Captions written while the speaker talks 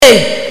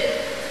imiter.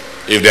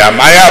 If they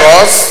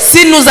admire us,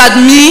 S'ils nous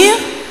admirent,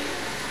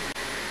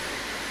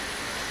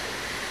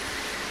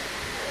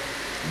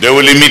 they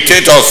will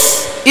imitate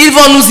us. ils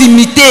vont nous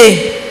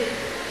imiter.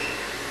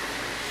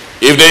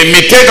 If they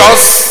imitate us,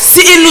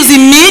 S'ils nous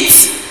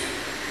imitent,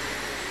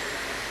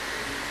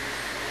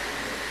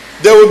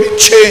 they will be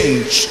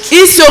changed.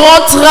 ils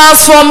seront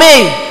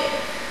transformés.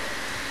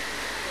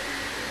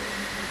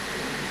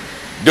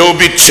 They will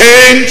be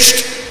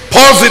changed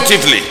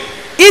positively.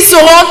 Ils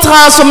seront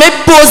transformés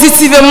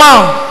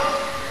positivement.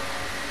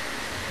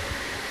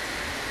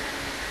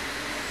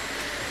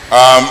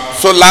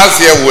 So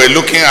last year we were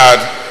looking at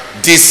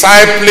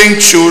discipling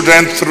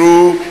children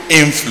through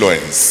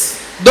influence.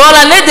 Dans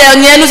l'année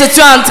dernière,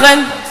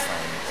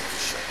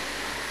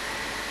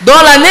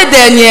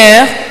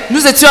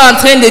 nous étions en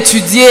train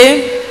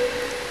d'étudier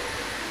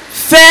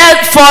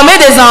former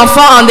des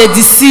enfants en des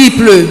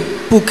disciples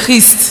pour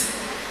Christ.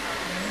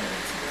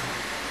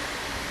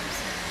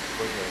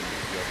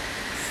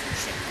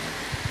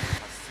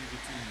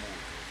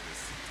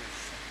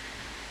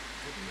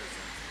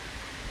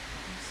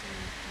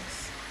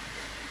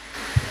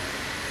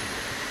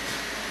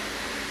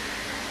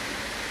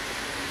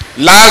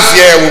 Last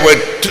year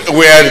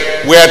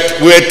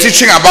we were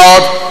teaching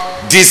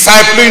about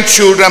discipling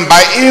children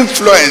by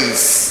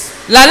influence.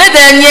 L'année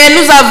dernière,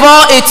 nous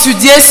avons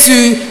étudié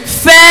sur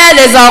faire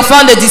les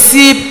enfants des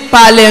disciples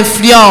par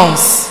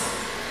l'influence.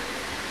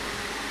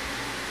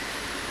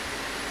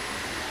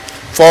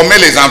 Former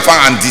les enfants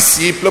en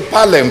disciples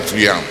par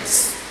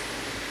l'influence.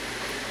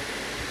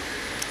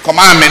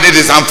 Comment amener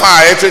des enfants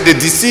à être des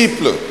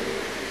disciples?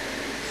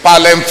 Par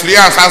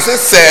l'influence, en se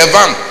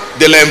servant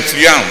de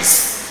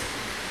l'influence.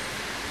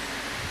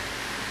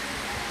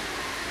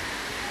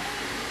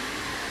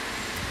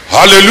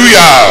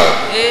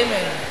 Hallelujah.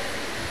 Amen.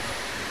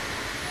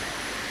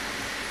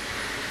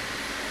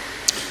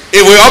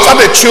 If we offer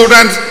the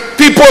children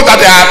people that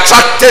they are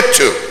attracted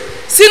to,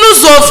 Si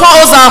nous offrons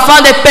aux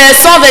enfants des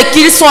personnes vers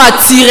qui ils sont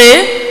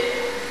attirés,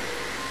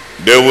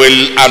 they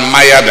will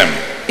admire them.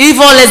 ils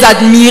vont les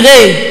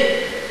admirer.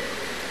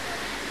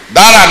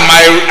 That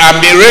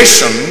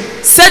admiration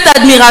Cette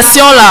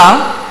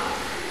admiration-là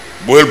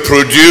will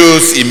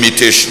produce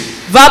imitation.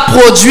 va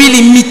produire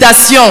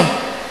l'imitation.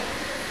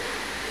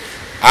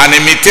 An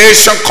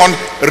imitation,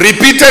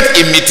 repeated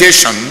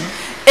imitation,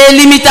 Et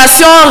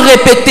l'imitation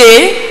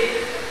répétée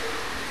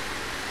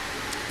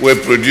will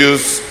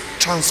produce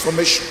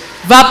transformation.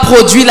 va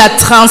produire la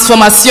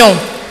transformation.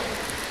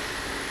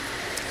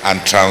 And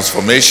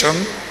transformation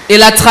Et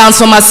la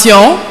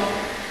transformation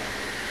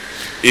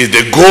is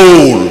the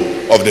goal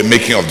of the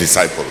making of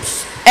disciples.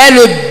 est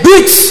le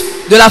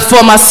but de la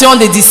formation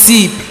des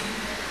disciples.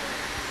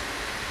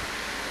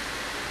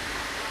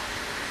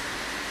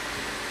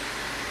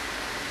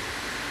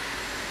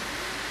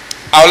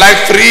 I would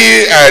like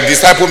 3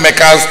 disciple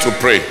makers to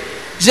pray.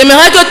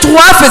 J'aimerais que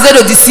 3 faisait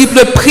de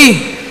disciples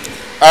prient.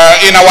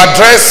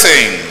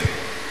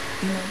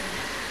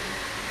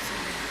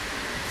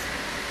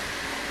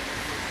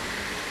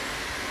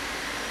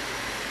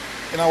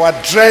 In our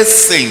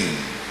dressing,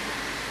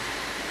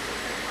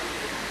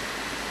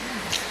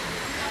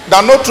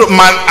 dans notre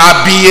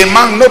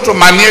habillement, notre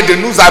manière de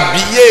nous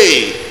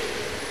habiller,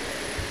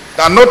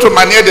 dans notre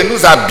manière de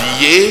nous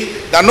habiller,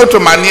 dans notre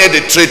manière de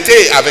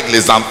traiter avec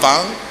les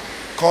enfants,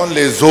 qu'on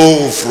les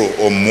offre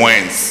au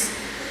moins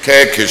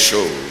quelque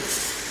chose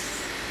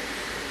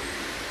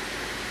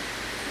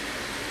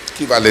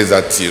qui va les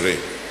attirer.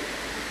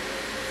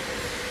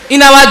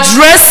 In our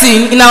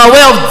dressing, in our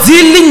way of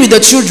dealing with the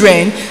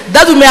children,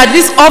 that we may at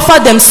least offer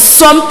them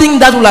something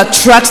that will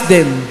attract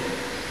them.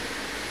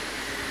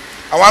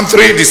 I want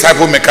 3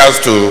 disciple makers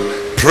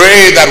to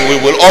pray that we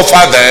will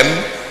offer them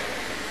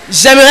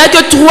J'aimerais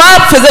que 3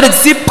 faisait de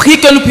disciples prient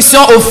que nous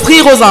puissions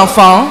offrir aux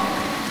enfants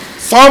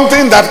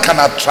something that can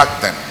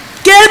attract them.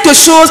 quelque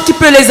chose qui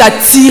peut les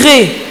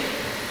attirer.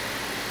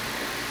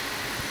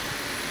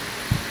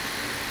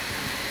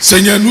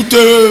 Seigneur, nous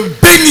te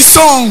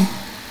bénissons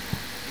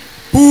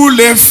pour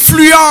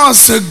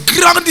l'influence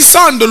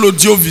grandissante de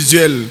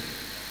l'audiovisuel.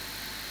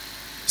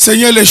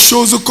 Seigneur, les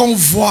choses qu'on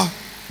voit.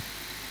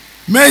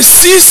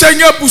 Merci,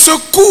 Seigneur, pour ce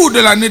cours de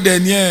l'année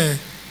dernière,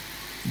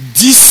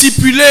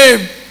 discipulé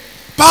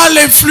par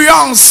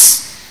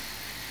l'influence.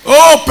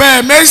 Oh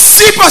Père,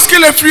 merci parce que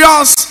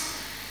l'influence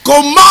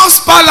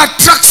commence par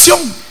l'attraction.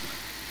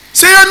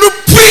 Seigneur,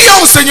 nous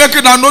prions, Seigneur, que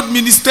dans notre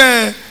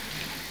ministère,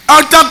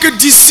 en tant que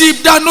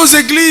disciples, dans nos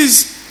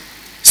églises,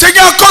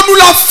 Seigneur, accorde-nous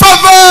la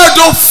faveur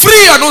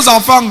d'offrir à nos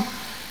enfants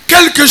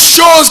quelque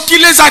chose qui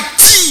les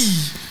attire.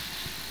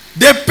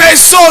 Des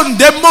personnes,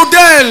 des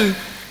modèles,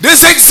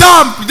 des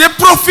exemples, des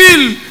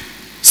profils.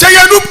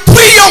 Seigneur, nous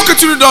prions que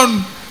tu nous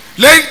donnes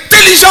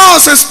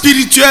l'intelligence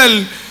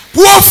spirituelle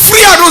pour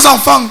offrir à nos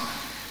enfants,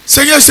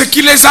 Seigneur, ce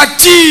qui les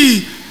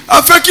attire,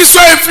 afin qu'ils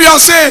soient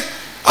influencés,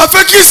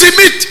 afin qu'ils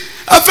imitent,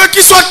 afin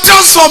qu'ils soient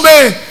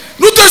transformés.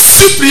 Nous te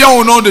supplions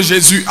au nom de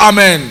Jésus.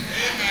 Amen.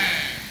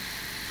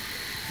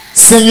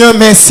 Seigneur,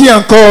 merci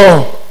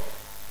encore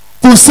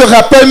pour ce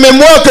rappel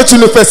mémoire que tu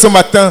nous fais ce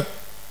matin.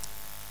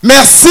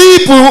 Merci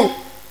pour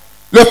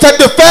le fait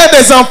de faire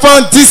des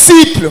enfants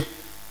disciples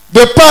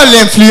de par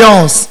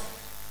l'influence.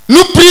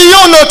 Nous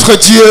prions notre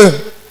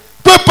Dieu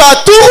que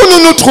partout où nous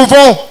nous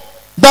trouvons,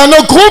 dans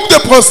nos groupes de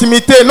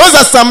proximité, nos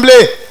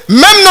assemblées,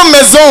 même nos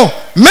maisons,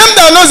 même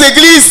dans nos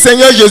églises,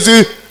 Seigneur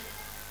Jésus,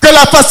 que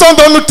la façon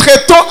dont nous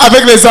traitons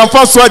avec les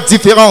enfants soit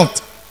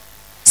différente.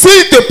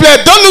 S'il te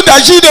plaît, donne-nous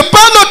d'agir de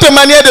par notre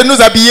manière de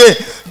nous habiller,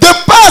 de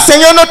par,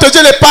 Seigneur notre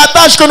Dieu, les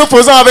partages que nous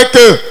faisons avec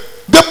eux,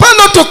 de par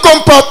notre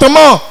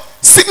comportement,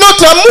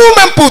 notre amour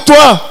même pour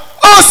toi.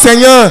 Oh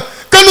Seigneur,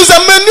 que nous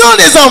amenions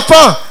les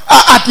enfants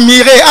à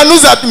admirer, à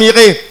nous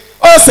admirer.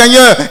 Oh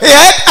Seigneur, et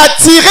à être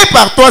attirés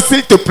par toi,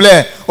 s'il te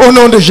plaît. Au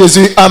nom de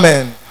Jésus,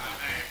 Amen.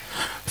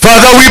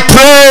 Father, we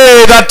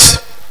pray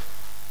that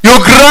you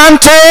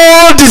grant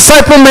all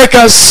disciple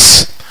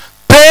makers,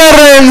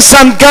 parents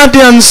and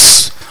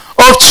guardians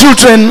of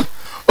children,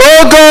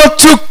 oh God,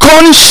 to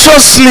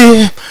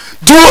consciously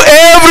do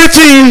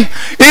everything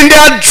in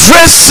their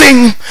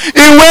dressing,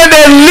 in where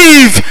they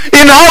live,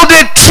 in how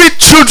they treat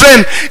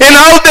children, in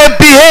how they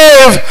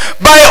behave,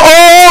 by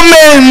all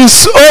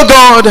means, oh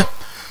God,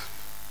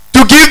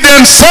 to give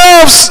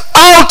themselves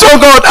out, oh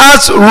God,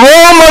 as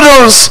role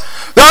models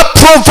that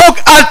provoke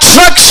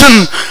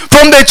attraction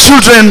from the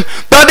children,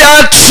 that they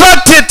are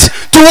attracted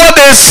to what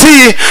they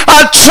see,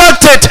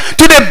 attracted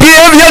to the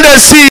behavior they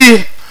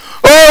see.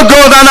 Oh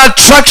God, an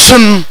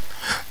attraction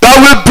that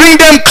will bring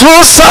them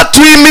closer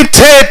to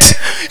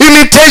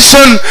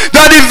imitation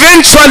that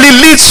eventually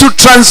leads to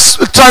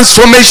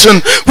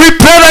transformation. We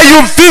pray that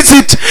you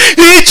visit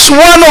each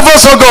one of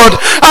us, oh God,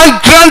 and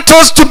grant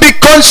us to be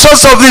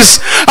conscious of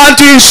this and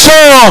to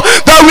ensure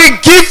that we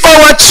give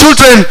our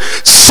children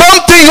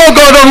something, oh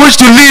God, on which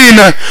to lean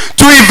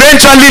to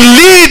eventually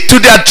lead to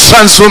their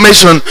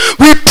transformation.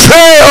 We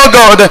pray, oh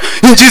God,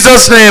 in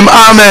Jesus' name,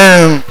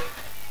 amen.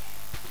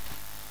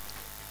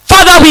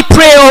 Father, we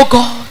pray, oh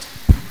God,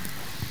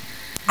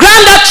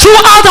 grant that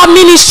throughout our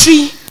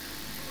ministry,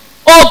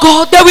 oh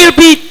God, there will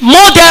be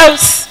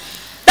models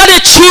that the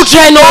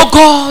children, oh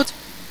God,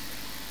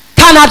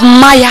 can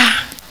admire.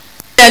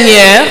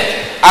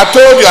 I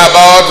told you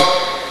about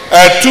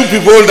two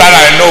people that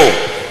I know.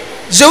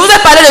 Je vous ai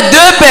parlé de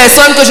deux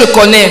personnes que je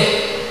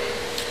connais.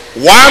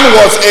 One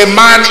was a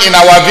man in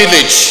our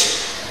village.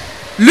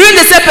 L'une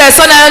de ces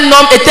personnes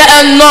était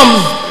un homme.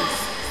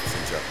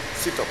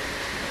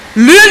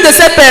 L'une de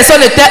ces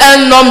personnes était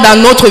un homme dans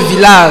notre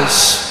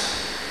village.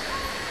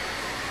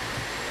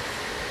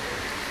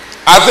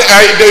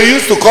 They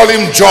used to call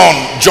him John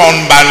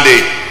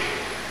Bande.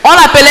 On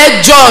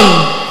l'appelait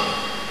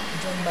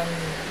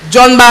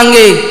John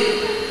Bangé.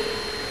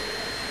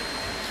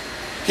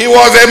 He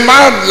was a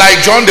man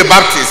like John the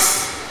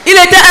Baptist. Il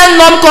était un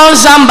homme comme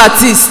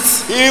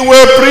Jean-Baptiste. He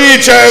will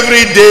preach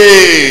every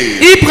day.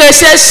 Il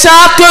prêchait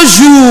chaque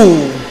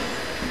jour.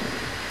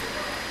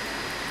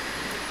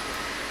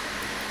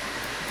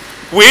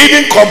 We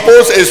even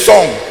composed a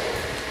song.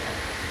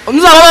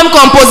 Nous avons même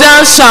composé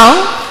un chant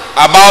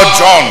about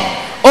John.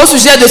 Au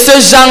sujet de ce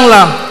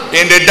Jean-là.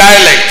 In the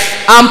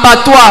dialect. En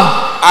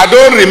patois. I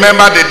don't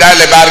remember the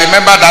dialect, but I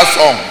remember that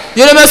song.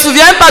 Je ne me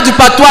souviens pas du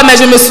patois, mais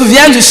je me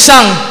souviens du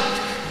chant.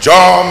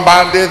 John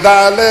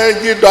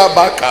Bandezale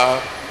Yidabaka.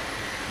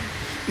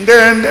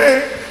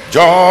 Dende.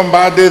 John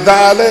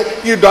Bandezale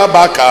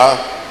Yidabaka.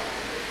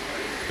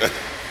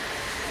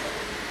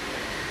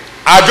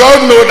 I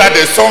don't know that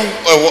the song.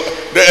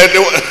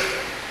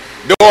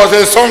 There was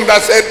a song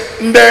that said,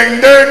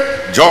 "Deng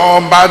deng,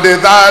 John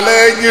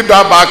Bandezale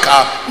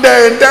Yidabaka.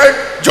 Deng deng,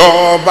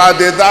 John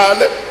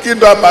Bandezale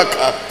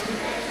Yidabaka."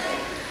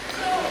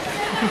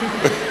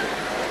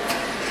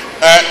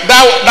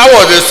 That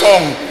was the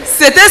song.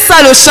 C'était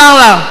ça le chant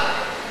là.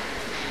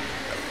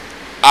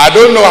 I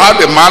don't know how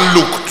the man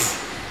looked.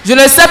 Je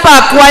ne sais pas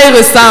à quoi il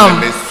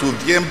ressemble. Je ne me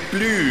souviens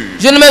plus.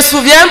 Je ne me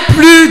souviens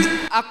plus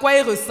à quoi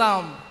il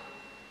ressemble.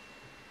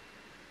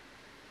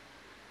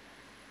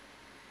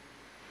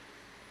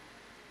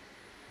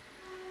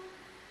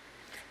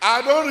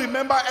 I don't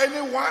remember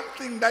any one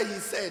thing that he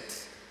said.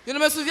 Je ne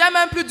me souviens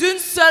même plus d'une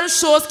seule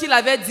chose qu'il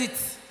avait dite.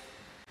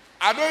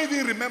 I don't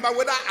even remember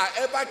whether I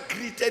ever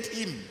greeted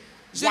him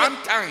one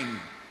time.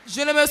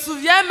 Je ne me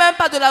souviens même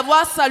pas de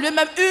l'avoir salué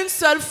même une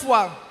seule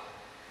fois.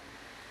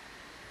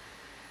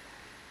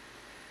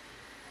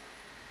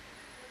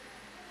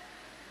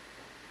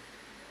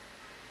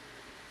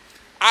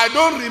 I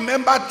don't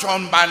remember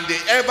John Bande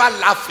ever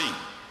laughing.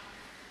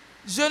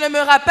 Je ne me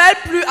rappelle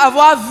plus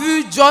avoir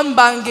vu John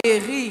Bangé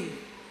rire.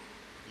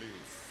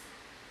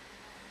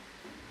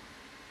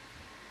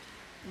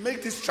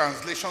 Make this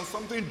translation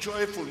something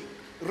joyful.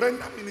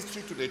 Render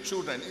ministry to the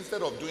children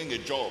instead of doing a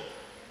job.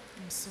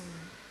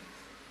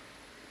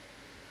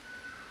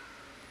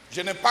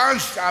 Je ne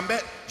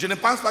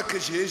pense pas que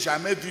j'ai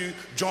jamais vu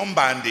John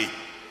Bande.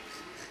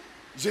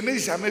 Je n'ai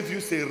jamais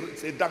vu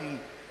ces dames.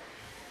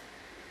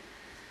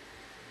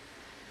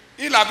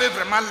 Il avait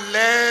vraiment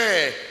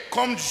l'air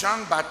comme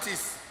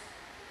Jean-Baptiste.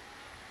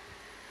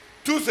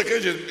 Tout ce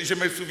que je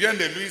me souviens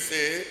de lui,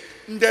 c'est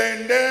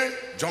Ndende,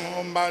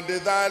 John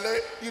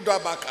Bandezale,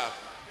 Idabaka.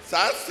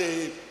 Ça,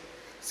 c'est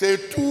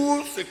C'est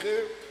tout ce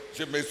que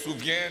je me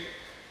souviens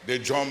de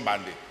John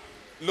Bandé.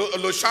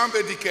 Le chant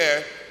veut dire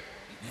que,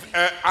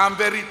 en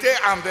vérité,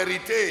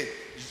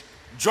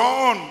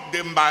 John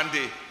de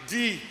Mbandé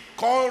dit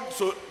qu'on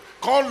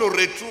le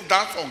retrouve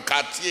dans son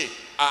quartier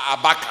à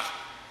Abaka.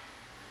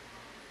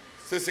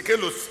 C'est ce que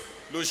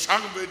le chant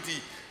veut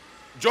dire.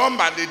 John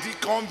Bandé dit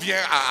qu'on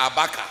vient à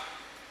Abaka.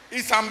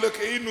 Il semble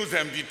qu'il nous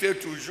invitait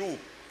toujours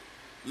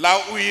là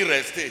où il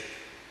restait.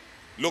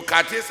 Le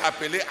quartier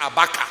s'appelait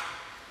Abaka.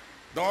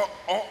 Donc,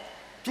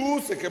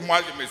 tout ce que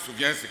moi je me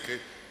souviens, c'est que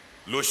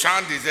le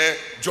chant disait,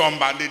 John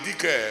Bandé dit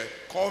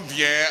qu'on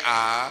vient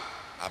à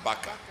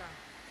Abaka.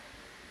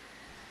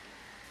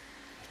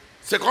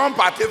 Ce qu'on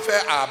partait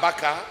faire à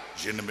Abaka,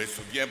 je ne me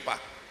souviens pas.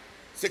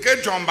 Ce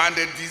que John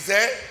Bandé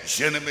disait,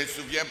 je ne me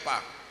souviens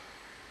pas.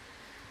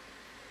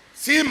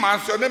 S'il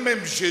mentionnait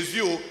même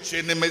Jésus, je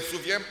ne me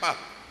souviens pas.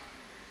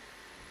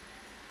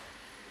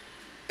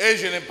 Et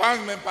je ne pense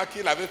même pas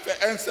qu'il avait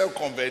fait un seul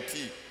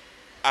converti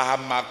à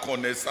ma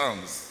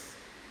connaissance.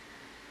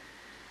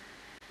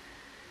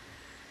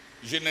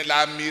 Je ne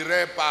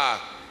l'admirais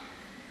pas.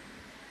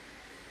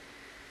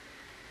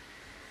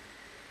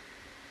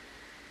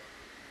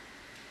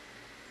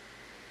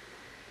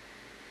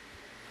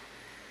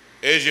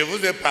 Et je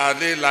vous ai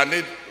parlé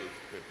l'année...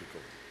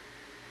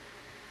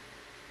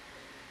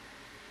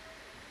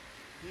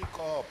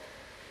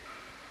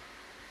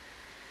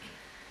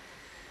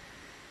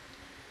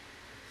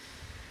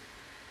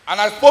 And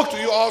I spoke to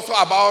you also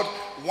about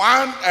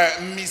one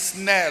Miss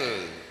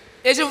Nell.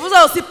 Et je vous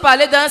ai aussi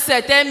parlé d'un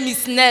certain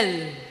Miss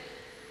Nell.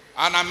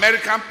 An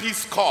American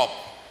Peace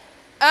Corps.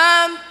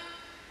 Un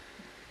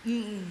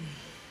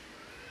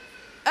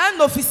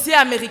officier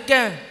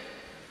américain.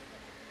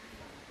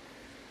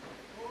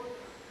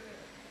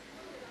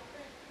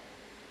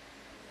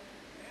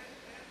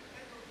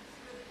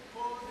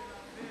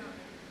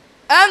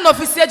 Un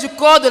officier du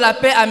corps de la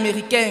paix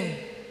américain.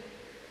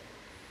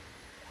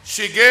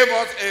 She gave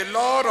us a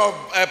lot of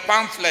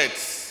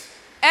pamphlets.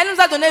 Elle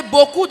nous a donné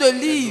beaucoup de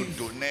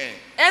livres.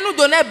 Elle nous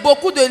donnait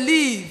beaucoup de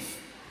livres.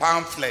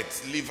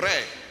 Pamphlets,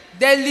 livrets.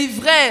 Des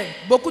livrets,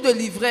 beaucoup de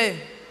livrets.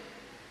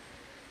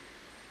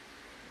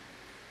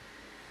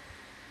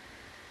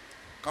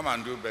 Come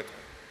and do better.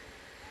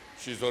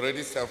 She's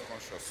already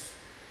self-conscious.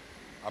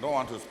 I don't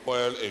want to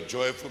spoil a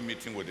joyful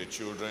meeting with the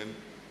children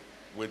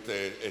with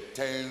a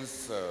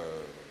tense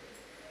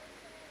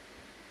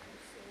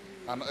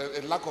and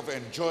a lack of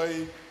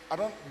enjoy.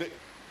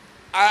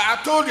 I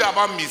told you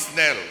about Miss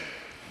Nell.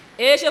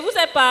 Et je vous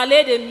ai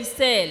parlé de Miss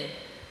Nell.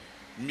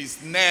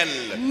 Miss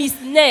Nell. Miss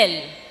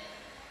Nell.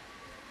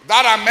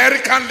 That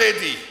American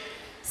lady.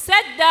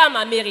 Cette dame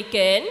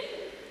américaine.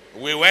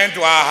 We went to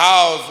her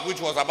house,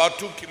 which was about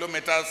 2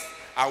 kilometers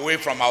away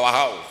from our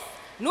house.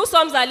 Nous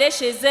sommes allés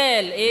chez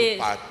elle et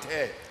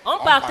on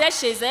partait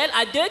chez elle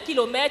à 2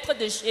 kilomètres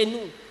de chez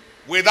nous.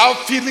 Without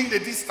feeling the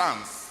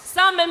distance.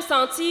 Sans même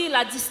sentir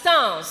la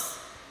distance.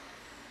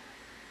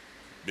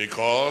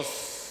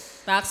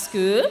 Parce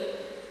que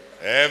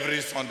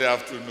every Sunday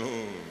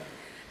afternoon,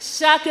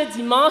 chaque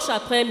dimanche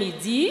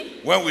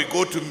après-midi, when we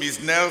go to Miss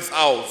Nell's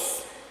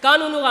house, quand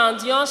nous nous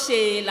rendions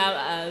chez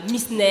la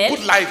Miss Nell,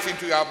 put life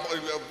into your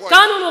voice.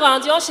 Quand nous nous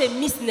rendions chez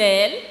Miss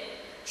Nell,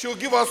 she will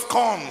give us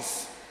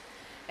corns.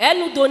 Elle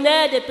nous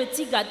donnait des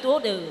petits gâteaux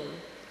de.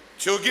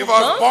 She will give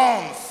us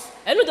buns.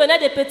 Elle nous donnait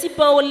des petits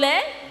pains au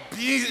lait.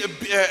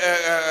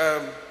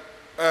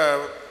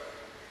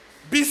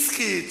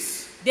 Biscuits.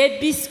 Des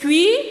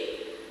biscuits.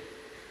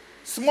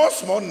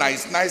 Small,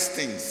 nice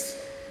things.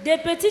 Des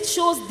petites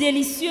choses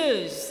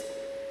délicieuses.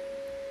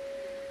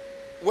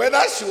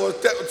 Whether she was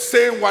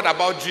saying what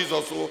about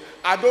Jesus,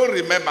 I don't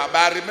remember, but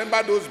I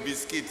remember those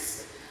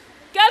biscuits.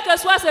 Quel que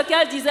soit ce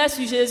qu'elle disait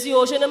sur Jésus,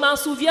 je ne m'en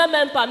souviens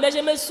même pas, mais je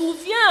me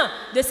souviens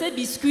de ces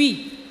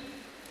biscuits.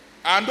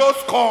 And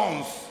those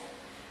corns.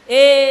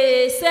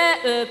 Et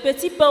ces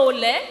petits pains au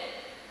lait.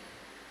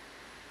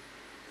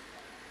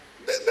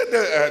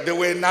 They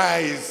were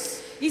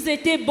nice. Ils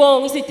étaient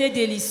bons, ils étaient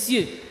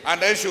délicieux. And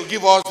then she'll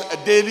give us a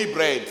daily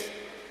bread.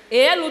 Et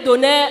elle nous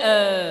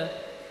donnait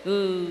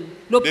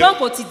le pain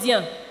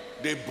quotidien.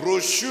 Des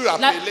brochures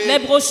appelées. Les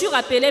brochures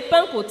appelées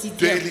pain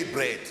quotidien. Daily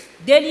bread.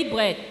 Daily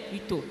bread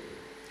plutôt.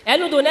 Elle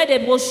nous donnait des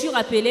brochures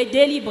appelées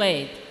daily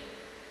bread.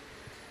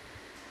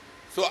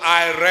 So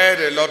I read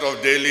a lot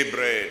of daily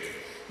bread.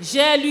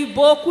 J'ai lu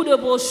beaucoup de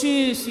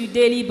brochures sur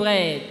daily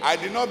bread. I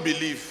did not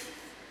believe.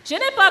 Je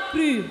n'ai pas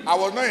cru. I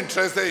was not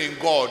interested in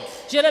God.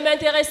 Je ne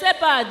m'intéressais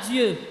pas à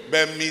Dieu.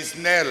 But Miss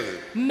Nell.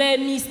 Mais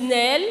Miss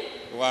Nell.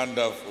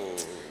 Wonderful.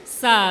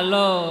 Ça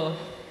alors.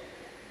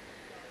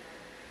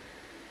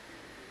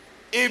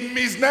 If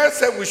Miss Nell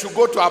said we should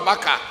go to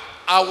Abaka,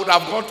 I would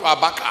have gone to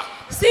Abaka.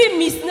 Si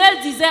Miss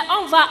Nell disait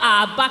on va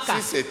à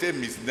Abaka. Si c'était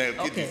Miss Nell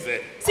qui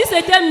disait. Si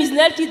c'était Miss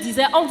Nell qui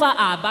disait on va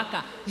à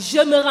Abaka, je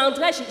me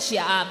rendrais chez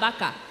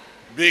Abaka.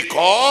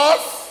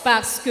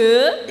 Parce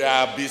que there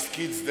are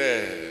biscuits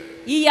there.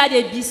 Il y a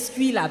des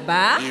biscuits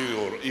là-bas.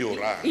 Il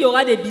y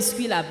aura des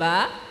biscuits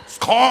là-bas.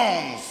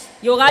 Scones.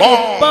 Il y aura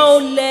des pains au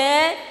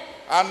lait.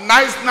 And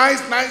nice.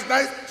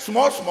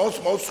 small,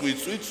 sweet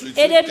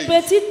Et des things.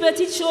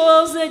 petites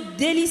choses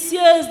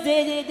délicieuses,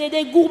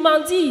 des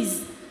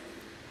gourmandises.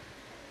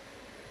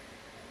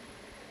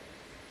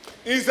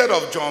 Instead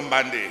of John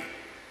Bande.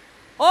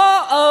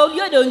 Au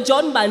lieu de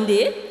John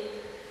Bandé,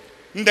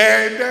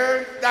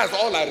 That's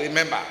all I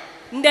remember.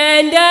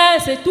 Ndende,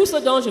 c'est tout ce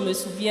dont je me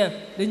souviens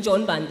de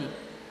John Bandé.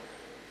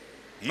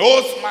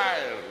 No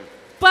smile.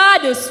 Pas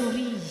de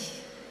sourire.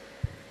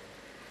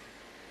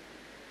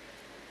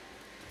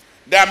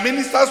 There are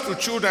ministers to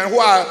children who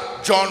are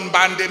John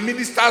Bande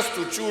ministers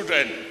to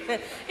children.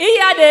 Il y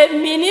a des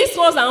ministres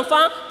aux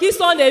enfants qui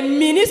sont des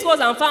ministres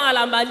aux enfants à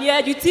la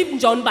manière du type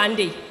John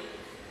Bandé.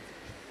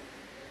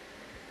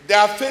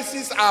 Their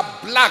faces are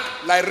black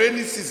like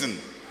rainy season.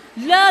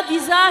 Leurs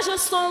visages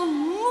sont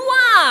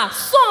noirs,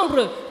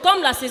 sombres,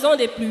 comme la saison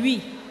des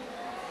pluies.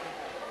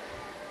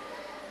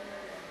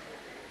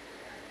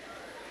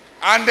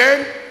 And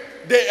then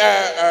they,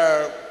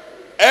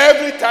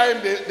 every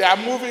time they are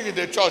moving in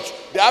the church,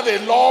 they have a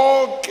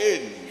long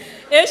cane.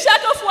 Et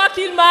chaque fois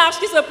qu'ils marchent,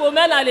 qu'ils se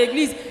promènent à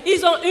l'église,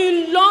 ils ont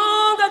une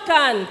longue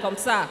canne comme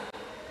ça.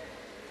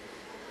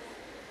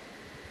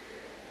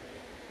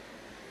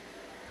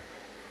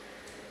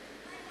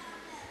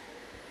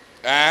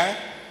 Hein?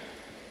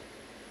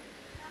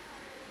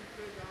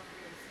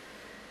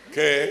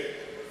 Que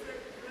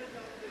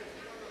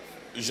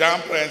Jean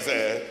Prince,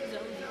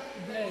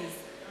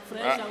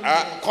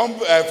 comme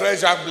frère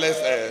Jacques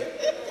Blaise.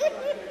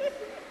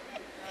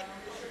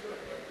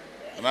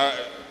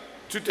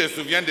 Tu te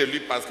souviens de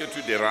lui parce que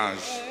tu déranges.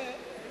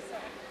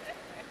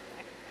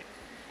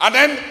 And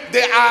then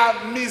there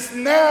are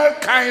missionary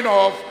kind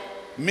of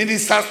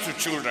ministers to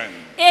children.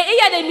 Et il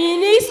y a des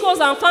ministres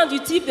aux enfants du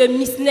type de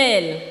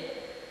Misnel.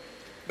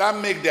 That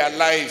make their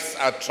lives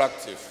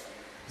attractive.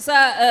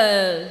 Ça,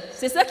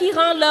 c'est ça qui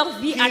rend leur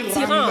vie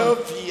attirante.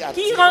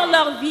 Qui rend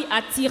leur vie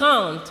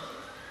attirante.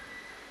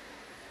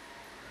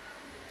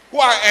 Who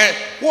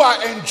are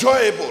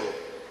enjoyable.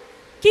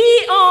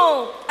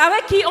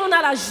 Avec qui on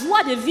a la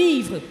joie de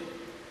vivre.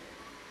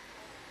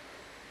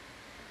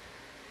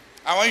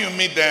 And when you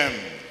meet them,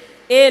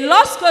 et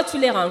lorsque tu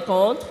les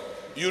rencontres,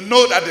 you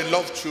know that they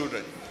love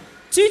children.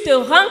 Tu te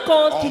rends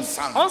compte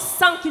On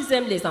sent qu'ils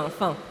aiment les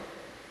enfants.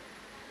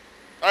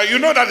 You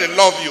know that they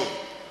love you.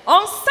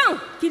 On sent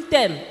qu'ils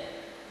t'aiment.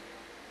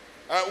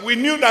 We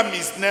knew that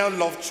Miss Nell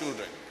loved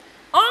children.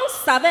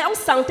 On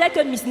sentait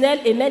que Miss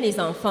Nell aimait les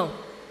enfants.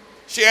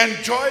 She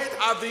enjoyed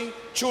having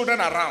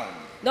children around.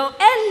 Donc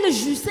elle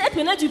jouissait,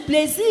 prenait du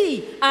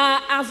plaisir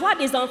à avoir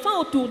des enfants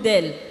autour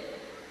d'elle.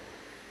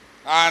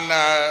 And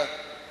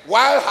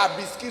while her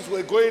biscuits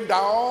were going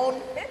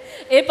down,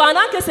 et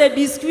pendant que ces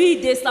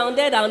biscuits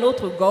descendaient dans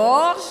notre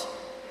gorge,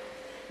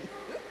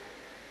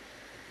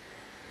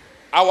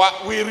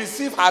 we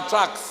received her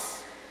tracts.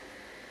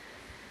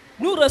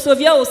 Nous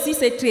recevions aussi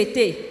ces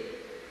traités.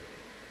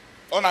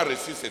 On a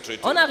reçu ces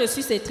traités. On a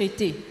reçu ces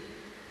traités.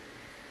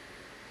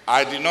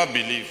 I did not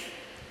believe.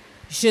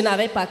 Je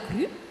n'avais pas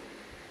cru.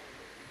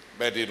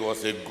 But it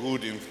was a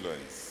good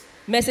influence.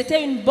 Mais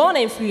c'était une bonne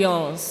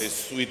influence. A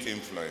sweet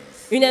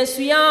influence. Une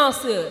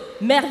influence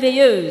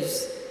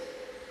merveilleuse.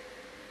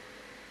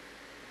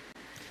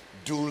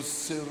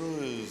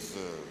 Doucereuse.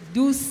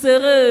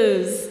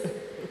 Doucereuse.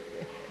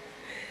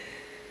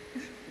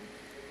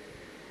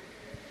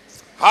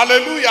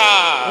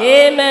 Hallelujah.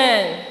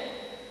 Amen.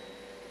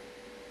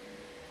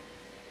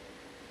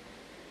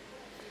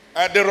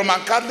 The Roman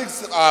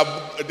Catholics,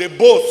 they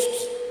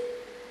boast.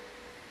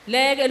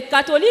 Les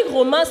catholiques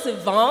romains se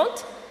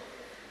vantent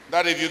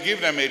that if you give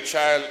them a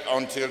child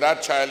until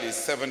that child is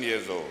 7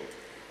 years old.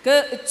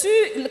 Que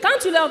quand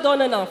tu leur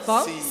donnes un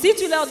enfant, si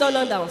tu leur donnes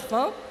un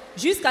enfant,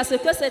 jusqu'à ce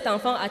que cet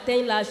enfant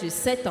atteigne l'âge de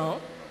 7 ans.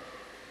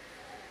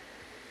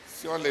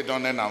 Si on leur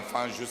donne un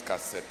enfant jusqu'à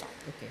 7 ans.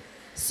 Okay.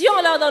 Si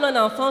on leur donne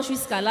un enfant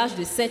jusqu'à l'âge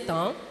de 7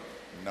 ans.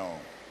 Non.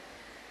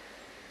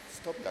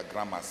 Stop the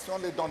grammar. Si on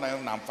leur donne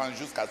un enfant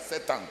jusqu'à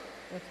 7 ans.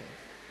 Okay.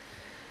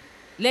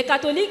 Les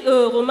catholiques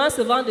romains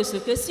se vantent de ce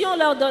que si on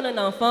leur donne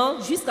un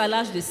enfant jusqu'à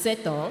l'âge de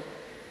 7 ans.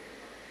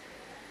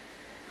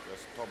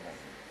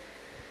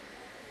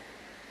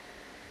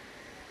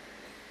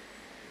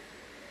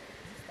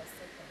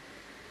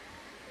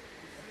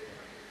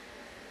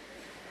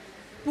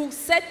 Pour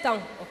 7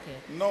 ans. Okay.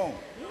 Non.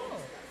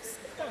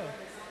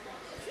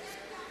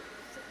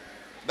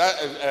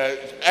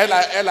 Elle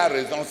a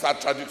raison, sa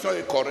traduction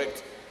est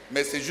correcte,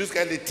 mais c'est juste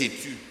qu'elle est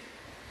têtue.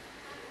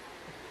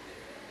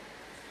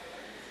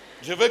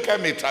 Je veux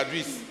qu'elle me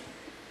traduise.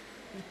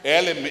 Et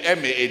elle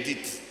me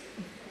édite.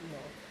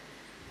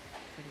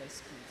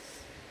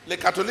 Les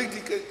catholiques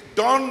disent que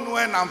donne-nous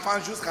un enfant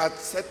jusqu'à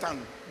 7 ans,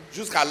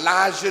 jusqu'à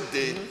l'âge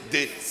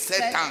de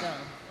 7 ans.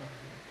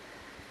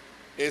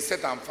 Et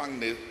cet enfant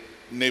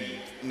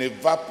ne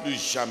va plus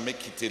jamais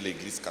quitter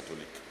l'église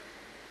catholique.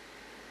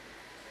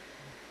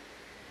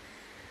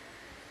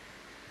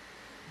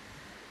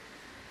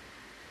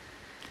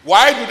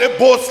 Why do they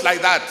boast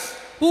like that?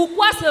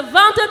 Pourquoi se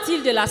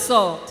vantent-ils de la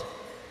sorte?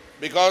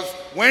 Because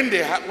when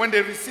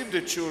they receive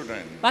the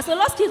children, parce que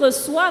lorsqu'ils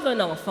reçoivent un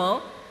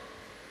enfant,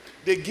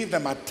 they give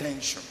them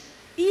attention.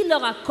 Il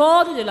leur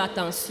accorde de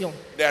l'attention.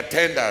 They are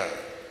tender.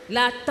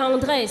 La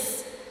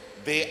tendresse.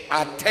 They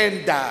are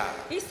tender.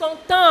 Ils sont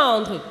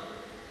tendres.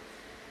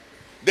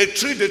 They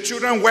treat the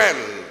children well.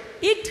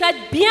 Ils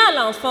traitent bien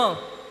l'enfant.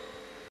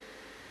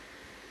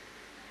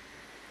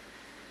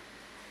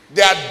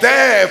 They are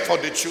there for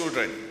the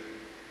children.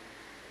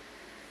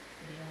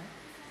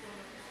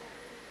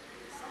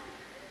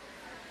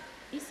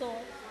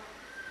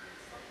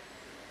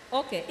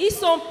 Ils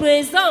sont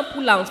présents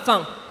pour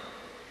l'enfant.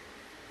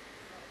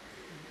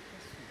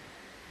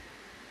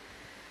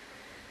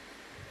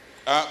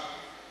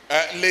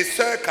 Les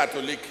sœurs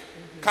catholiques,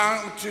 quand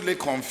tu les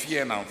confies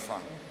un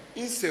enfant,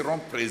 ils seront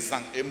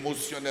présents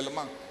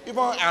émotionnellement. Ils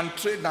vont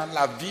entrer dans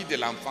la vie de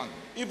l'enfant.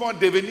 Ils vont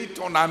devenir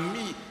ton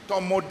ami,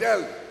 ton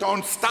modèle,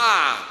 ton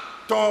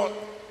star,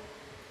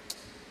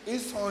 Ils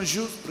sont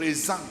juste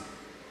présents.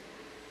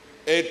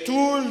 Et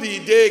toute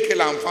l'idée que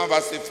l'enfant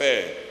va se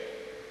faire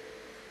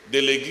de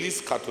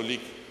l'église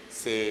catholique,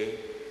 c'est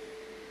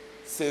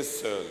ces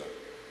sœurs-là.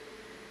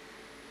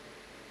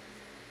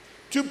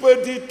 Tu peux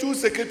dire tout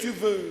ce que tu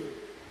veux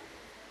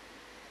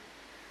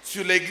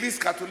sur l'église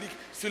catholique,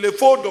 sur les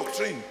fausses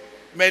doctrines,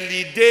 mais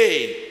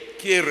l'idée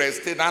qui est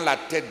restée dans la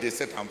tête de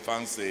cet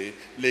enfant, c'est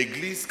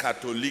l'église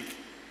catholique,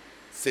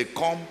 c'est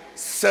comme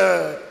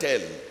sœur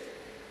telle.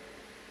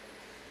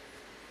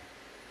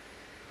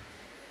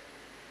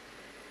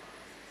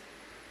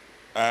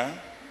 Hein?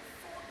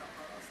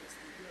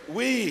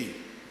 Oui.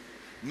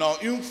 Non,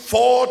 une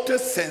forte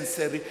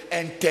sincérité,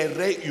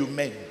 intérêt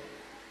humain.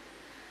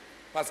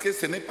 Parce que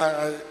ce n'est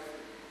pas...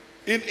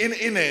 Il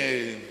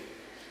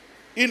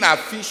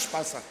n'affiche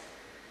pas ça.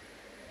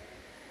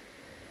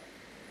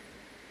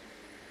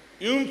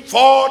 Une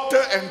forte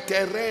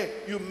intérêt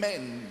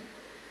humain.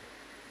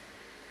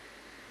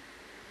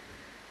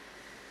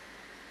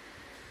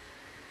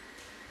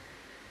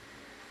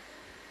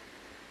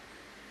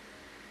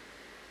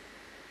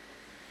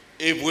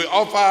 If we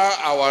offer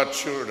our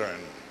children,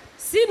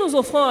 si nous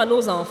offrons à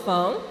nos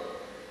enfants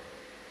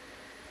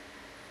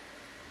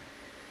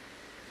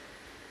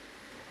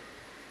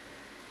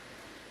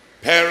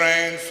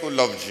parents who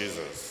love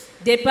Jesus,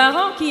 des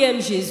parents qui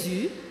aiment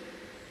Jésus,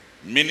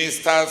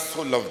 ministers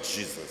who love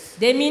Jesus,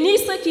 des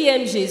ministres qui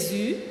aiment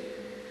Jésus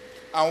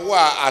and who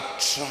are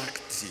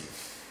attractive,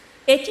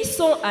 et qui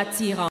sont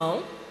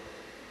attirants,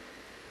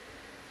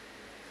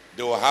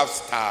 they will have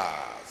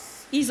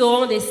stars. Ils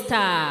auront des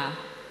stars.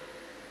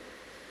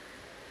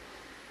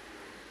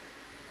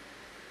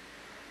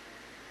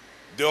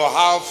 They will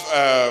have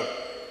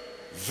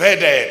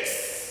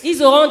vedettes. Ils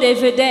auront des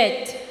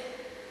vedettes.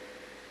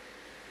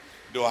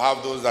 They will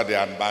have those that they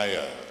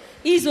admire.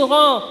 Ils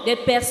auront des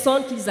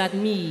personnes qu'ils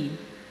admirent.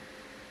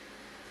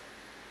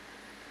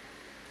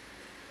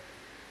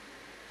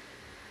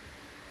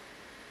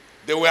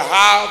 They will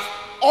have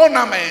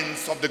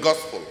ornaments of the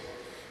gospel.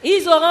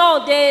 Ils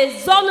auront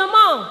des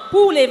ornements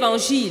pour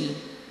l'évangile.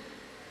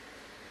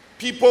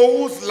 People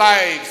whose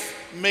lives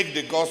make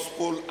the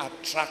gospel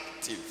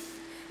attractive.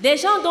 Des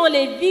gens dont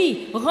les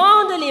vies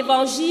rendent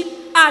l'évangile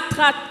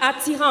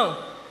attirant.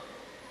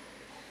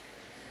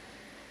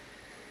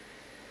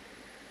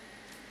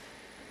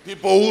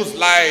 People whose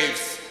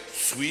lives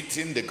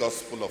sweeten the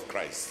gospel of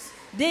Christ.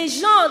 Des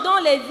gens dont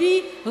les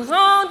vies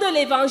rendent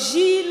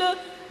l'évangile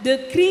de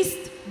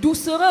Christ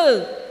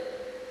doucereux.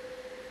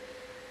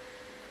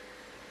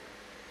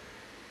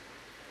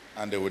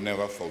 And they will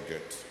never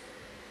forget.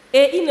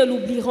 Et ils ne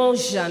l'oublieront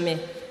jamais.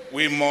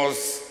 We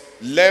must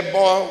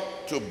labor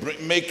to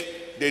make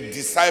the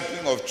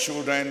discipling of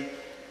children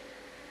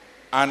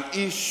an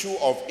issue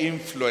of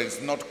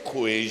influence, not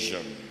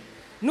cohesion.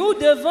 Nous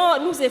devons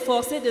nous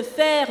efforcer de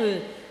faire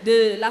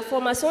de la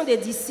formation des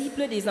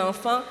disciples des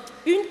enfants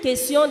une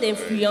question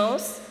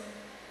d'influence.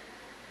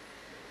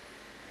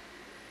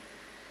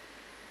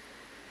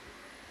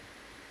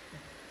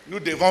 Nous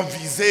devons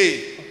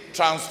viser,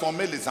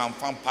 transformer les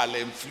enfants par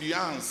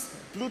l'influence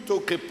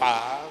plutôt que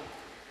par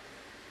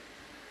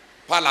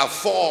la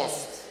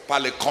force, par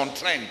les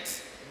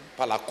contraintes,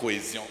 par la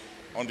cohésion.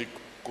 On dit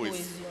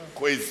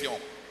cohésion.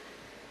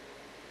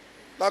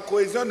 La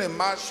cohésion ne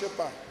marche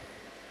pas.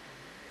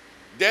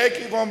 Dès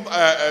qu'ils vont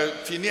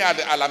finir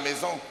à la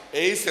maison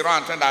et ils seront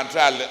en train d'entrer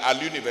à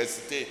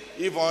l'université,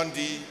 ils vont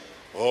dire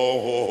 «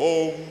 Oh,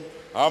 home,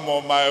 I'm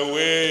on my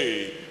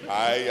way,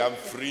 I am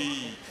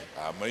free,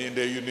 I'm in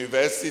the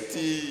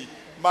university,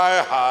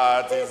 my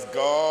heart is gone. »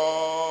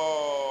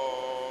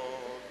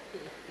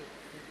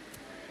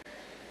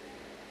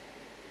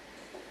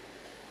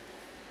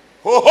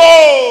 Oh,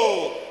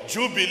 oh,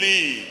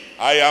 Jubilee,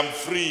 I am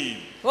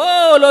free.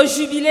 Oh, le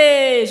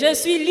jubilé, je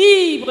suis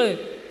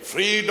libre.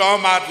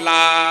 Freedom at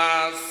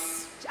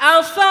last.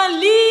 Enfin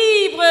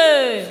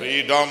libre.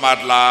 Freedom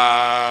at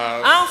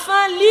last.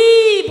 Enfin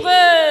libre.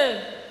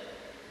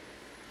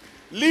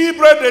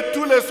 Libre de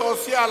tous les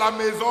sorciers à la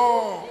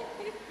maison.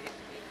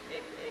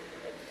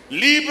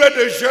 Libre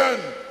de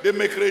jeunes de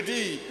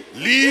mercredi.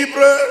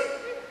 Libre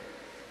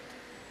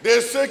de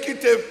ceux qui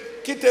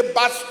te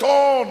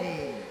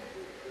bastonnent.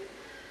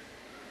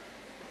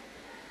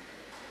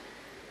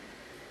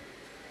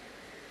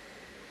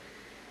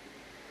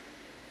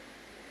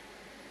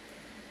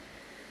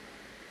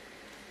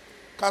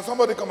 Can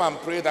somebody come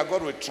and pray that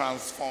God will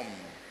transform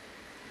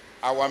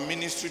our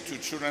ministry to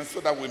children so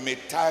that we may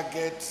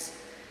target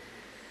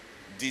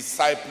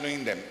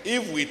discipling them?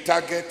 If we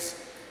target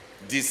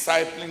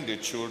discipling the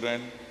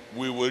children,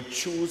 we will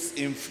choose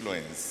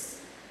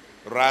influence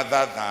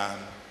rather than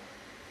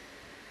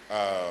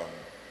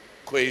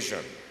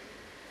cohesion.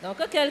 Donc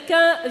que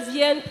quelqu'un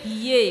vienne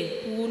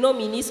prier pour nos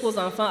ministres aux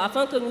enfants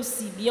afin que nous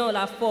ciblions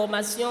la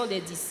formation des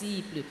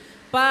disciples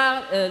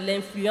par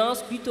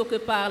l'influence plutôt que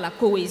par la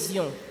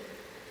cohésion.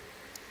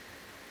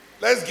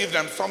 Let's give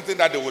them something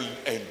that they will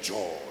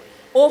enjoy.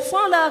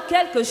 Offrons-leur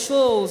quelque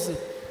chose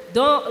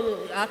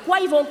à quoi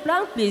ils vont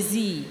prendre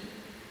plaisir.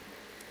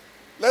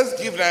 Let's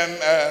give them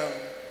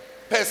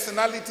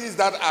personalities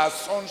that are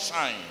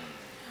sunshine.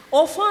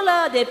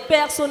 Offrons-leur des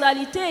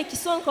personnalités qui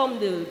sont comme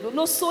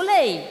le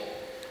soleil.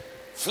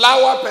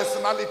 Flower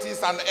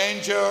personalities and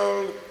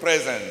angel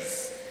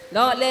presence.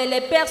 Donc, les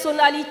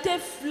personnalités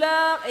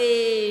fleurs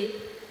et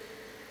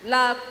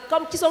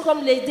qui sont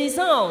comme des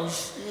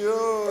anges.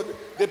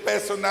 Des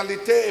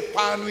personnalités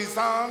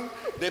épanouissantes,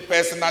 des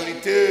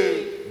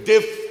personnalités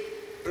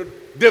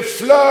de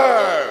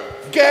fleurs,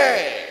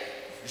 gaies,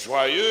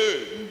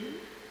 joyeuses,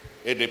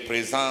 et des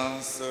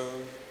présences,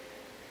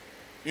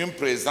 une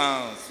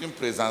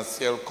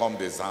présentielle comme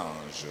des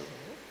anges.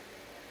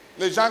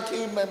 Les gens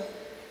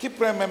qui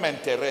prennent même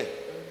intérêt,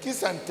 qui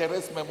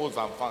s'intéressent même aux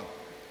enfants,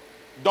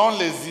 dont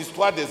les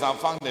histoires des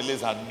enfants ne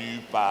les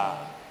ennuient pas,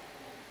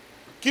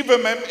 qui veut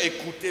même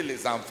écouter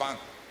les enfants,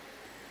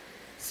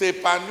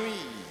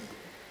 s'épanouit.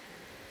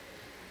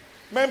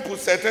 Même pour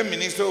certains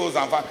ministres aux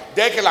enfants,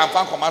 dès que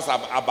l'enfant commence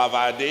à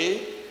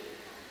bavarder,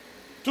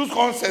 tout ce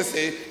qu'on sait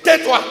c'est «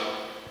 tais-toi ».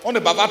 On ne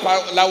bavarde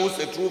pas là où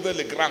se trouve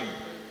le grand.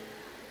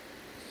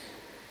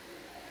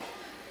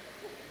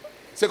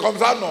 C'est comme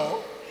ça,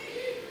 non?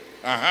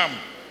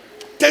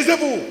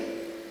 Taisez-vous.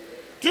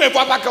 Tu ne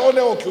vois pas qu'on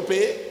est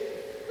occupé?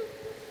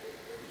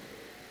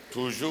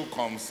 Toujours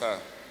comme ça.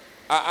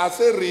 À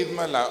ce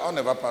rythme-là, on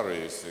ne va pas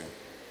réussir.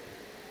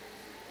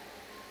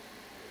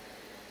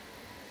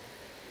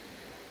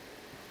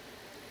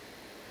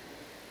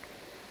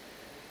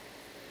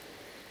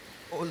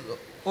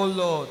 Oh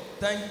Lord,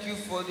 thank you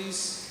for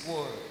this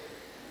word.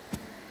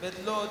 But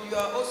Lord, you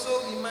are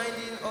also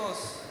reminding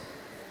us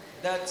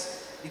that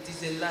it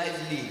is a life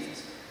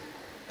lived.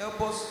 Help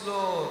us,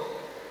 Lord,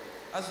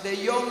 as the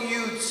young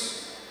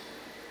youths,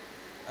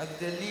 as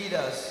the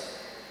leaders,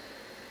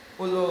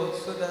 oh Lord,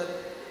 so that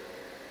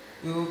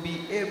we will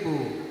be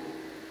able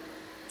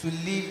to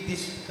live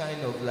this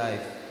kind of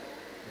life.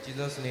 In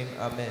Jesus' name,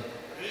 amen.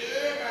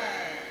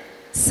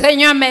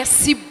 Seigneur,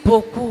 merci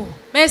beaucoup.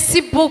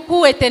 Merci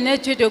beaucoup, éternel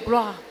Dieu de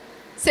gloire.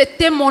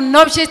 C'était mon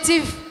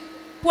objectif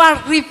pour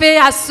arriver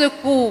à ce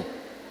cours.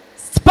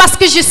 Parce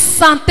que je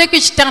sentais que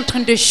j'étais en train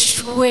de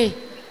jouer.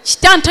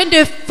 J'étais en train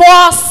de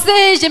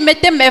forcer. Je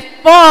mettais mes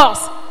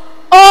forces.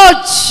 Oh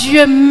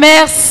Dieu,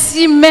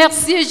 merci,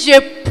 merci. Je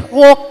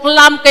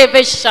proclame que je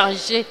vais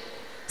changer.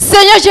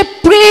 Seigneur, je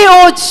prie,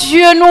 oh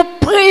Dieu, nous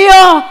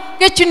prions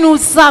que tu nous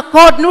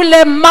accordes, nous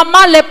les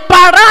mamans, les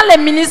parents, les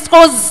ministres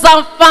aux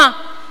enfants,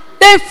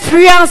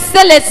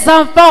 d'influencer les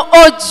enfants,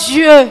 oh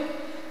Dieu,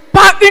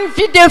 par une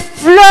vie de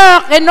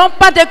fleurs et non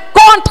pas de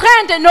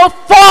contraintes de nos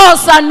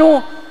forces à nous.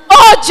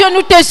 Oh Dieu,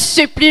 nous te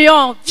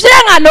supplions, viens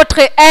à notre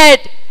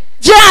aide,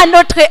 viens à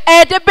notre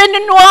aide et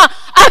bénis-nous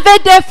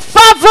avec des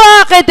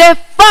faveurs et des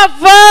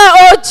faveurs,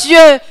 oh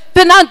Dieu,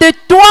 venant de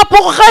toi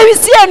pour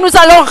réussir et nous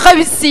allons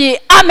réussir.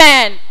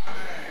 Amen.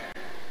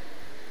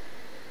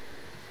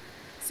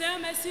 Seigneur,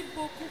 merci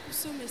beaucoup pour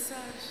ce message.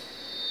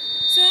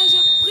 Seigneur,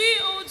 je prie,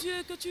 oh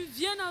Dieu, que tu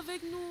viennes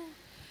avec nous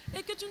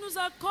et que tu nous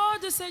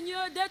accordes,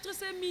 Seigneur, d'être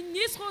ces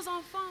ministres aux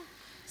enfants,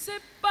 ces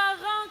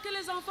parents que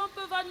les enfants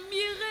peuvent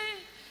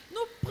admirer.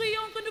 Nous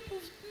prions que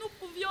nous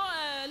pouvions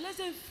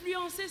les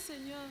influencer,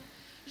 Seigneur.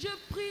 Je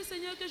prie,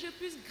 Seigneur, que je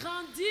puisse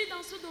grandir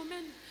dans ce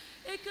domaine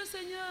et que,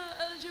 Seigneur,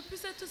 je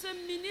puisse être ces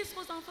ministres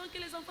aux enfants que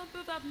les enfants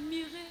peuvent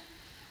admirer.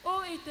 Oh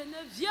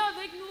Éternel, viens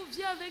avec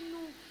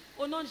nous.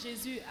 Au nom de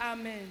Jésus,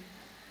 Amen.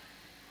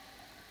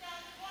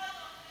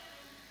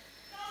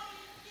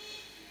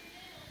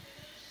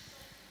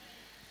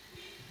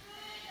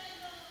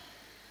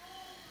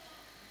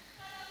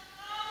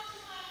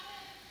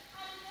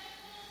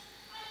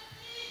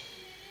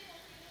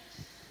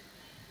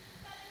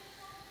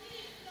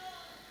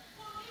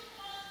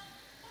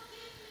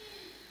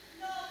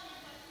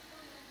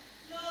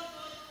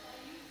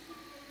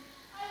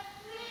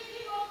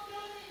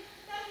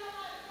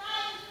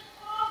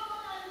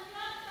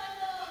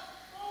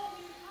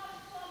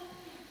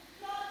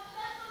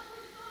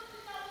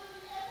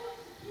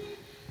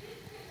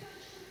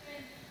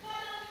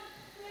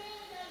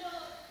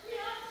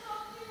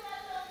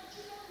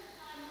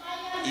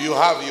 You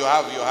have.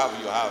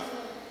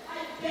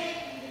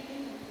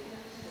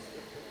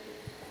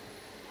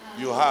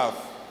 You have.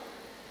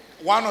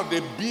 One of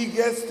the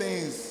biggest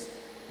things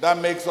that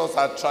makes us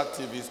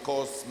attractive is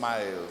called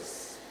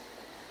smiles.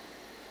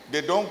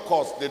 They don't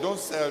cost, they don't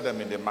sell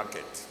them in the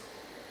market.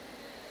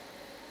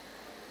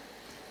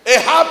 A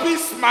happy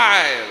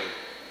smile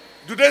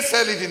Do they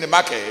sell it in the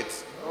market?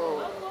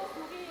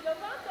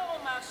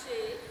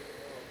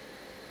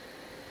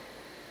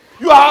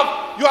 You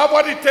have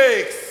what it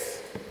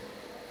takes.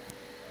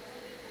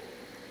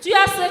 Tu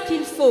as ce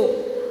qu'il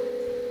faut.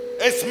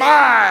 A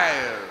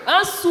smile.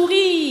 Un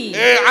sourire.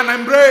 An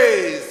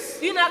embrace.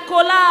 Une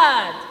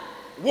accolade.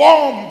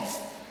 Warmth.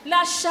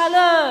 La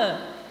chaleur.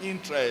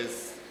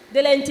 Interest. De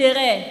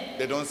l'intérêt.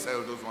 They don't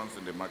sell those ones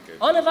in the market.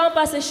 On ne vend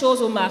pas ces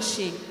choses au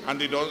marché. And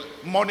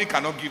money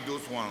cannot give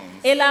those ones.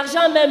 Et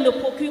l'argent même ne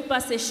procure pas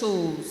ces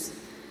choses.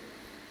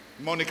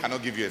 Money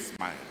cannot give you a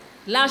smile.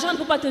 L'argent ne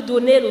peut pas te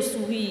donner le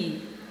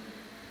sourire.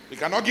 It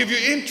cannot give you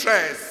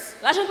interest.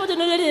 L'argent peut te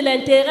donner de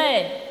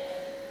l'intérêt.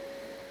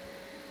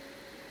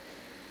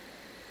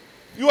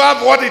 You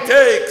have what it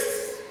takes.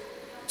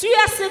 Tu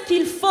as ce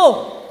qu'il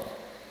faut.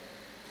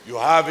 You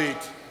have it.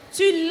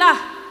 Tu l'as.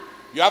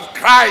 You have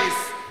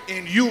Christ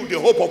in you, the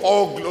hope of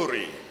all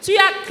glory. Tu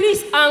as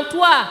Christ en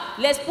toi,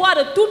 l'espoir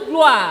de toute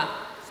gloire.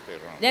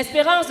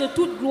 L'espérance de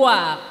toute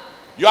gloire.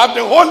 You have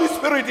the Holy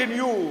Spirit in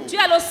you. Tu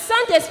as le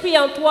Saint-Esprit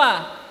en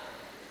toi.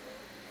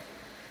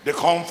 The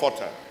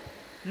Comforter.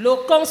 Le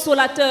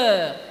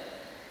Consolateur.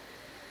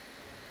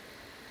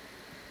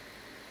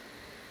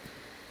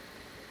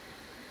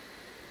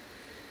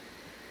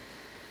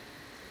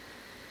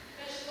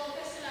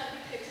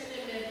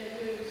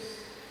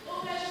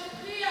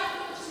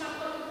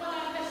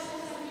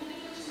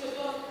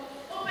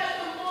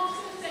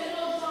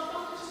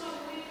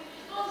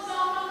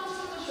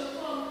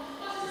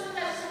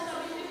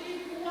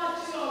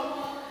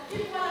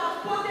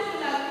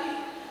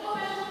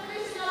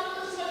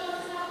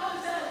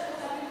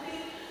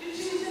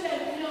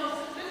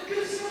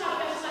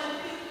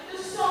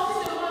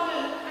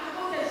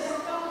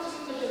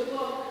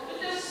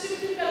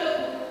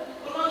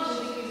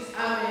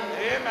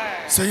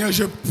 Seigneur,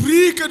 je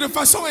prie que de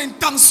façon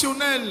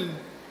intentionnelle,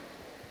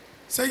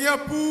 Seigneur,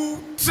 pour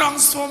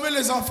transformer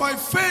les enfants et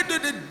faire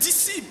des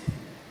disciples.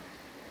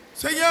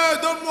 Seigneur,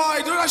 donne-moi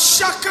et donne à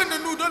chacun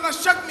de nous, donne à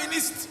chaque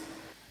ministre,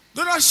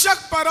 donne à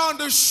chaque parent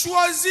de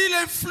choisir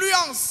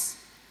l'influence.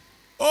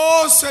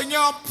 Oh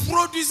Seigneur, en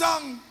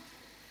produisant,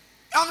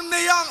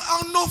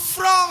 en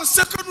offrant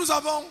ce que nous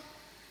avons,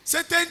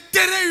 cet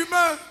intérêt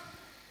humain.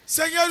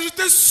 Seigneur, je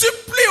te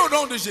supplie au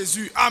nom de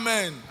Jésus.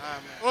 Amen.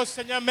 Amen. Oh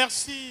Seigneur,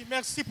 merci.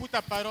 Merci pour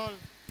ta parole.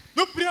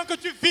 Nous prions que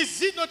tu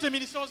visites notre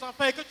ministère aux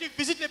enfants et que tu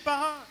visites les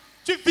parents,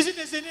 tu visites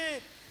les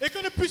aînés et que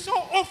nous puissions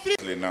offrir.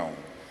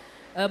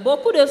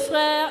 Beaucoup de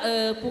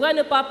frères pourraient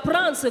ne pas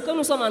prendre ce que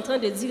nous sommes en train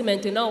de dire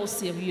maintenant au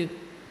sérieux.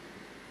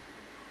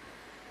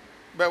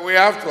 But we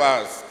have to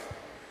ask.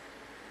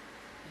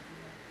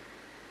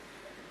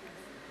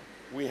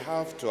 We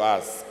have to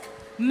ask.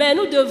 Mais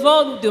nous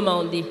devons nous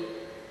demander.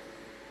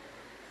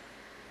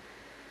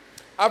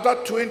 After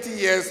 20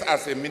 years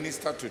as a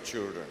minister to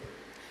children,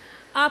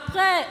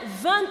 après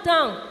 20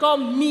 ans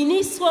comme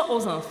ministre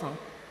aux enfants,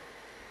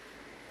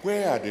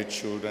 where are the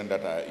children that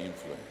are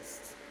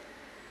influenced?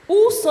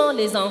 Où sont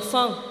les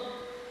enfants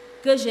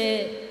que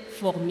j'ai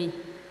formés,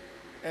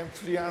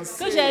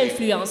 Influencés. que j'ai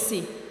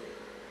influencés?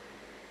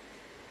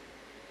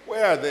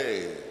 Where are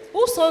they?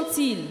 Où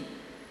sont-ils?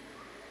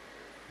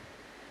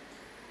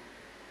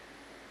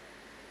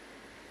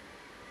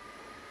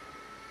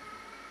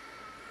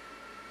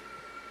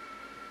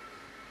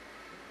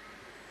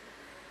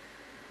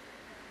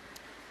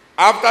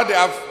 After they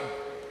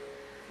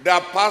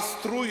have passed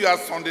through your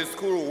Sunday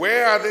school,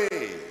 where are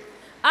they?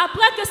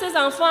 Après que ces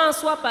enfants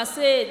soient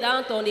passés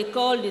dans ton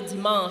école le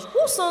dimanche,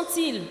 où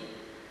sont-ils?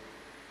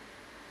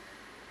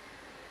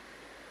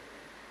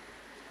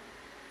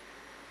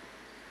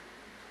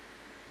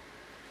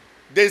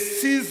 The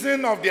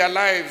season of their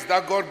lives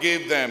that God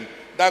gave them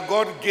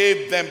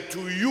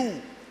to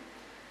you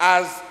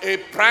as a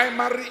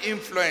primary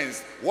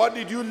influence. What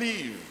did you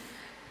leave?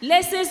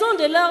 Les saisons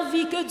de leur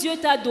vie que Dieu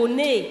t'a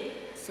données.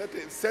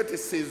 Cette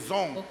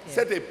saison,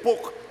 cette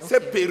époque,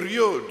 cette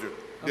période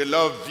de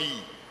leur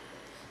vie.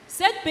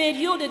 Cette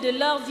période de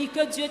leur vie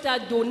que Dieu t'a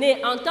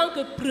donnée en tant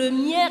que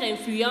première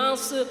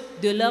influence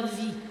de leur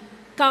vie.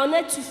 Qu'en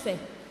as-tu fait?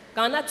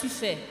 Qu'en as-tu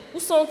fait? Où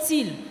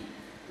sont-ils?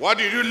 What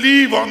did you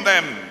leave on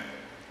them?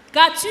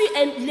 Qu'as-tu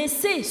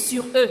laissé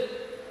sur eux?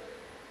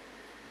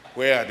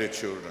 Where are the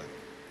children?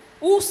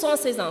 Où sont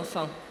ces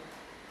enfants?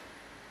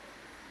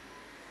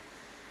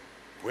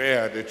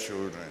 Where are the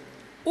children?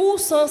 Où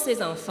sont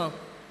ces enfants?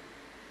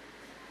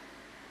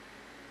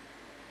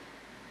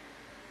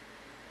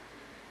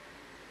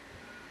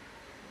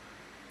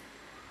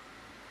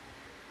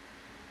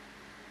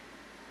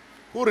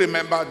 Who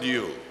remembered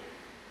you?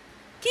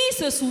 Qui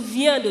se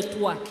souvient de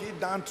toi?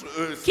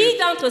 Qui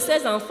d'entre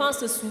ces enfants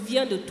se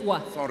souvient de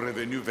toi? Sont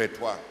revenus vers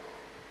toi.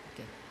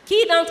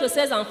 Qui d'entre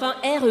ces enfants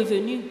est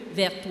revenu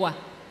vers toi?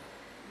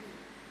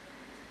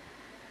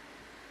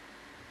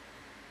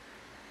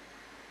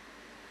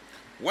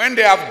 When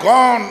they have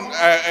gone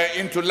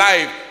into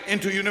life,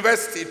 into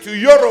university, to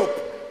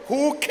Europe,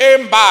 who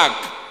came back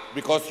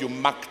because you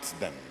marked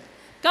them?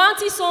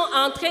 Quand ils sont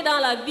entrés dans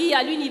la vie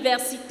à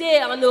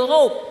l'université en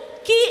Europe,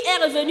 qui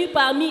est revenu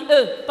parmi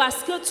eux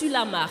parce que tu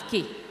l'as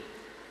marqué?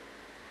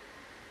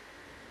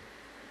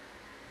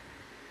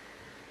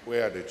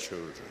 Where are the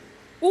children?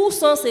 Où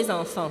sont ces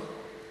enfants?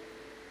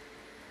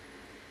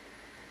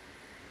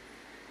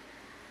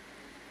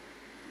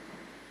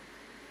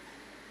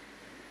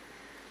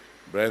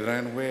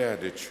 Brethren, where are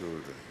the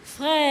children?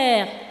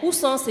 Frères, où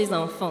sont ces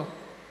enfants?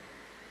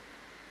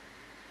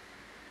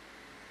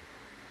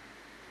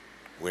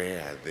 Where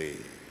are they?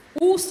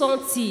 Où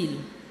sont-ils?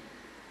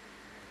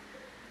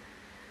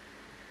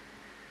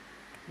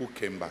 Who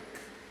came back?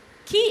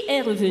 Qui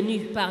est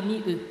revenu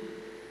parmi eux?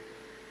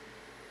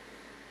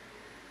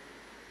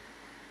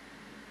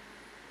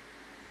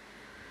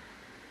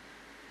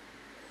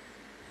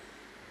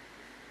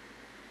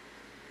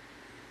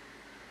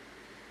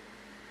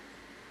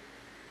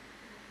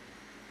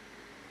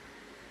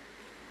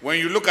 When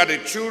you look at the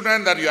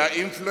children that you are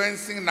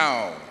influencing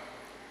now,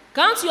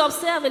 Quand tu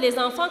observes les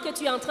enfants que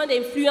tu es en train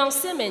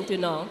d'influencer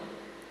maintenant,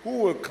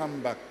 who will come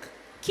back?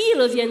 qui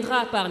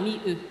reviendra parmi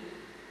eux?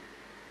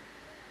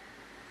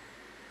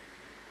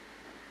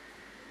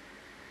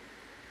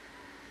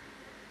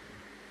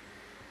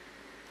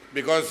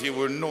 Because he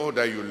will know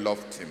that you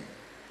loved him.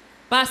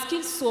 Parce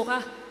qu'il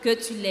saura que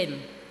tu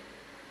l'aimes,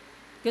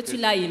 que tu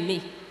l'as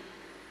aimé.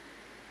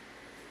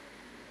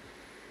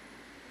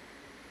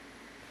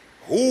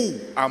 Who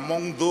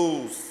among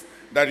those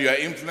that you are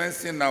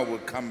influencing now will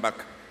come back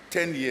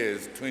 10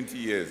 years, 20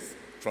 years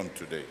from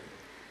today?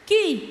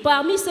 Qui,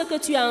 parmi ceux que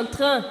tu es en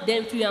train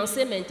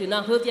d'influencer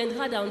maintenant,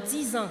 reviendra dans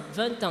 10 ans,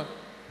 20 ans?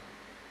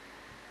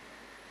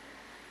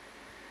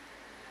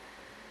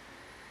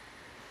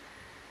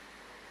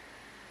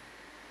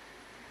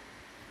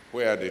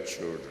 Where are the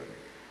children?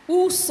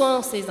 Où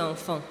sont ces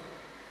enfants?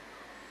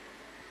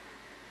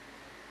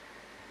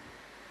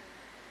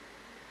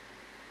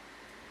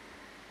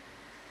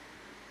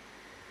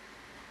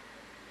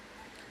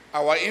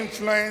 Our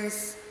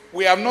influence,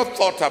 we have not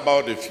thought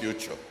about the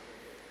future.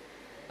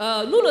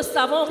 Nous ne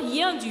savons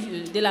rien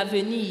de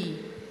l'avenir.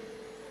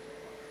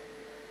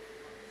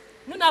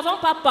 Nous n'avons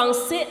pas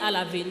pensé à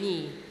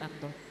l'avenir.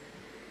 Pardon.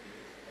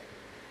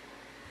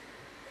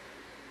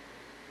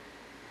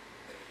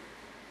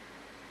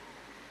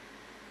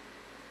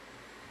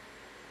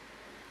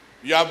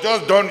 You have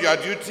just done your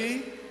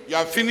duty, you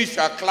have finished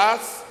your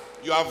class,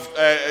 you have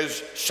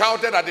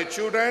shouted at the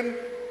children,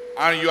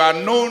 and you are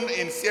known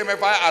in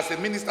CMFI as a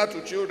minister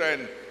to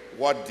children.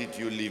 What did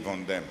you leave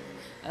on them?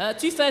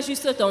 Tu fais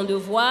juste ton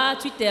devoir,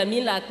 tu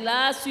termines la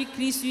classe, tu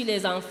cries sur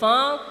les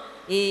enfants,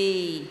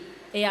 et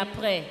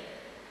après,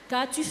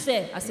 qu'as-tu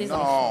fait à ces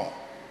enfants? Non.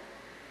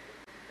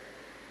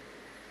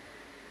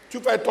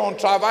 Tu fais ton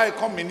travail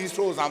comme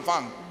ministre aux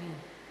enfants.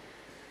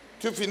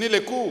 Tu finis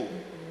les cours,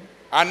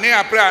 année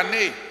après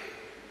année.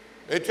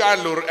 Et tu as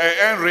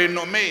un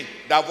renommé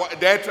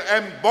d'être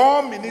un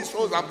bon ministre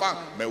aux enfants.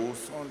 Mais où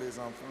sont les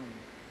enfants?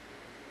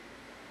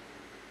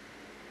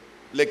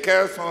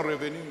 Lesquels sont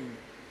revenus?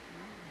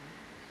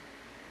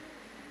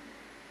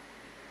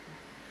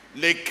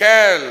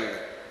 Lesquels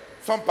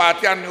sont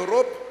partis en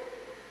Europe,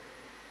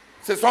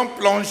 se sont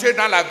plongés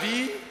dans la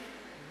vie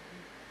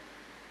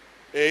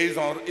et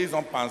ils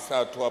ont pensé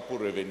à toi pour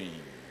revenir.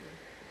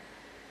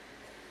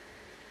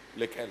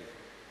 Lesquels?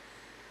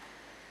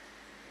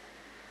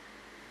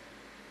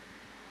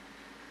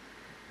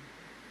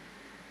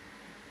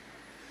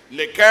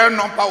 Lesquels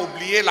n'ont pas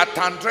oublié la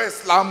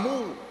tendresse,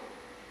 l'amour,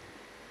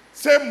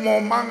 ces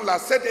moments-là,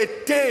 cet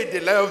été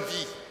de leur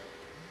vie,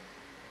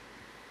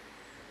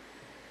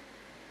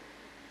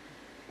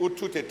 où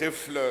tout était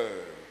fleurs,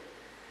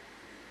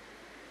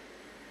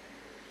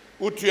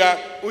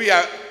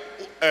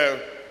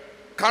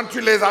 quand tu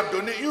les as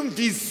donné une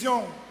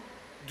vision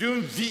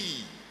d'une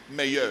vie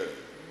meilleure.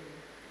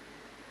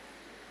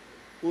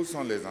 Où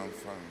sont les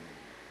enfants?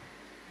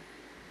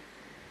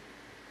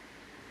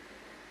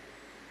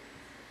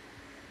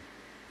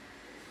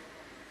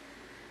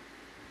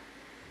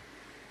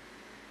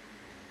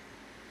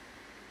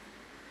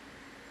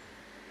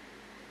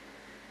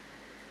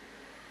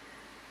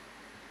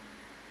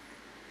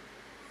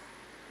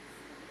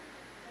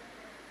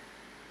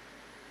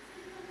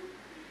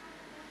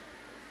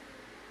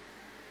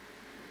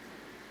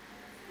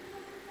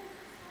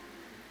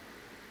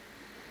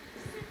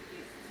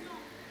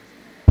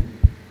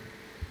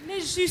 N'est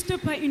juste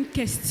pas une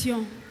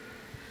question.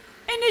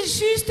 Elle n'est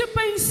juste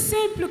pas une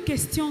simple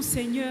question,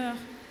 Seigneur.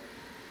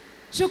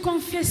 Je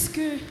confesse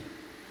que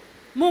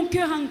mon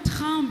cœur en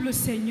tremble,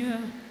 Seigneur,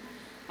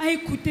 à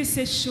écouter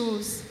ces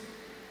choses.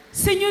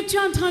 Seigneur, tu es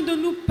en train de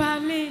nous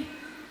parler.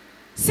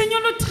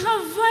 Seigneur, le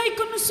travail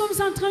que nous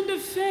sommes en train de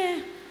faire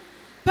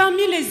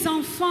parmi les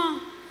enfants,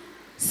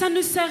 ça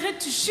ne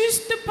s'arrête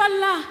juste pas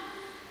là,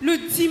 le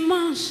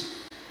dimanche.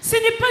 Ce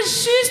n'est pas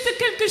juste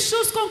quelque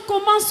chose qu'on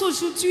commence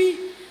aujourd'hui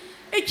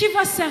et qui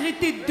va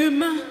s'arrêter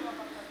demain.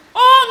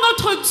 Oh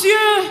notre Dieu,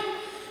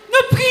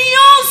 nous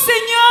prions,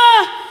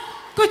 Seigneur,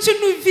 que tu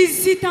nous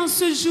visites en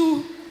ce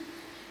jour.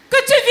 Que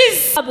tu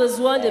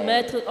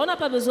visites. On n'a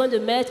pas besoin de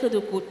mettre de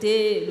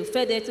côté le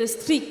fait d'être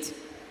strict.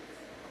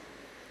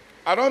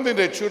 I don't think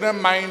the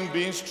children mind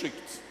being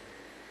strict.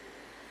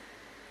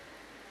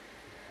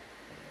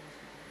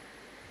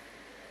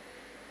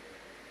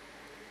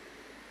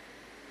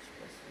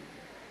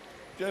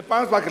 Je ne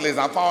pense pas que les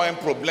enfants ont un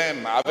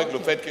problème avec le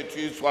fait que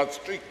tu sois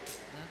strict.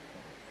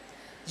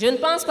 Je ne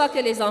pense pas que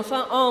les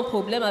enfants ont un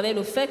problème avec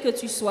le fait que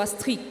tu sois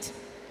strict.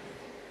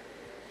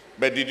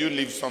 But did you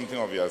leave something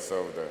of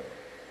yourself there?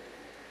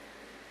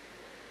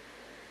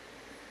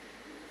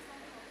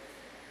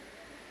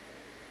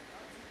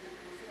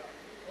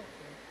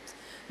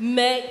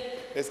 Mais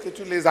est-ce que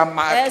tu les as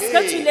marqués? Est-ce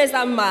que tu les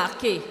as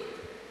marqués?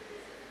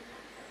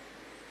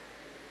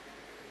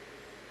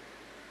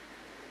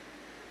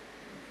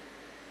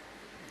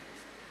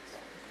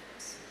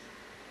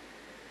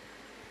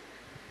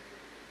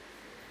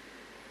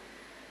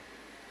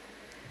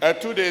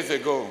 Two days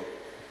ago,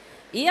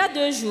 il y a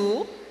 2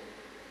 jours,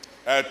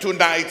 2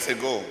 nights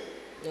ago,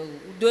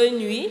 2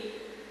 nuits,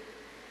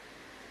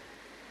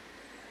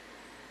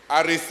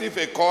 I received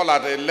a call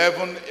at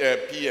 11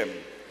 p.m.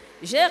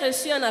 J'ai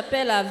reçu un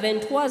appel à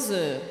 23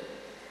 heures.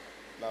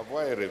 La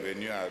voix est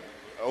revenue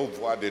aux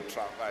voix de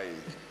travail.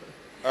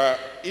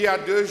 Il y a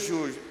 2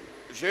 jours,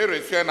 j'ai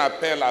reçu un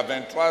appel à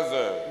 23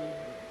 heures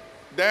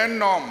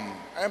d'un homme,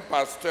 un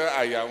pasteur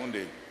à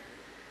Yaoundé.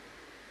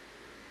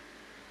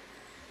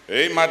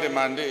 Et il m'a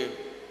demandé,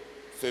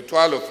 c'est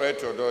toi le frère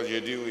Théodore?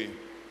 J'ai dit oui.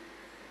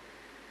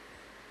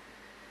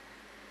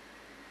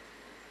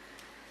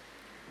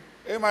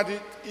 Et il m'a dit,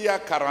 il y a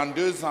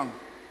 42 ans,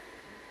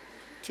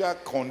 tu as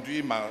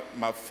conduit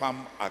ma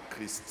femme à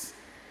Christ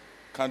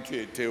quand tu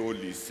étais au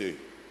lycée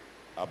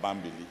à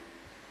Bambili.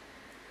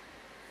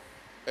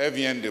 Elle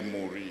vient de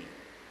mourir.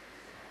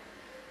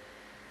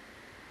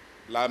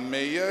 La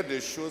meilleure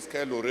des choses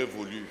qu'elle aurait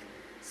voulu,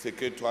 c'est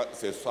que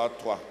ce soit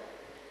toi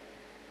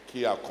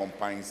qui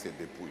accompagne ses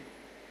dépouilles.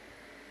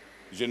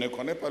 Je ne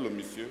connais pas le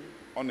monsieur,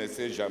 on ne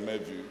s'est jamais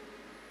vu.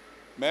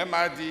 Mais elle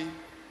m'a dit,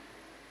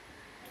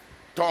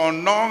 ton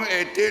nom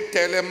était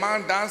tellement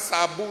dans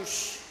sa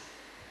bouche.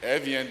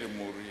 Elle vient de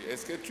mourir.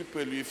 Est-ce que tu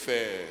peux lui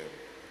faire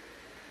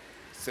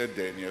cette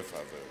dernière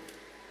faveur?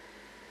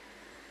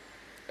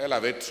 Elle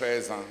avait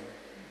 13 ans.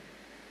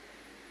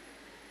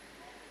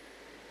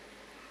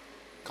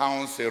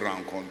 Quand on s'est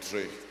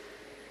rencontrés,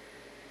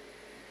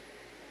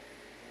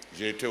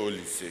 j'étais au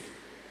lycée.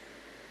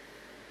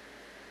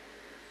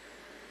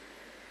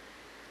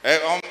 Et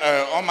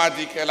on m'a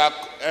dit qu'elle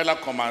a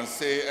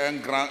commencé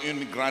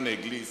une grande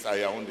église à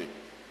Yaoundé.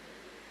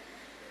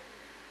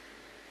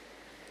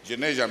 Je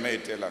n'ai jamais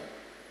été là.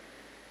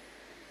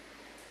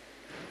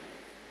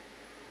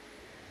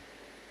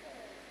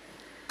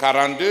 «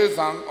 42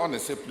 ans, on ne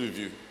s'est plus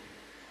vu.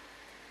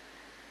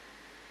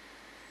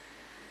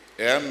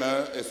 Et elle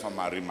meurt et son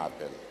mari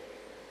m'appelle.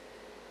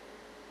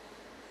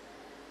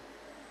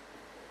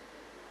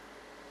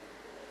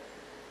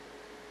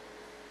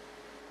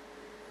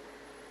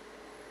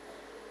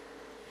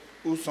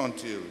 Où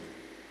sont-ils?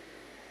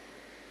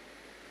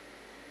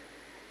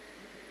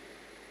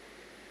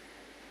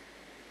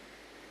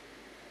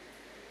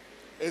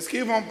 Est-ce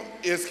qu'ils vont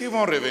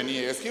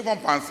revenir? Est-ce qu'ils vont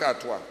penser à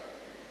toi?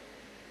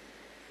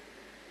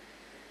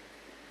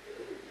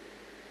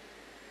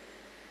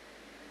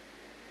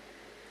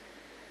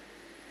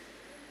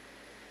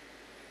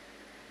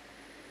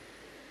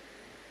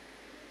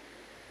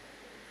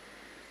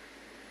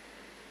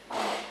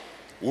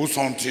 Où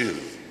sont-ils?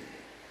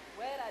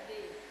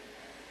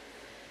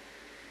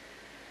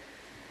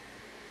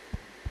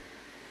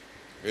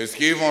 Est-ce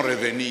qu'ils vont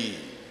revenir?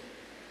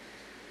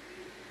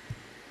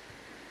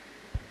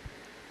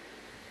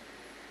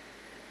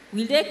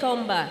 Will they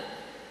come back?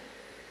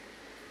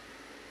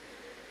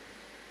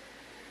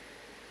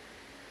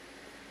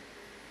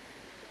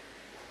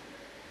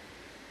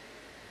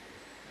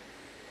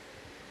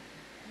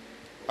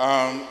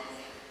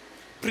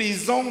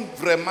 Prisons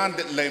vraiment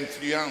de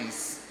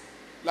l'influence.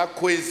 La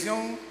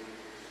cohésion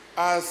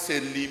a ses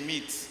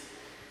limites.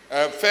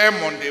 Faire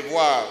mon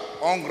devoir,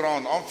 on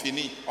gronde,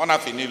 on a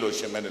fini le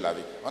chemin de la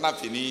vie. On a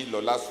fini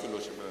Lola sur le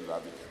chemin de la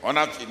vie. On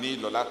a fini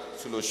Lola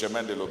sur le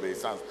chemin de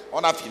l'obéissance.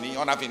 On a fini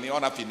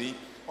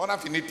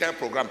tel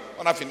programme.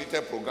 On a fini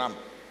tel programme.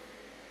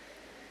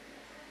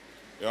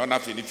 Et on a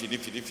fini.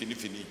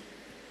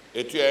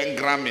 Et tu es un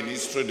grand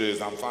ministre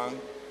des enfants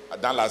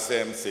dans la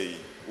CMCI.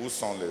 Où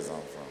sont les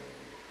enfants?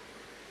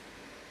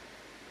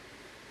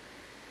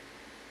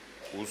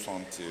 Où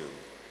sont-ils?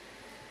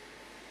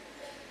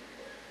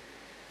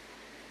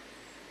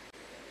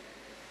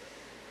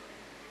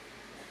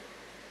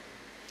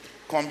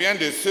 Combien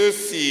de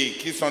ceux-ci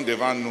qui sont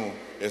devant nous,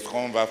 est-ce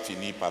qu'on va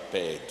finir par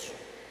perdre?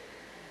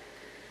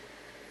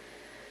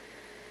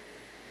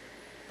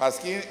 Parce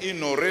qu'ils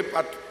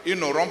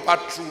n'auront pas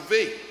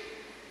trouvé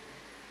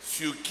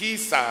sur qui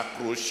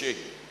s'accrocher.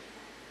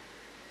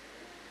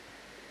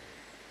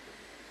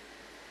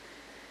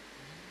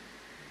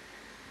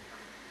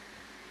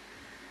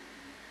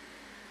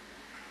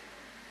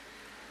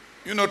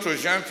 Une autre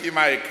jeune fille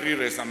m'a écrit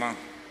récemment.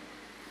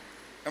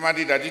 Elle m'a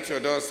dit, Daddy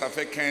Théodore, ça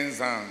fait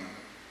 15 ans.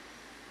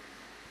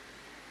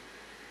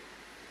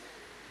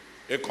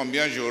 Et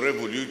combien j'aurais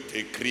voulu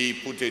t'écrire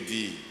pour te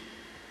dire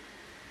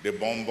de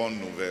bonnes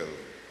nouvelles.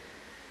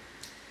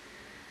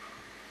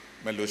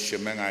 Mais le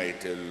chemin a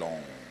été long.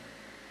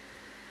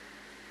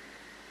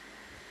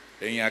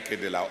 Et il n'y a que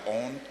de la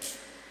honte,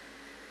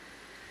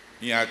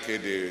 il n'y a que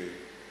des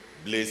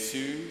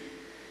blessures,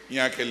 il n'y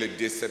a que les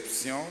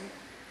déceptions.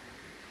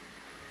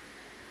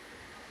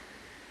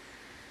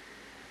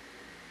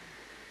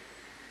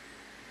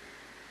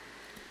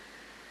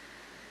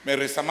 Mais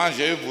récemment,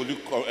 j'ai voulu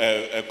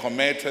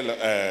commettre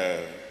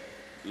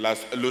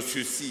le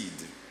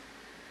suicide.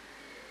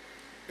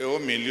 Et au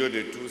milieu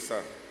de tout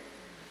ça,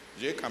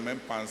 j'ai quand même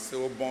pensé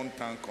au bon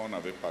temps qu'on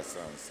avait passé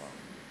ensemble.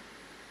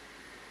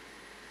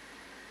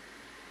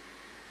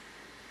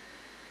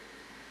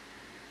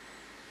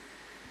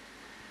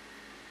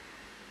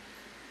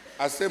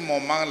 À ce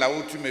moment-là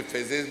où tu me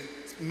faisais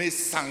me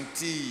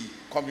sentir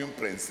comme une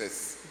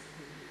princesse.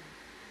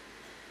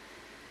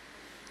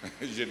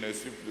 Je ne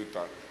suis plus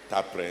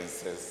ta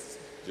princesse.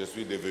 Je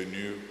suis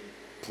devenue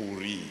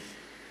pourrie.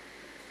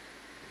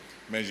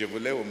 Mais je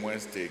voulais au moins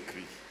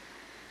t'écrire.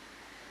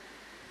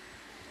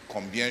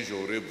 Combien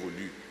j'aurais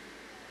voulu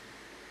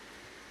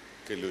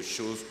que les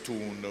choses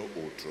tournent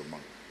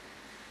autrement.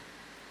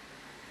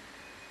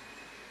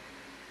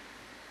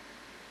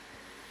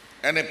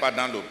 Elle n'est pas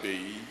dans le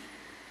pays.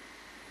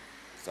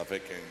 Ça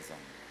fait 15 ans.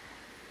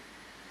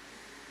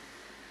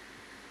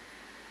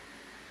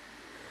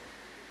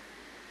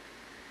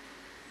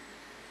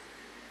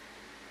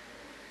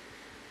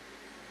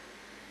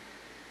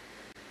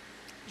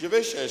 Je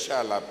vais chercher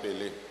à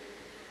l'appeler.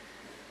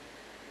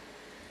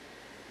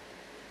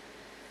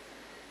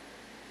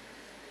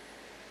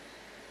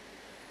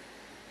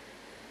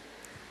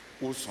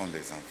 Où sont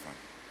les enfants?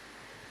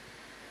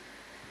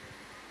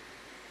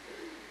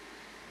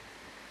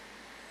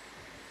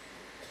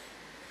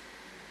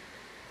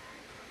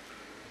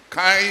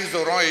 Quand ils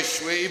auront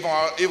échoué,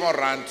 ils vont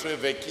rentrer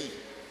vers qui?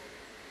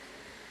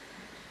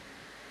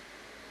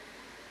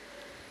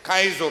 Quand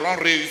ils auront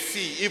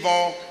réussi, ils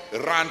vont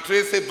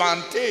rentrer se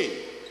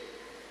vanter.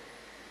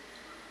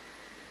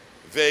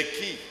 Vers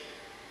qui?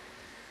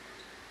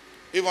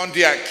 Ils vont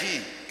dire à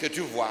qui que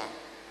tu vois?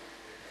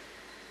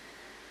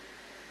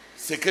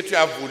 Ce que tu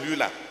as voulu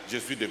là, je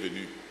suis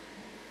devenu.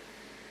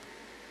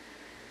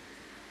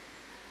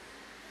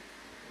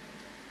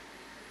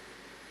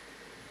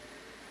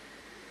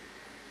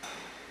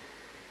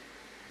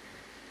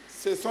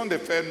 Ce sont de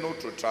faire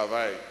notre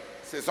travail.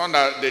 Ce sont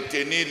de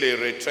tenir les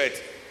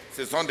retraites.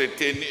 Ce sont de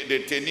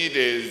tenir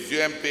des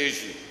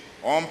UMPJ.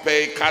 On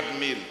paye 4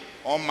 000.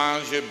 On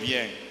mange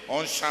bien.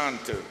 On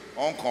chante.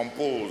 On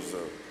compose.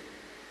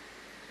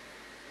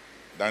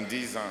 Dans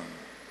 10 ans.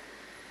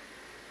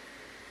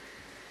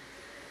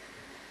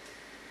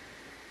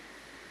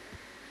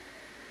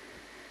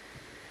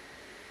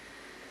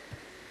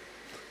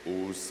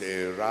 Où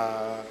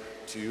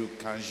seras-tu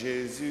quand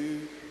Jésus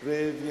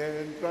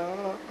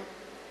reviendra?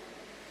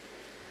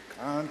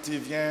 Quand il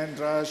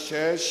viendra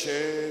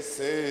chercher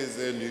ses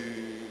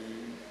élus,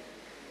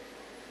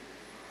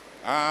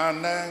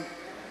 en un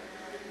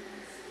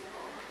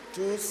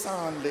tous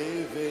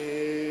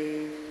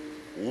enlevés,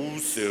 où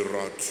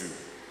seras-tu?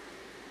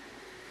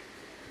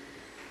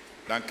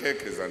 Dans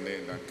quelques années,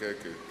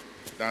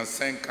 dans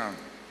 5 ans.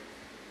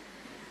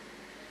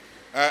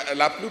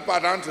 La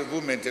plupart d'entre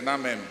vous maintenant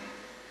même,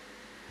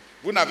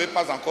 vous n'avez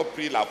pas encore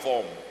pris la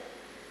forme.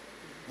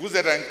 Vous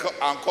êtes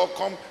encore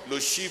comme le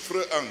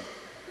chiffre 1.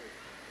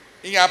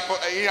 Il n'y a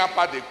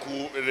pas de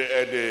courbure.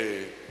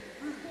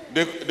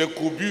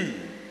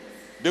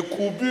 De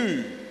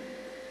courbure.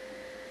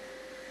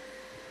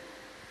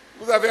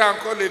 Vous avez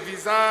encore les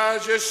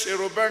visages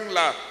chérubins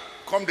là,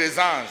 comme des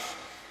anges,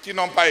 qui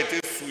n'ont pas été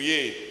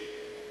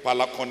souillés par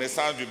la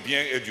connaissance du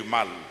bien et du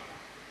mal.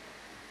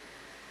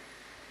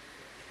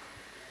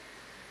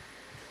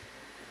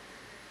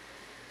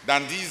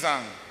 Dans 10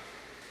 ans,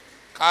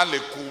 quand les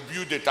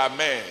courbures de ta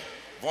mère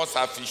vont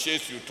s'afficher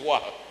sur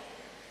toi,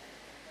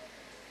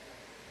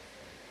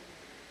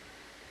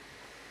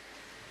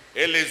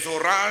 et les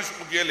oranges,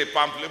 ou bien les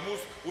pamplemousses,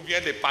 ou bien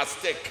les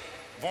pastèques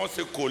vont se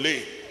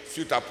coller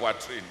sur ta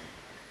poitrine.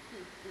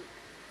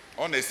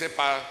 On ne sait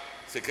pas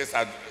ce que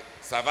ça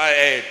va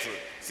être.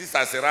 Si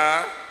ça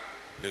sera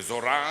les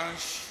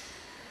oranges,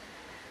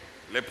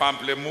 les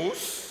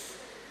pamplemousses,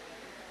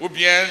 ou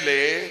bien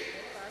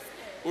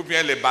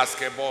les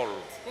basketballs.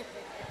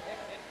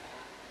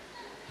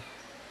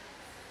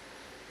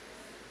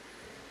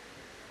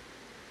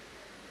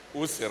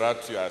 Où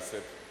seras-tu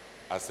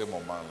à ce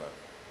moment-là?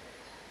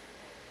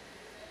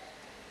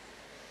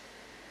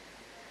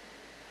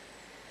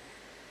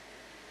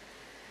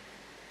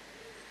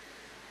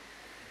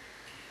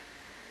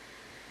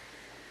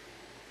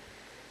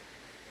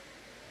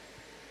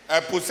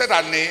 Pour cette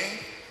année,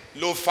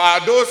 le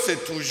fardeau,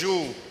 c'est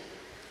toujours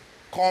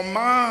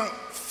comment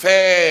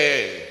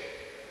faire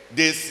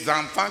des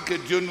enfants que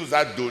Dieu nous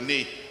a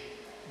donnés,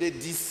 des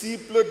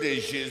disciples de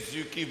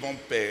Jésus qui vont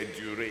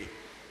perdurer.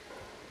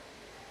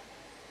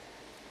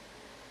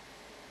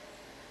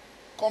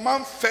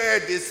 Comment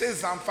faire de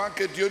ces enfants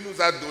que Dieu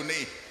nous a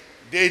donnés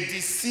des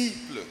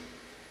disciples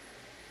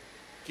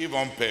qui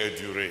vont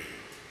perdurer.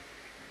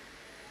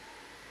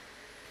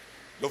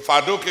 Le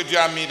fardeau que Dieu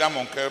a mis dans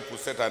mon cœur pour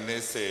cette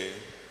année, c'est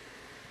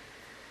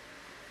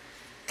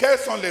Quelles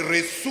sont les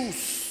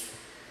ressources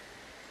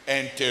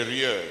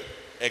intérieures,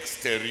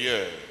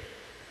 extérieures,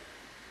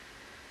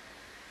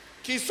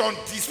 qui sont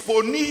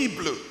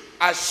disponibles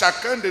à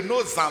chacun de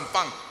nos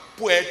enfants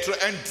pour être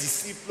un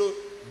disciple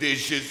de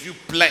Jésus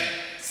plein,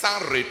 sans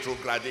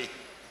rétrograder,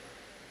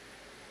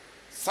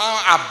 sans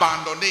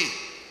abandonner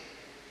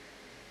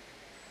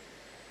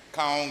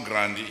quand on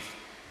grandit?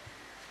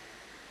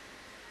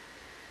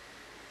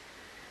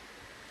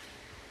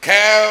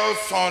 Quelles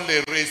sont les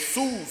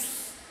ressources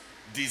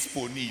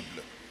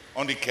disponibles?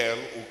 On dit quelles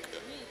ou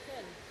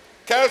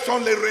quelles sont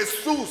les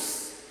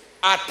ressources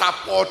à ta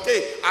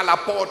portée, à la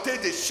portée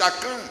de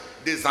chacun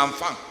des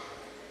enfants,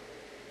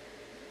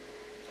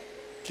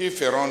 qui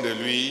feront de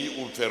lui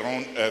ou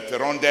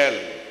feront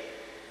d'elle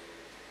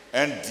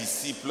un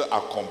disciple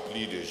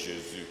accompli de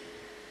Jésus?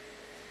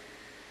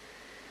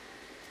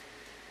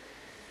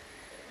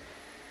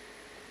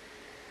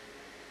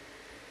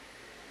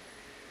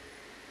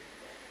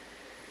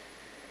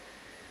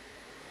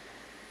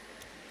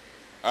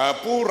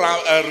 Pour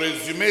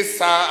résumer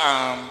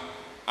ça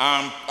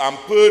en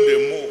peu de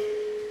mots,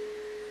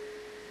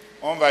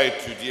 on va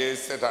étudier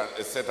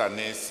cette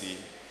année-ci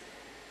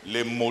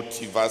les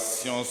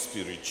motivations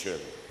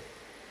spirituelles.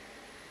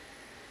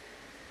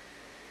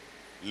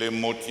 Les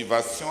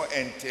motivations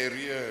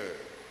intérieures.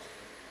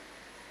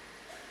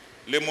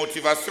 Les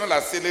motivations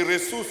là, c'est les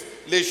ressources,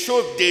 les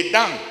choses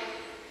dedans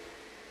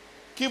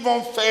qui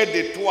vont faire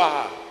de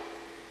toi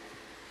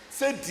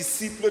ces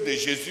disciples de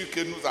Jésus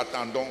que nous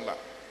attendons là.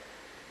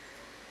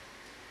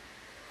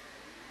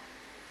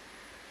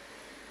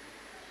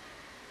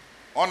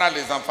 On a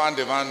les enfants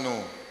devant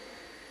nous.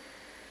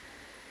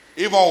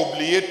 Ils vont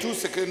oublier tout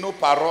ce que nos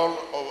paroles,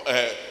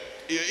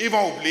 ils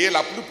vont oublier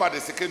la plupart de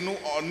ce que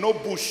nos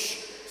bouches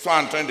sont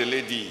en train de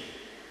les dire.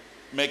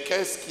 Mais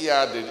qu'est-ce qui est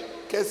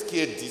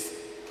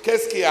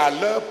à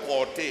leur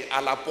portée,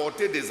 à la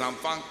portée des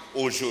enfants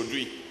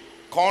aujourd'hui,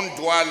 qu'on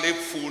doit les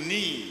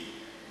fournir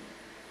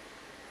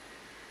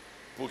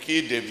pour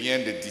qu'ils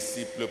deviennent des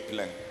disciples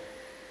pleins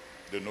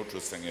de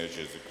notre Seigneur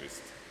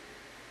Jésus-Christ?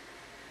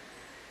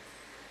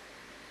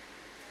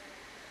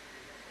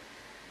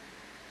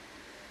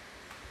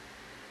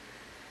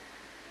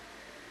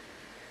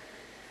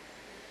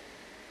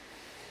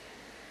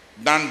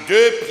 Dans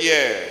 2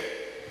 Pierre,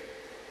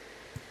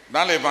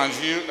 dans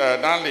l'évangile,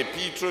 dans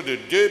l'épître de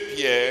 2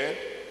 Pierre,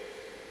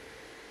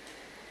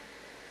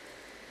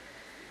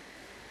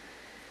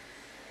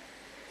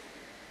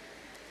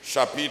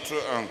 chapitre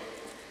 1.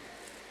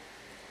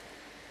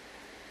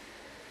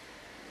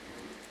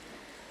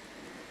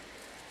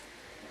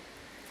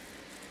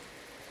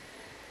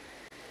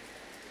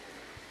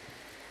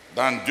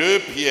 Dans 2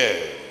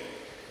 Pierre,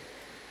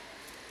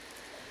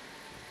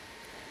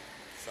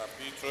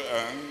 chapitre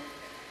 1,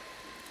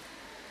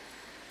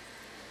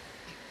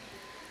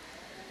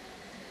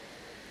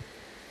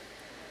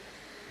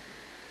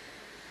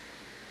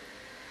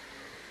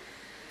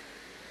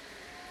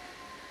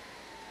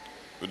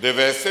 de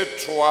verset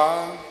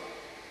 3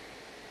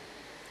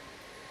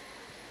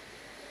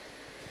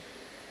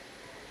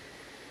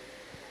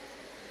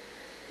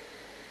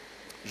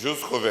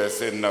 jusqu'au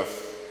verset 9.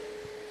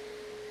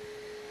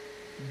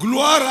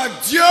 Gloire à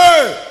Dieu.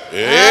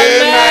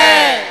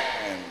 Amen.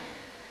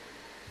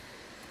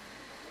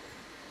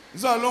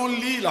 Nous allons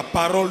lire la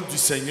parole du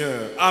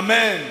Seigneur.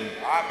 Amen.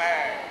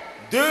 Amen.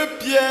 2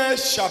 Pierre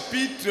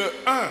chapitre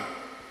 1,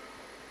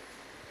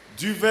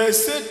 du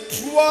verset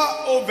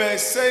 3 au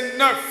verset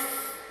 9.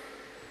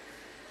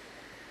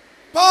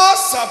 Par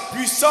sa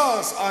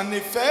puissance, en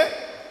effet,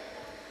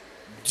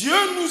 Dieu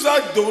nous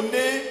a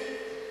donné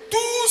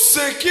tout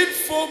ce qu'il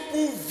faut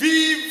pour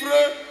vivre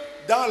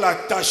dans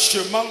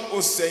l'attachement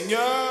au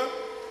Seigneur,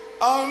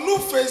 en nous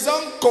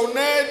faisant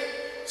connaître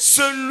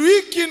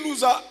celui qui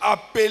nous a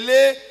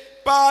appelés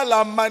par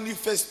la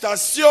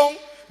manifestation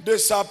de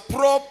sa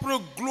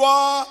propre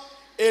gloire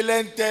et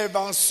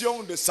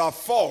l'intervention de sa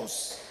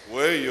force.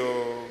 Oui,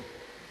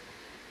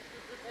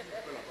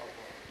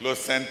 le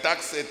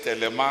syntaxe est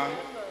tellement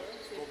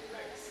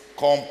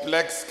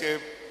complexe que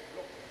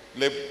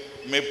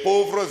mes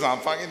pauvres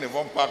enfants, ils ne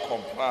vont pas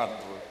comprendre.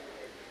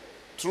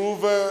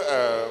 Trouve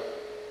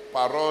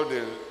parole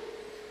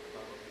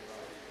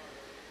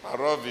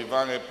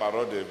vivante et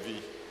parole de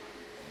vie.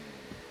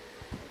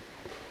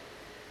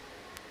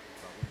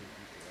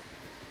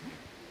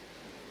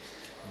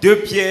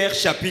 Deux Pierre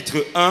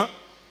chapitre 1,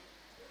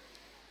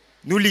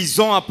 nous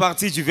lisons à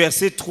partir du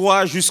verset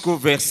 3 jusqu'au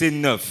verset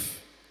 9.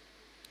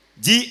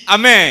 Dis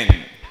Amen.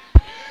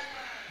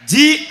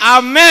 Dis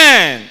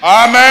Amen.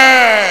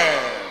 Amen.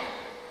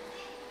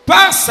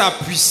 Par sa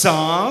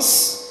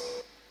puissance,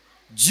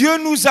 Dieu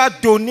nous a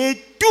donné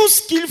tout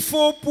ce qu'il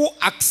faut pour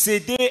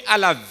accéder à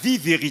la vie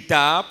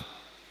véritable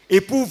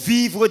et pour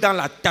vivre dans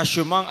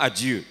l'attachement à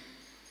Dieu.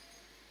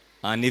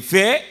 En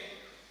effet,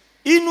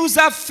 il nous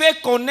a fait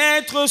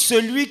connaître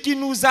celui qui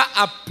nous a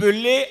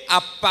appelés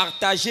à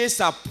partager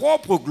sa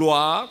propre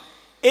gloire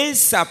et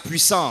sa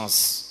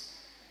puissance.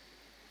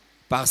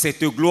 Par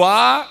cette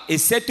gloire et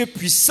cette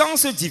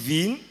puissance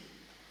divine,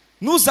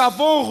 nous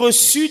avons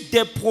reçu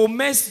des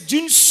promesses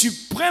d'une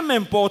suprême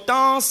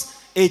importance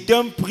et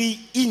d'un prix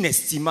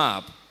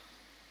inestimable.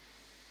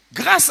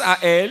 Grâce à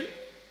elles,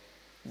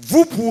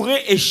 vous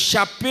pourrez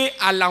échapper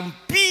à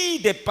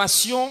l'empire des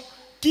passions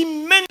qui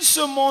mènent ce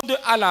monde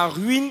à la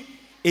ruine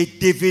et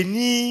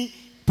devenir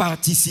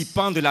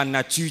participant de la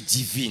nature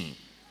divine.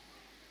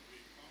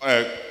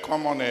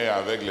 Comme on est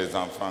avec les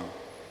enfants,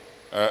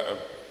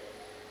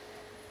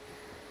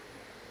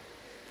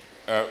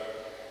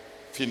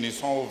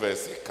 finissons au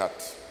verset 4.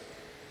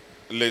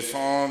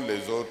 Laissons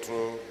les autres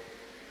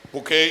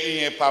pour qu'il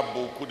n'y ait pas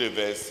beaucoup de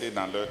versets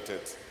dans leur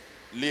tête.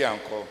 Lis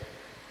encore.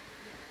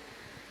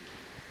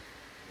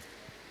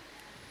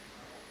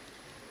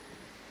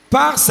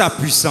 Par sa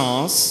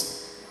puissance,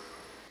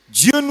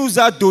 Dieu nous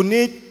a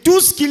donné tout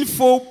ce qu'il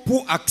faut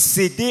pour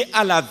accéder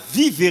à la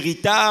vie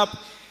véritable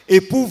et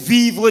pour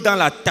vivre dans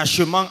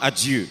l'attachement à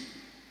Dieu.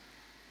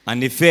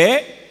 En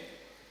effet,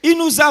 il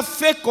nous a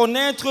fait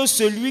connaître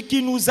celui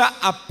qui nous a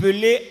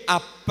appelés à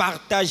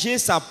partager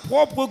sa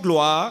propre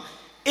gloire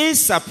et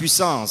sa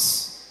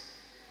puissance.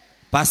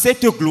 Par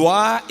cette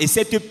gloire et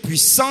cette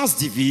puissance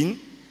divine,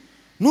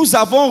 nous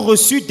avons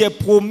reçu des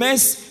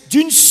promesses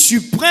d'une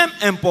suprême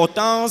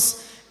importance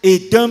et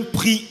d'un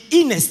prix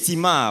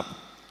inestimable.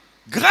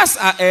 Grâce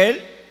à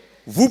elles,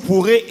 vous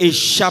pourrez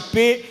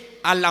échapper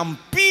à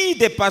l'empire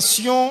des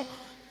passions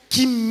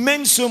qui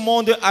mènent ce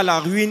monde à la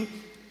ruine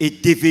et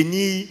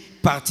devenir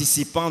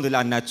participant de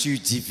la nature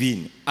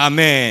divine.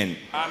 Amen.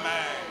 Amen.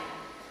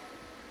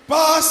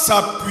 Par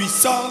sa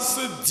puissance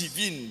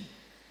divine,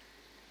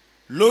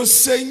 le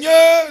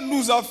Seigneur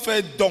nous a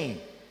fait don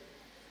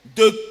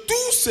de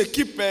tout ce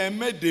qui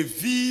permet de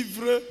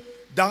vivre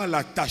dans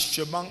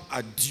l'attachement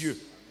à Dieu.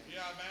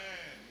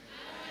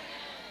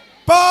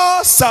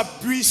 Par sa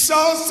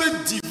puissance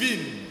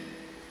divine,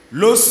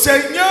 le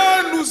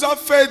Seigneur nous a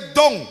fait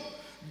don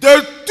de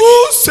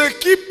tout ce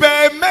qui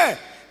permet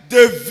de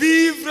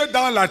vivre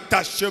dans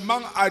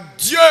l'attachement à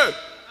Dieu.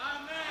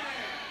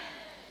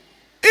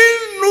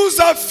 Il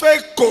nous a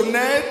fait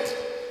connaître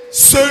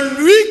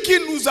celui qui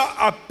nous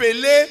a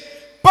appelés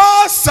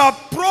par sa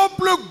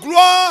propre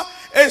gloire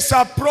et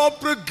sa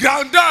propre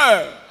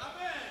grandeur.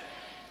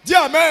 Dis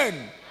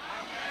Amen.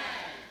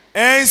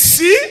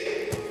 Ainsi,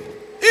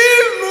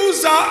 il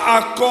nous a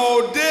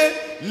accordé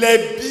les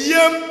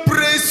biens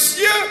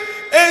précieux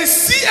et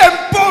si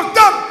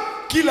importants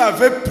qu'il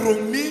avait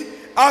promis,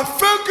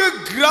 afin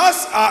que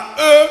grâce à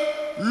eux,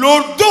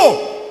 le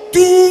dos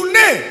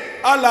tourné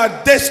à la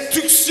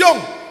destruction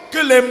que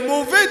les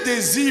mauvais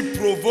désirs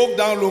provoquent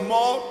dans le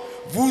monde,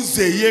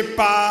 vous ayez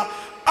part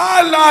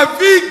à la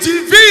vie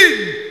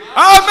divine.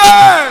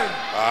 Amen.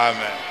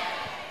 Amen.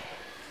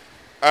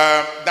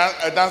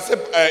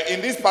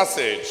 In this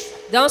passage,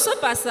 dans ce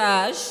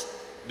passage,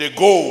 the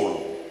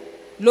goal,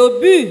 le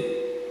but,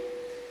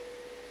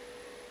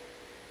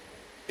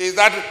 is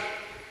that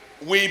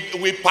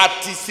we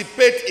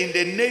participate in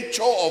the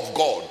nature of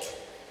God.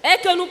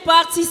 est que nous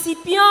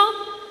participions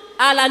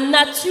à la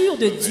nature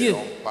de Dieu.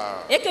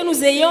 Et que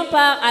nous ayons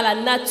part à la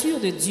nature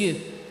de Dieu.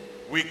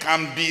 We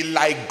can be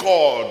like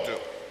God.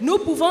 Nous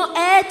pouvons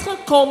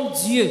être comme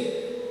Dieu.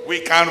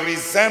 We can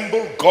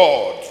resemble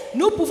God.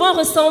 Nous pouvons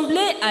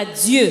ressembler à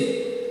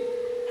Dieu.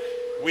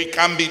 We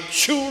can be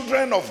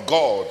children of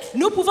God.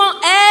 Nous pouvons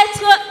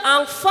être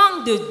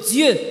enfants de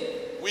Dieu.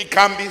 We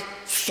can be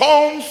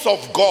sons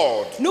of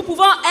God. Nous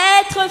pouvons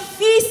être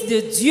fils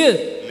de Dieu.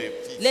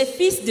 Les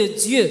fils de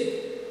Dieu.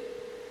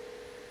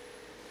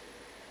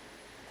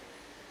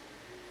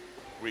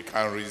 We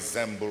can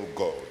resemble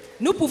God.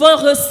 Nous pouvons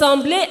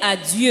ressembler à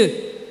Dieu.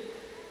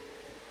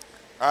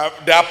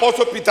 The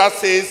Apostle Peter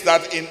says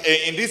that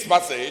in this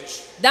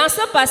passage, dans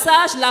ce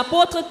passage,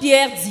 l'apôtre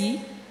Pierre dit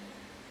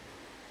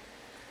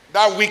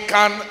that we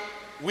can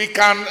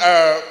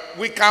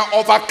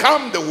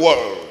overcome the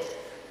world.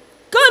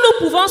 Que nous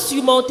pouvons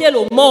surmonter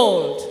le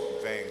monde.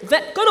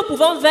 Que nous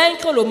pouvons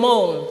vaincre le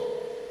monde.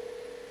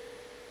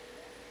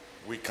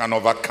 We can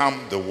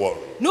overcome the world.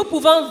 Nous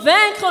pouvons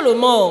vaincre le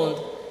monde.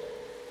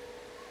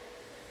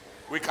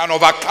 We can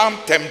overcome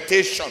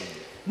temptation.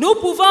 Nous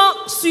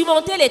pouvons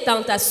surmonter les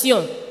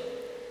tentations.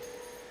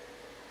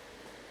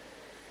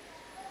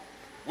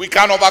 We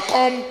can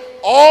overcome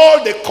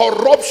all the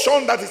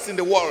corruption that is in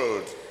the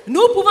world.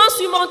 Nous pouvons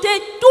surmonter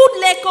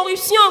toutes les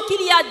corruptions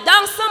qu'il y a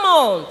dans ce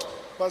monde.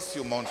 Pas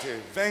surmonter,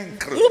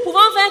 vaincre. Nous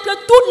pouvons vaincre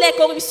toutes les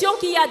corruptions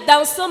qu'il y a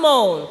dans ce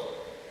monde.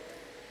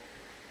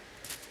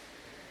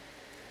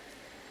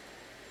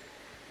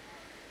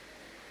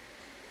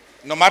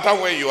 No matter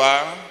where you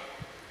are,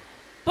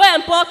 peu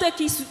importe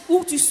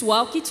où tu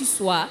sois, qui tu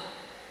sois,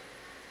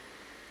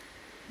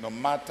 no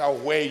matter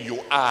where you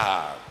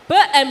are, peu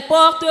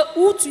importe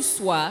où tu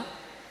sois,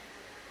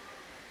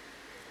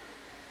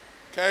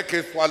 quel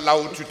que soit là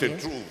où tu te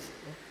trouves,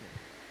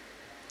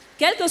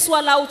 quel que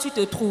soit là où tu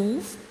te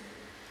trouves,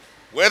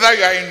 whether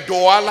you are in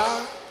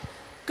Douala,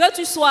 que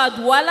tu sois à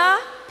Douala,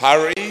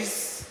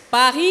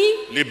 Paris,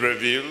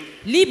 Libreville,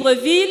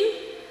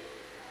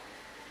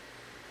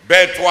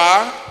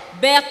 Bertois,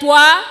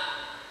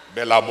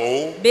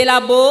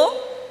 Bellabo,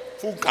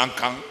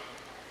 Foucancan,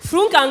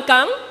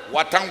 Frunkankan,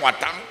 Watang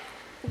Watang,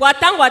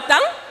 Watang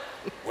Watang,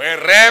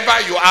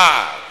 wherever you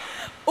are,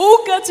 où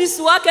que tu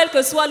sois, quel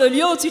que soit le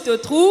lieu où tu te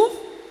trouves,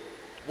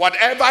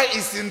 whatever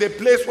is in the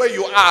place where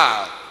you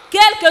are,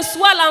 quel que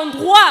soit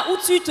l'endroit où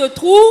tu te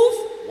trouves,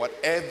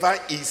 whatever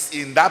is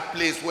in that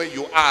place where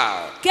you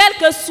are, quel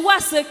que soit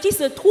ce qui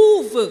se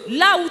trouve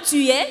là où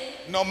tu es,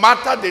 no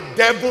matter the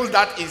devil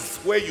that is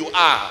where you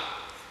are,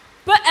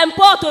 peu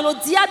importe le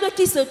diable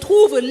qui se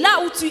trouve là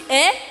où tu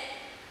es,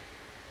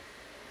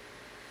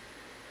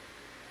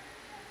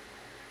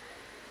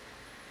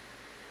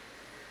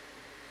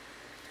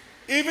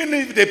 even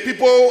if the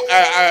people,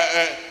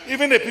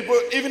 even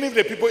if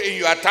the people in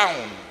your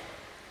town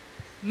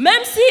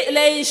même si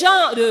les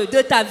gens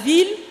de ta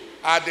ville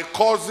are the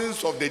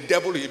cousins of the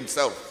devil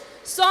himself,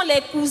 sont les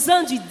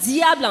cousins du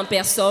diable en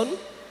personne,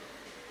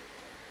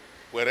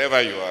 wherever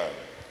you are,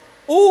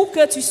 où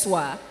que tu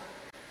sois,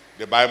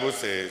 the Bible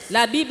says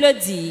la Bible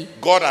dit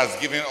God has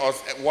given us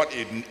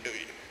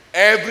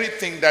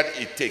everything that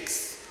it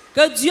takes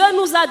que Dieu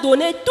nous a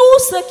donné tout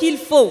ce qu'il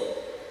faut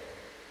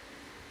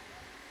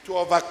to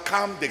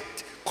overcome the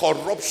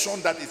corruption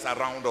that is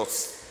around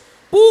us.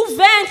 pour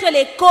vaincre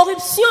les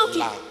corruptions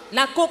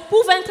Là.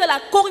 pour vaincre la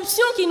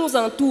corruption qui nous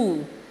entoure.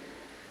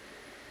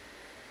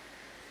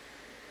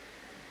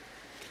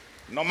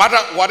 No matter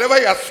whatever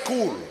your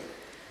school,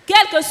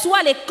 Quelle que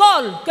soit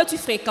l'école que tu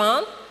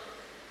fréquentes,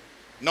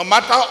 no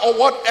matter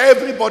what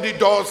everybody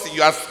does in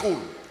your school,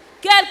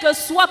 quel que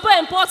soit, peu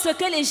importe ce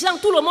que les gens,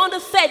 tout le monde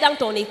fait dans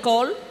ton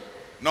école,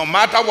 no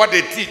matter what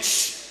they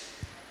teach,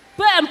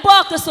 peu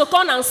importe ce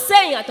qu'on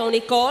enseigne à ton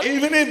école,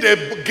 even if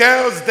the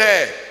girls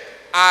there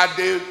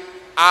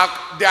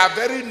their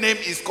very name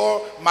is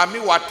called Mami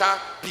Wata,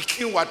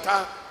 Pikin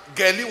Wata,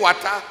 Girly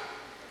Wata,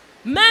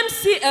 même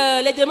si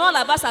les démons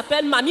là-bas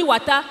s'appellent Mami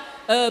Wata,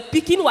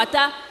 Pikin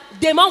Wata,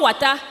 Démon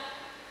Wata,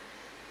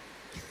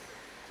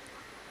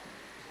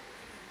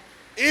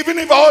 even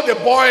if all the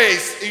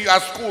boys in your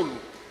school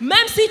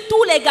même si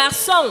tous les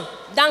garçons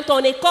dans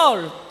ton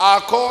école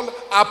are called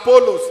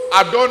Apollos,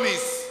 Adonis,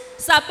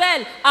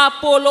 s'appellent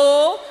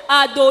Apollo,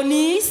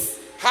 Adonis,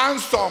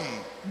 handsome,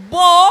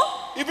 beau,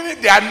 even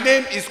if their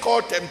name is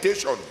called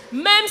temptation,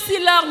 même si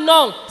leur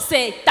nom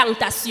c'est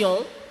tentation,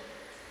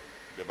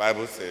 the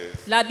Bible says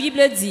la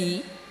Bible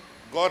dit,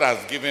 God has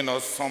given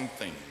us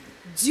something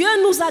Dieu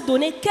nous a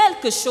donné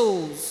quelque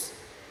chose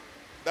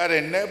that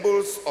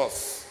enables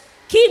us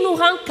qui nous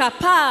rend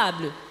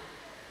capables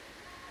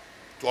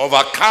to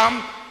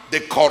overcome the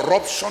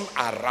corruption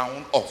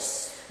around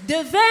us. de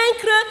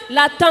vaincre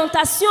la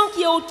tentation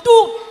qui est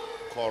autour,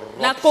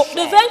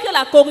 de vaincre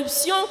la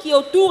corruption qui est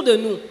autour de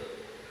nous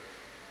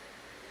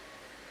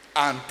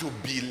And to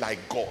be like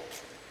God.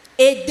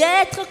 et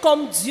d'être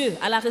comme Dieu,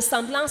 à la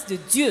ressemblance de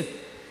Dieu.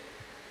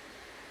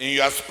 In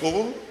your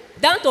school,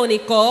 Dans ton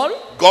école,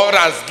 God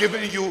has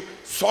given you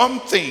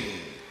something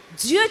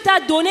Dieu t'a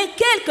donné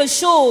quelque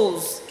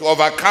chose to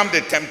overcome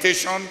the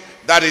temptation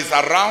that is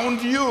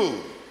around you.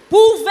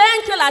 pour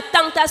vaincre la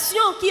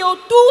tentation qui est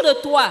autour de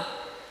toi,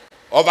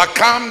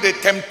 Overcome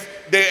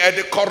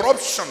the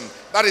corruption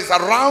that is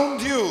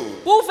around you.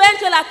 pour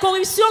vaincre la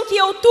corruption qui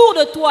est autour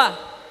de toi,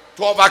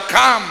 To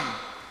overcome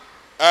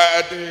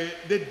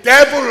the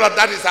devil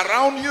that is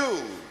around you.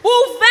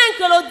 pour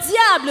vaincre le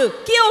diable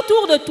qui est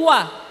autour de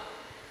toi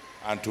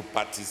And to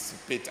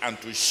participate and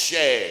to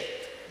share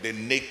the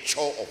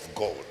nature of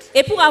God.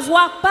 et pour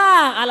avoir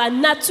part à la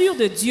nature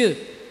de Dieu,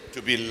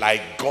 To be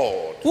like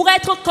God. pour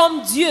être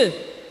comme Dieu,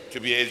 To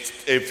be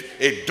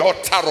a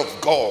daughter of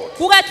God.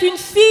 pour être une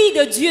fille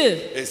de Dieu,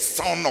 A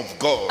son of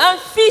God. un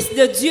fils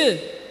de Dieu,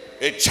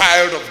 A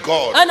child of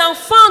God. un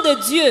enfant de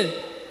Dieu,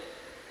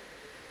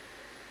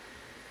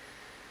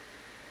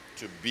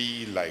 To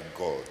be like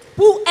God.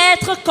 pour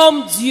être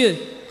comme Dieu.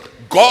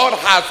 God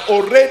has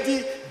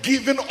already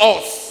given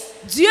us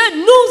Dieu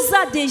nous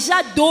a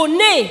déjà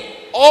donné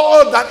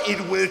all that it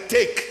will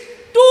take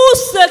tout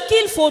ce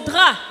qu'il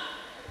faudra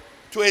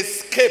to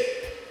escape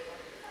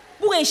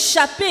pour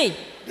échapper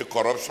the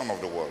corruption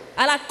of the world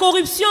à la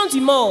corruption du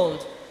monde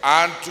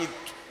and to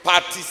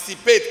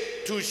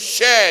participate, to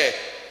share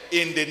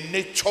in the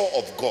nature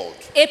of God.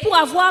 et pour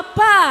avoir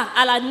part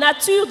à la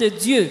nature de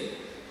Dieu.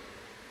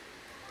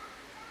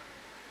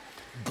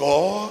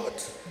 God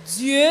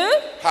Dieu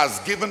has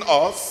given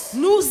us,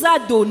 nous a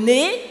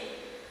donné,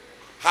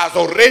 has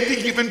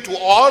already given to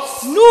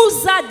us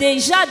nous a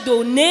déjà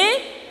donné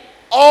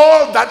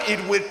all that it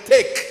will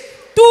take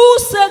tout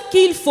ce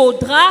qu'il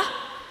faudra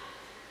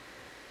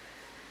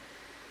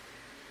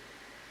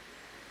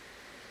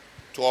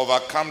to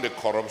overcome the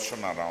corruption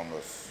around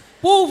us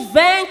pour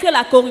vaincre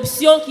la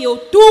corruption qui est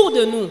autour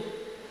de nous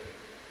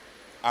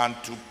and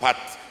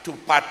to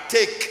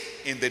partake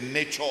in the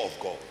nature of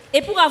God.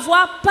 et pour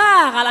avoir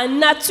part à la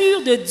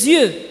nature de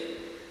Dieu,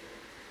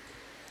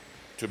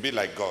 To be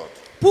like God,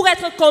 pour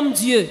être comme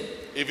Dieu,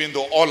 even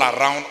though all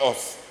around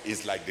us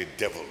is like the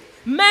devil.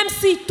 même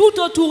si tout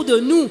autour de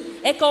nous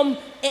est comme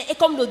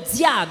le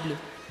diable.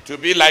 To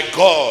be like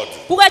God,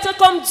 Pour être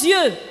comme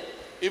Dieu,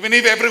 even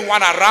if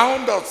everyone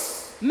around us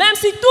même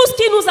si tout ce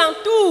qui nous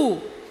entoure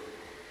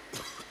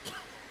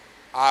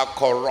are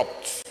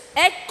corrupt.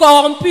 est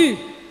corrompu.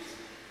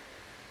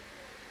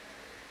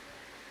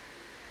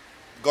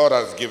 God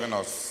has given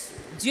us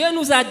Dieu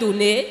nous a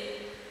donné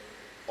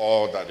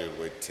all that it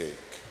will take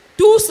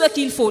tout ce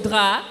qu'il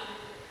faudra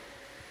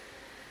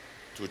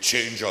to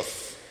change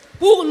us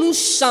pour nous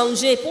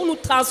changer, pour nous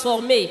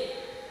transformer,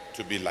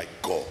 to be like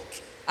God.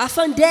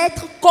 afin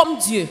d'être comme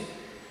Dieu.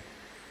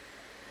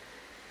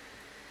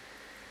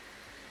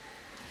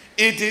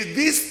 It is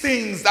these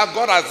things that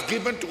God has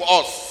given to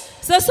us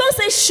Ce sont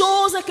ces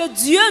choses que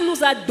Dieu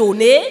nous a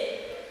données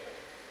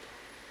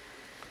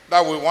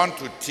that we want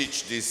to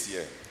teach this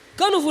year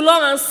que nous voulons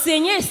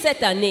enseigner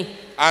cette année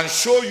and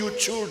show you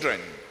children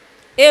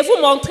et vous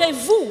montrer,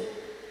 vous,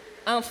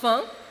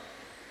 enfants,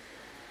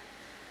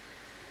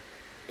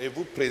 et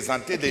vous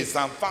présenter des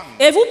enfants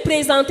et vous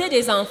présenter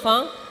des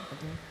enfants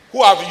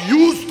who have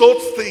used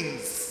those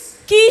things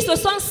qui se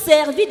sont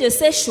servis de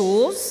ces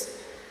choses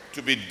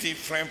to be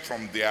different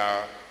from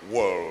their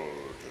world,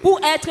 pour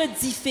être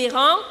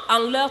différents en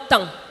leur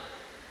temps,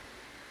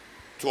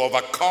 to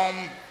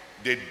overcome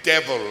the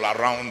devil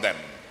around them.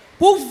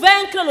 pour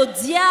vaincre le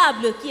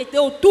diable qui était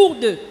autour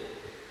d'eux.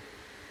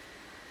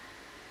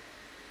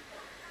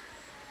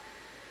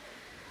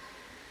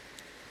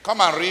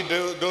 Come and read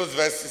those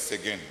verses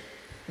again.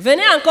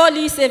 Venez encore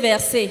lire ces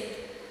versets.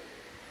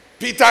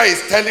 Peter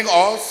is telling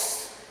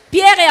us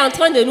Pierre est en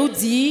train de nous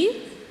dire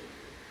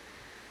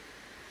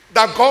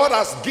that God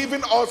has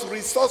given us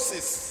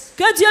resources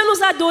que Dieu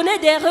nous a donné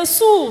des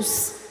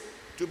ressources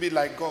to be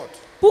like God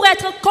pour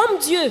être comme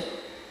Dieu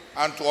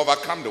and to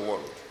overcome the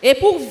world, et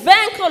pour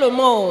vaincre le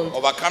monde,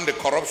 overcome the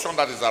corruption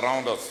that is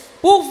around us,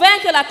 pour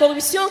vaincre la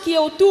corruption qui est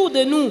autour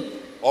de nous,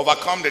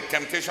 overcome the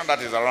temptation that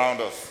is around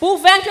us, pour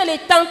vaincre les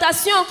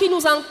tentations qui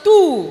nous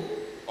entourent,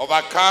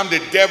 overcome the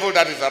devil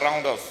that is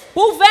around us,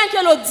 pour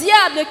vaincre le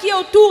diable qui est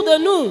autour de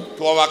nous,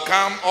 to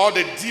overcome all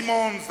the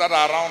demons that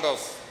are around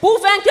us, pour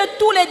vaincre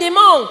tous les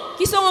démons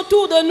qui sont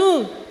autour de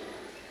nous,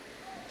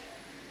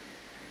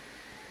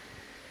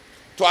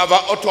 to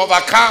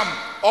overcome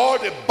all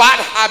the bad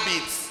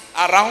habits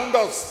around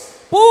us,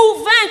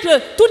 pour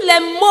vaincre toutes les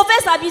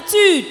mauvaises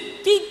habitudes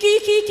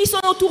qui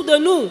sont autour de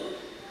nous.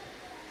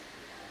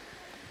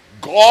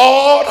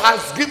 God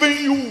has given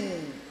you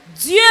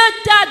Dieu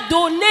t'a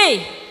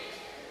donné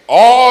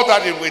all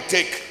that it will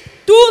take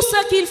tout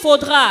ce qu'il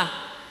faudra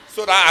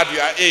so that at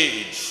your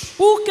age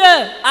pour que,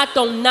 à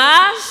ton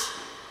âge,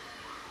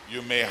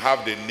 you may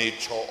have the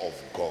nature of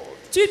God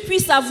tu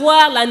puisses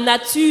avoir la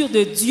nature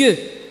de Dieu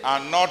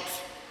and not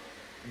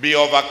be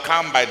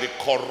overcome by the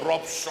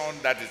corruption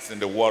that is in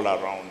the world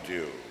around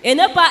you. et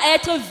ne pas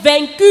être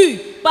vaincu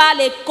par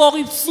les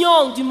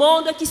corruptions du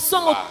monde qui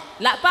sont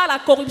par la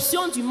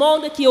corruption du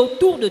monde qui est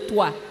autour de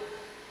toi.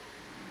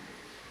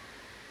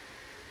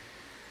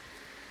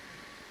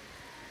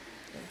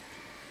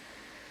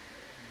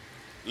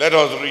 Let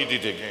us read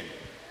it again.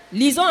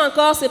 Lisons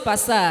encore ce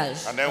passage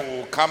And then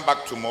we'll come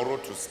back tomorrow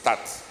to start.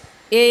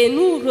 et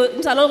nous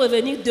allons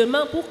revenir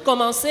demain pour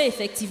commencer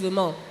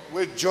effectivement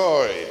With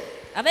joy.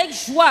 avec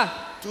joie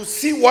To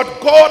see what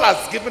God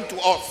has given to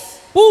us.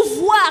 pour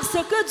voir ce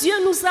que Dieu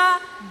nous a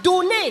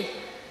donné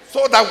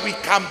So that we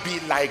can be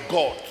like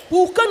God.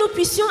 pour que nous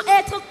puissions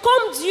être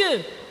comme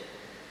Dieu.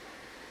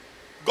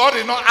 God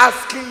is not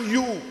asking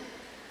you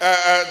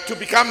to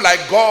become like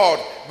God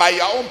by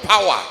your own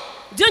power.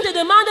 Dieu ne te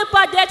demande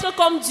pas d'être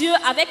comme Dieu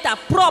avec ta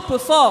propre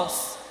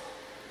force.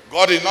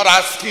 God is not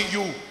asking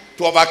you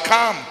to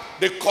overcome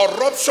the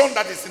corruption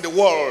that is in the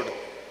world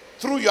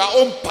through your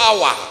own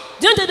power.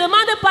 Dieu ne te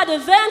demande pas de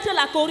vaincre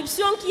la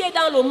corruption qui est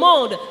dans le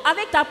monde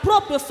avec ta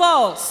propre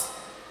force.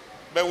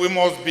 But we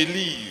must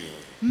believe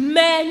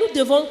Mais nous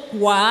devons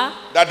croire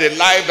that the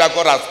life that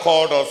God has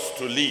called us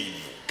to live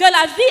que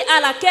la vie à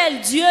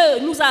laquelle Dieu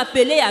nous a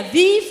appelés à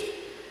vivre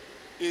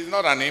is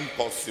not an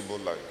impossible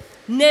life.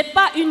 n'est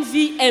pas une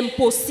vie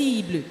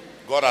impossible.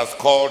 God has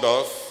called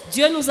us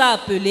Dieu nous a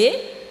appelés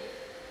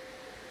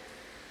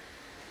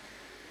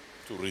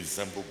to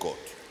resemble God,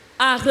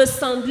 à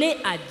ressembler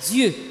à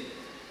Dieu,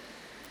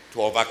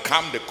 to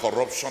overcome the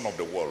corruption of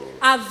the world,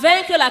 à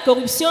vaincre la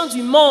corruption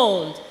du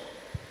monde,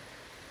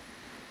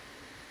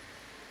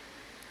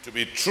 to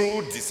be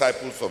true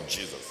disciples of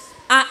Jesus.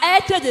 à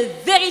être de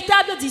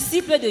véritables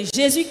disciples de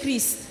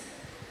Jésus-Christ.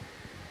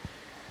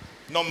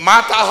 No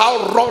matter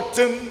how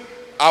rotten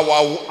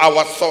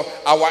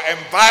our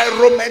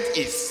environment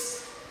is,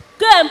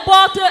 Peu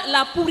importe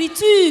la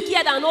pourriture qu'il y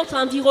a dans notre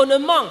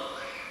environnement,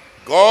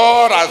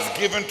 God has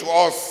given to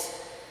us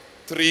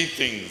three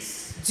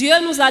things Dieu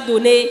nous a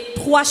donné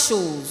 3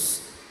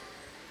 choses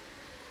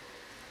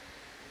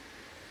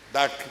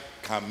that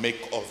can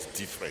make us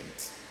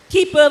different.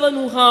 qui peuvent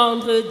nous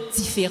rendre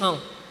différents.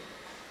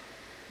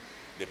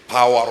 The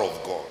power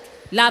of God,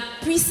 La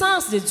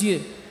puissance de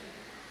Dieu,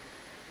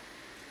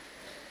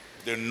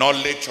 the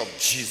knowledge of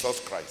Jesus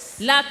Christ,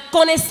 la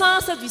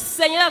connaissance du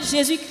Seigneur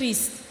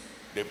Jésus-Christ,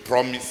 the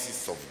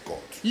promises of God,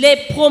 les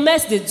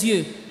promesses de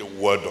Dieu, the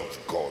word of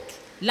God.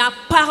 la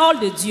parole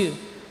de Dieu.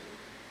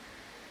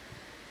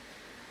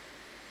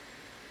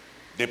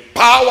 The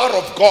power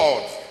of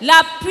God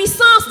La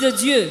puissance de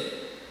Dieu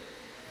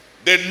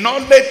The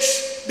knowledge,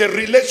 the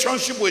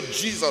relationship with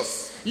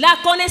Jesus. La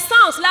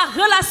connaissance, la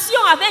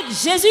relation avec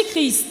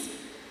Jésus-Christ.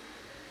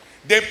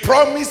 The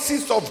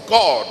promises of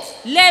God.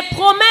 Les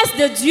promesses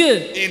de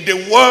Dieu. In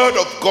the word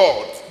of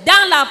God.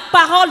 Dans la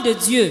parole de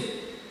Dieu.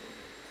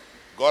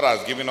 God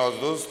has given us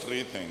those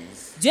three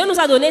things. Dieu nous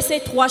a donné ces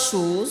trois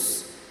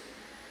choses.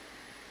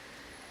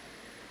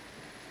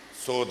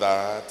 So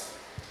that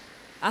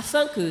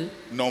afin que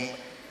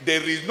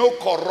there is no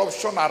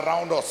corruption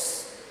around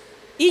us.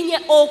 Il n'y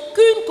a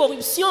aucune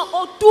corruption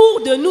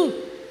autour de nous.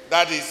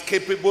 That is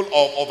capable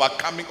of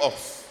overcoming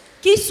us.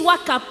 Qui soit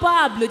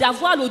capable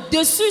d'avoir le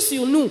dessus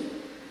sur nous.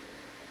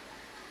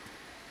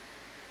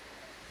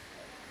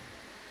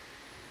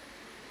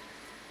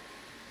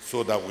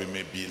 So that we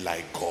may be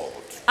like God.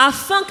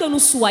 Afin que nous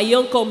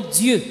soyons comme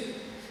Dieu.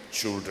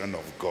 Children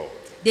of God.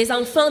 Des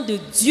enfants de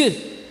Dieu.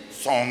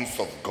 Sons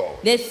of God.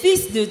 Les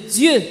fils de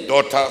Dieu.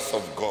 Daughters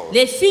of God.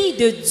 Les filles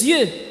de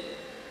Dieu.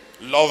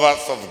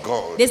 Lovers of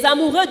God. Les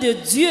amoureux de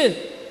Dieu.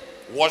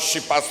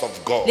 Worshippers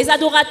of God. Les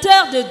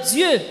adorateurs de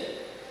Dieu.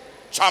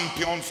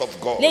 Champions of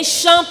God. Les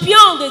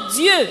champions de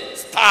Dieu.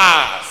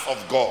 Stars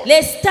of God.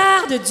 Les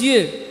stars de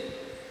Dieu.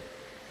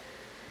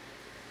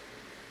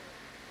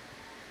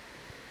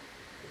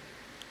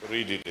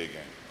 Read it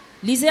again.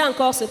 Lisez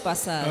encore ce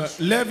passage.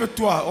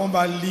 Lève-toi, on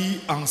va lire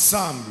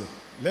ensemble.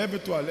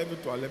 Lève-toi,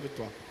 lève-toi,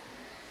 lève-toi.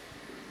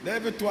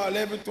 Lève-toi,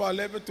 lève-toi,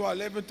 lève-toi,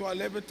 lève-toi,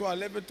 lève-toi,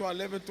 lève-toi,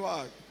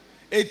 lève-toi.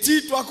 Et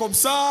tire-toi comme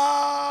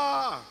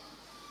ça.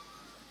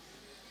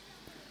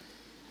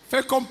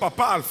 Fais comme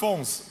papa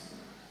Alphonse.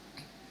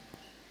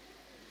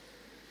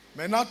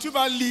 Maintenant, tu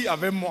vas lire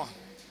avec moi.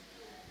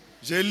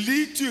 Je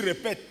lis, tu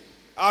répètes.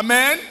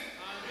 Amen. Amen.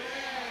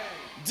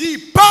 Dis,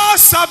 par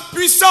sa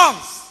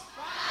puissance.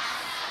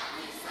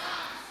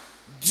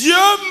 Dieu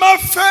m'a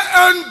fait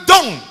un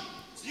don.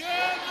 Dieu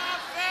m'a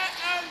fait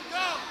un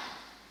don.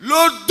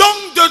 Le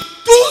don de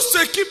tout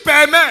ce qui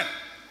permet.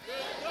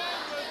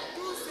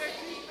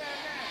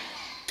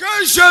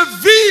 Que je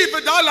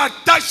vive dans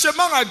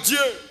l'attachement à Dieu.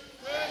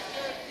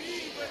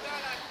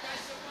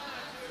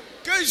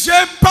 Que j'ai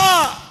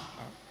pas.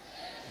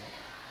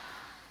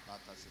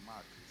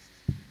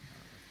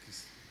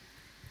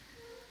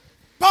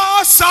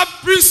 Par sa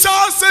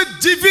puissance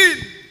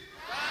divine.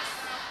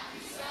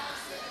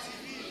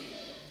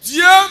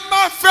 Dieu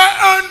m'a fait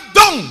un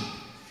don.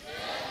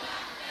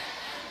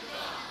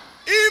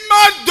 Il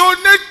m'a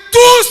donné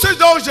tout ce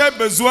dont j'ai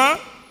besoin.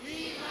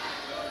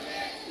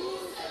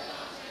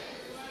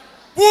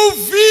 Pour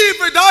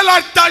vivre dans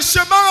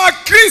l'attachement à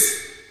Christ.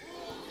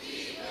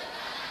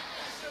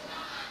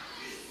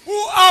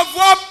 Pour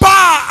avoir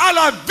part à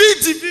la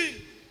vie divine.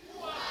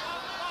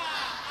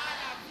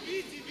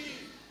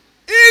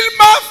 Il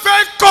m'a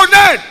fait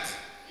connaître.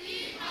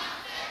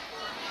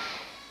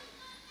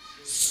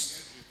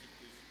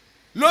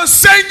 Le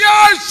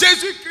Seigneur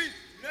Jésus-Christ.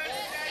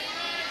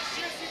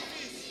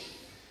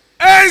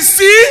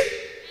 Ainsi,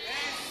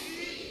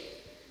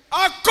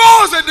 à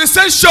cause de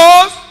ces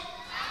choses,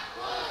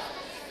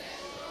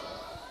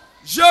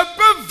 je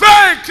peux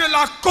vaincre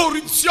la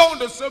corruption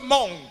de ce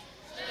monde.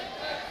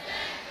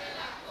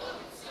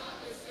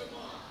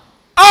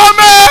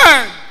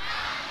 Amen.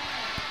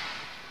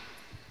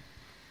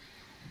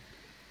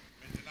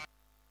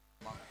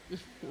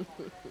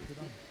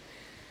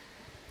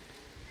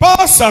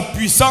 Par sa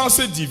puissance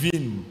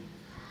divine.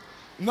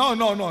 Non,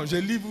 non, non, je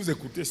lis, vous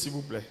écoutez s'il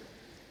vous plaît.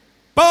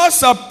 Par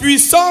sa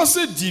puissance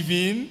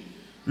divine,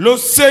 le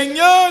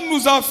Seigneur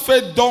nous a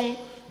fait don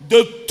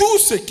de tout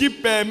ce qui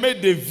permet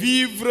de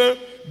vivre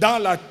dans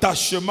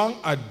l'attachement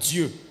à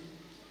Dieu.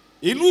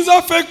 Il nous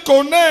a fait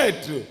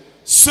connaître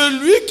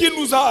celui qui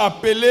nous a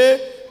appelés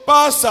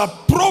par sa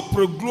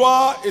propre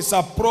gloire et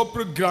sa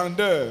propre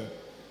grandeur.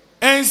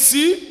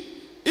 Ainsi,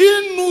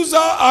 il nous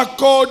a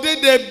accordé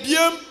des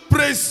biens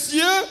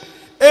précieux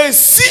et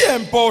si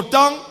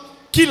importants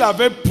qu'il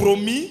avait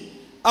promis,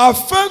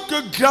 afin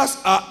que grâce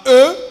à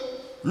eux,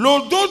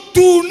 le dos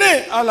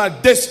tourné à la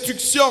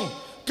destruction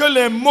que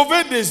les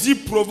mauvais désirs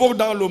provoquent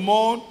dans le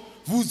monde,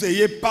 vous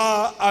ayez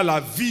part à la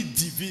vie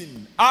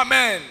divine.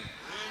 Amen.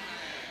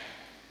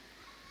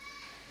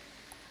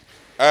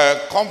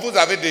 Comme vous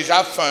avez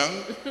déjà faim,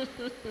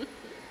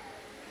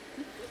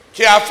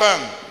 qui a faim?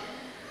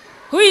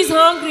 Who is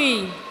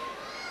hungry?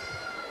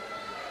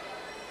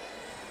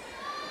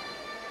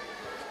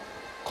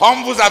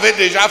 Comme vous avez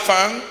déjà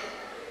faim,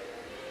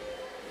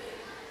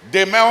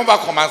 demain on va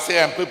commencer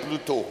un peu plus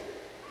tôt.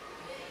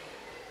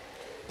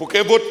 Pour que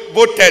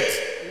vos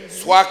têtes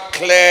soient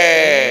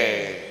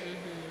claires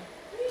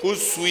pour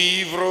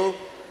suivre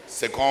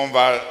ce qu'on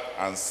va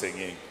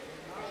enseigner.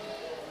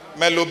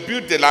 Mais le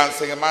but de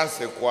l'enseignement,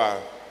 c'est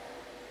quoi?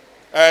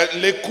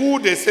 Les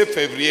cours de ce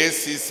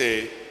février-ci,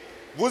 c'est...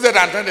 Vous êtes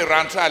en train de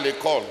rentrer à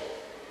l'école.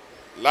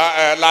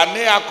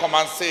 L'année a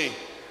commencé.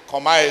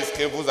 Comment est-ce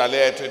que vous allez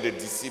être des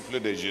disciples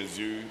de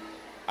Jésus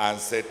en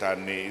cette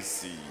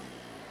année-ci?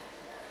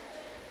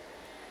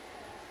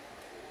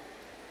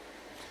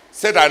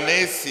 Cette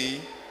année-ci,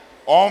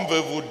 on veut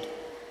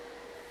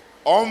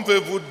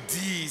vous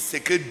dire ce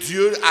que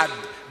Dieu a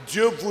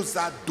Dieu vous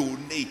a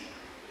donné.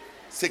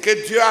 Ce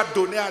que Dieu a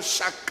donné à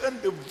chacun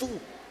de vous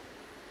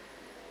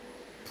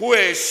pour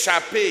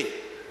échapper,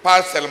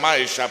 pas seulement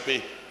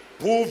échapper,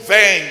 pour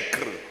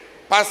vaincre,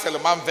 pas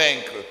seulement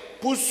vaincre,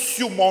 pour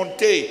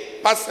surmonter,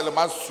 pas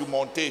seulement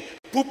surmonter,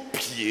 pour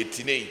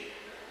piétiner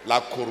la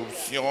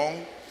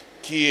corruption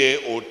qui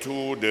est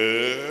autour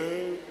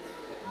de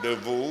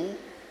vous,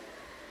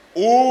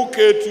 où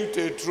que tu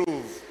te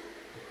trouves,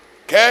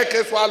 quel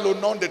que soit le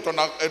nom de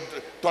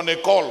ton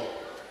école,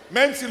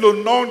 même si le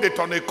nom de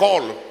ton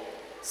école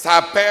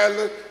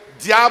s'appelle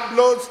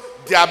Diablos,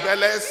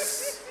 Diabeles,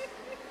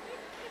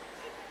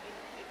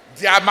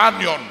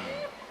 Diamanion,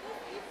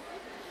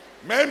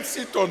 même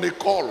si ton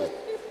école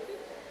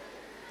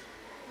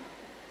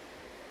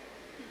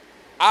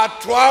a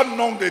 3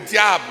 noms de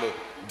diable,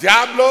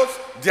 Diablos,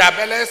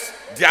 Diabeles,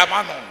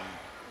 Diamanon,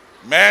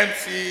 même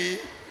si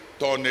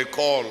ton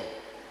école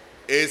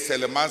est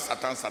seulement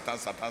Satan,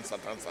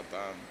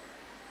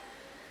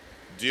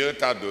 Dieu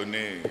t'a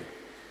donné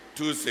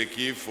tout ce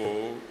qu'il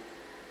faut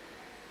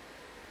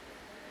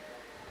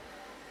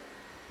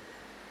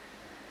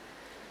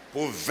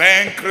pour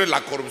vaincre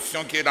la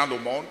corruption qui est dans le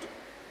monde,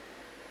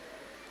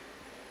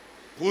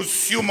 pour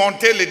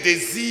surmonter les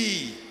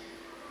désirs,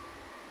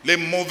 les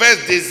mauvais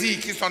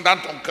désirs qui sont dans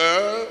ton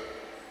cœur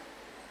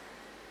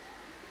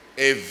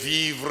et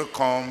vivre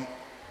comme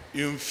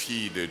une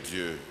fille de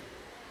Dieu,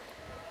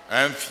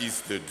 un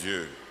fils de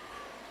Dieu,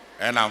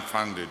 un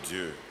enfant de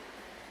Dieu,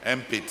 un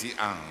petit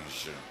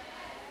ange,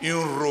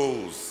 une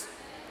rose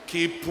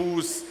qui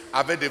pousse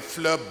avec des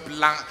fleurs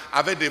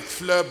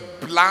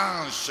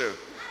blanches,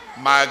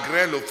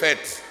 malgré le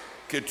fait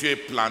que tu es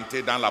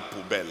planté dans la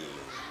poubelle.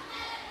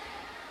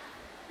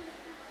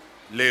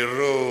 Les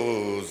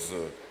roses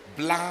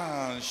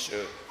blanches,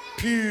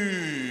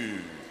 pures,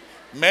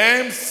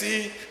 même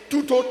si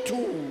tout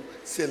autour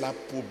c'est la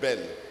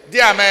poubelle. Dis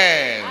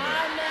Amen.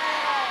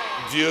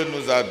 Amen. Dieu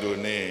nous a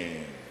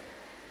donné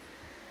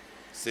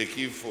ce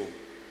qu'il faut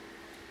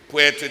pour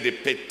être des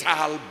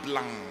pétales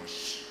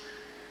blanches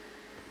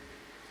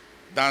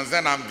dans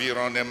un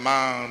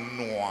environnement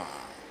noir.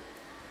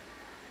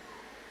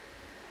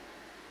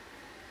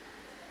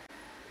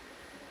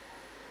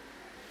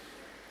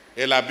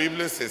 Et la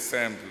Bible, c'est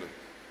simple.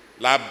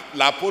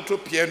 L'apôtre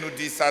Pierre nous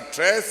dit ça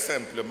très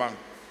simplement.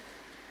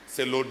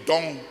 C'est le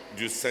don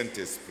du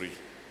Saint-Esprit.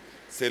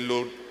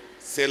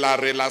 C'est la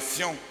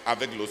relation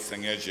avec le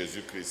Seigneur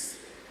Jésus-Christ.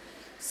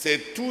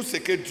 C'est tout ce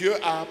que Dieu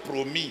a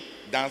promis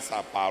dans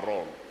sa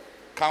parole.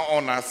 Quand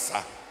on a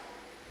ça,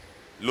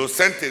 le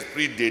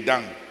Saint-Esprit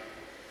dedans,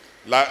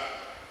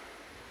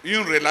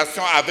 une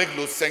relation avec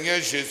le Seigneur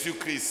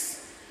Jésus-Christ,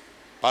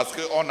 parce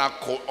qu'on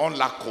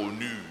l'a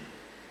connu.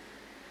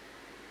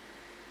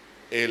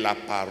 Et la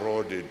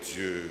parole de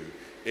Dieu,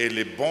 et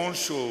les bonnes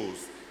choses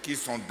qui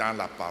sont dans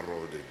la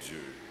parole de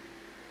Dieu.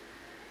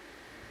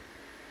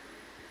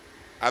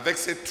 Avec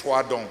ces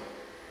 3 dons,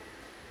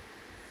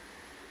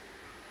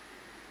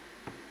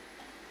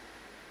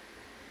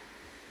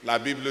 la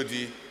Bible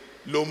dit,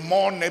 le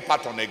monde n'est pas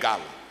ton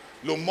égal.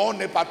 Le monde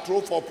n'est pas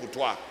trop fort pour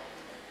toi.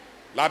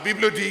 La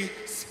Bible dit,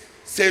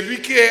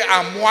 celui qui est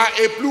en moi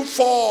est plus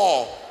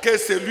fort que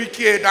celui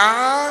qui est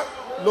dans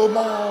le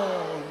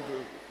monde.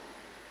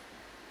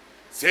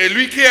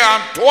 Celui qui est en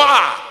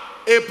toi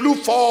est plus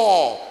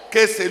fort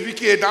que celui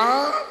qui est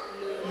dans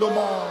le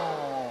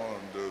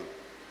monde.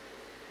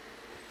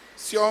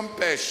 Si on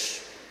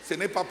pêche, ce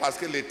n'est pas parce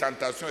que les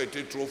tentations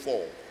étaient trop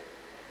fortes.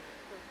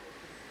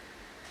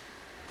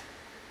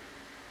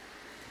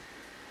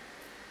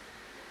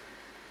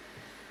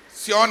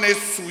 Si on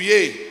est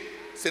souillé,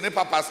 ce n'est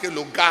pas parce que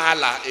le gars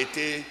là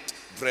était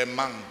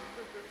vraiment...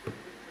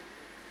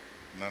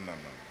 Non.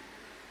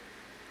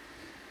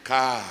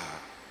 Car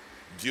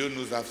Dieu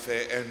nous a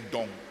fait un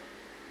don.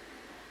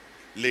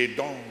 Les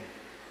dons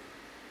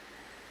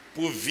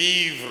pour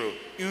vivre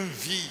une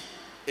vie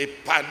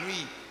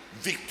épanouie,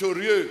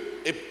 victorieuse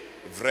et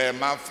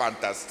vraiment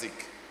fantastique.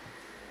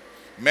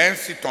 Même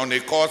si ton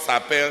école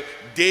s'appelle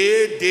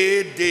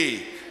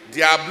DDD,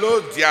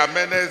 Diablo,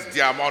 Diamenes,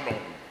 Diamonon.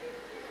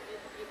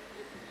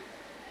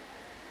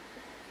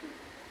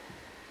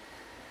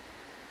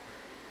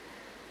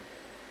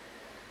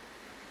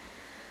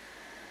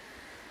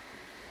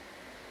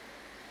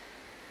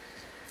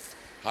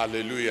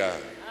 Alléluia. Amen.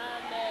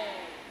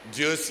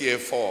 Dieu s'y est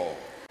fort.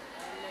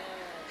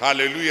 Amen.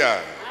 Alléluia.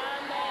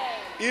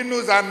 Amen.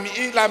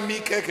 Il a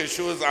mis quelque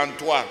chose en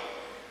toi,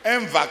 un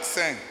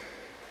vaccin,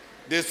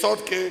 de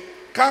sorte que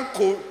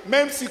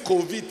même si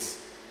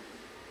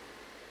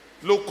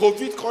le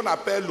Covid qu'on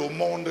appelle le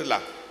monde là,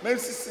 même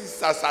si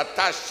ça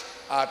s'attache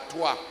à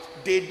toi,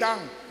 dedans,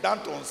 dans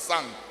ton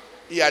sang,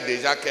 il y a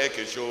déjà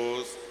quelque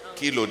chose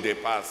qui le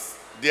dépasse.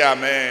 Dis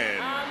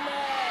Amen. Amen.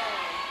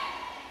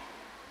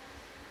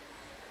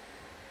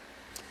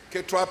 Que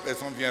 3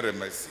 personnes viennent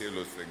remercier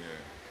le Seigneur.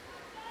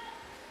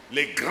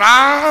 Les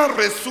grandes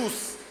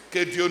ressources que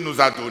Dieu nous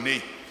a données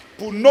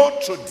pour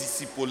notre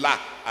disciple-là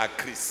à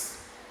Christ.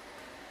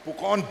 Pour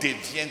qu'on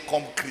devienne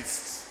comme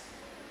Christ.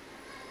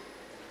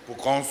 Pour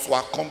qu'on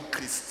soit comme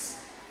Christ.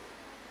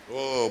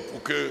 Oh,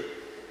 pour que...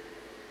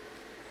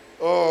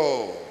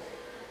 Oh.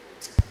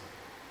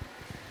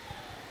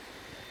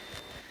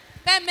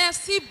 Mais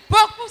merci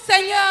beaucoup,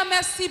 Seigneur.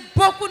 Merci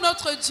beaucoup,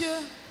 notre Dieu.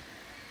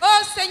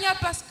 Oh, Seigneur,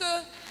 parce que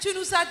tu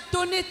nous as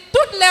donné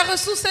toutes les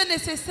ressources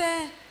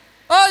nécessaires.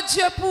 Oh,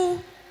 Dieu,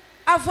 pour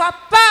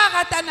avoir part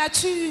à ta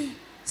nature.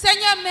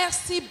 Seigneur,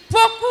 merci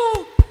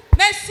beaucoup.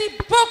 Merci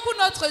beaucoup,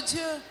 notre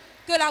Dieu.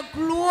 Que la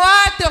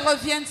gloire te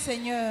revienne,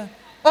 Seigneur.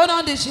 Au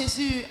nom de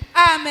Jésus.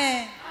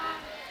 Amen.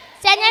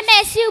 Seigneur,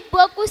 merci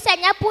beaucoup,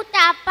 Seigneur, pour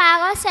ta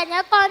parole,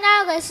 Seigneur, qu'on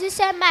a reçue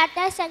ce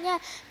matin, Seigneur.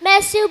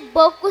 Merci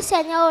beaucoup,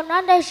 Seigneur, au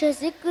nom de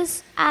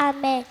Jésus-Christ.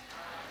 Amen.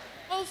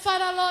 Oh,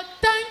 Father, Lord,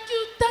 thank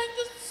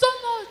you so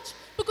much,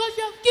 because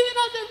you have given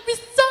us the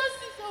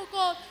resources, oh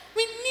God,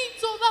 we need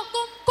to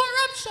overcome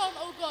corruption,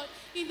 oh God,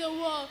 in the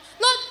world.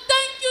 Lord,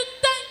 thank you,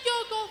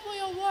 oh God, for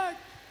your word.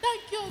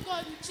 Thank you, oh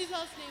God, in Jesus'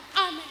 name.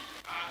 Amen.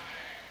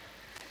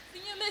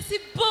 Seigneur, merci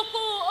beaucoup,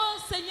 oh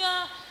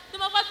Seigneur, de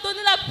m'avoir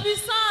donné la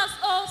puissance,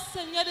 oh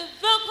Seigneur, de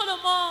vaincre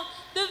le monde,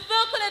 de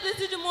vaincre les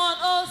désirs du monde,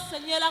 oh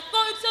Seigneur, la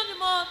corruption du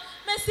monde.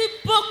 Merci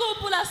beaucoup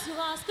pour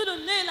l'assurance. Que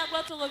l'honneur et la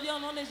gloire te reviennent au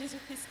nom de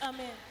Jésus-Christ.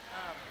 Amen.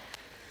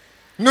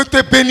 Nous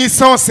te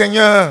bénissons,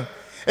 Seigneur,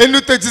 et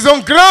nous te disons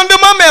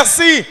grandement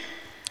merci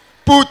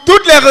pour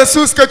toutes les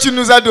ressources que tu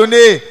nous as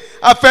données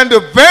afin de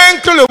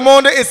vaincre le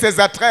monde et ses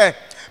attraits.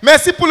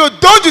 Merci pour le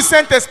don du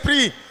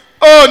Saint-Esprit,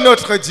 oh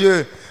notre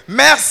Dieu.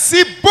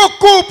 Merci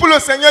beaucoup pour le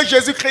Seigneur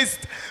Jésus-Christ.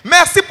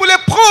 Merci pour les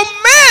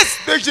promesses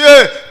de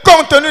Dieu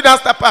contenues dans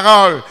ta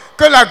parole.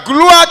 Que la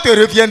gloire te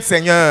revienne,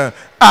 Seigneur.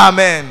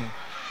 Amen.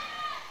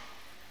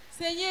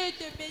 Seigneur,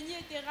 je te bénis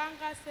et te rends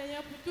grâce,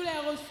 Seigneur, pour toutes les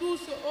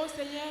ressources, oh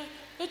Seigneur,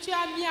 que tu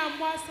as mis en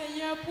moi,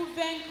 Seigneur, pour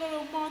vaincre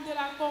le monde de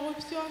la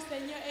corruption,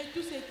 Seigneur, et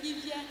tout ce qui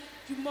vient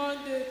du monde.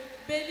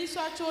 Béni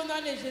sois-tu au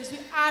nom de Jésus.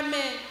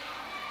 Amen.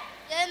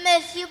 Et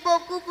merci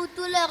beaucoup pour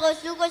tous les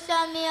ressources que tu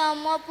as mis en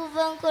moi pour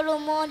vaincre le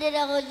monde et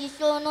la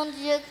religion au nom de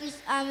Jésus-Christ.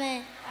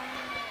 Amen.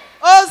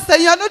 Oh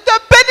Seigneur, nous te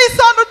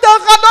bénissons, nous te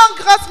rendons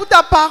grâce pour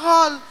ta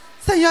parole.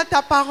 Seigneur,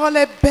 ta parole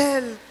est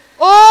belle.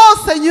 Oh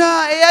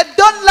Seigneur, et elle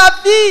donne la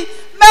vie.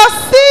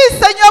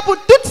 Merci Seigneur pour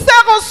toutes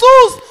ces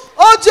ressources.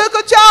 Oh Dieu,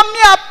 que tu as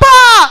mis à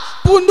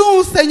part pour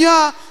nous,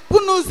 Seigneur,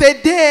 pour nous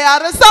aider à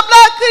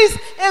ressembler à Christ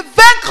et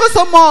vaincre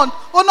ce monde.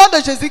 Au nom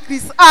de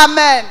Jésus-Christ.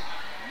 Amen.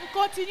 Nous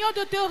continuons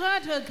de te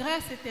rendre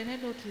grâce, éternel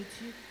notre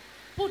Dieu,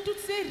 pour toutes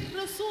ces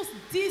ressources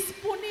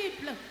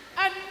disponibles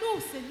à nous,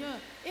 Seigneur,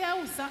 et à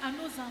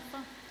nos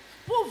enfants,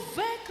 pour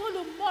vaincre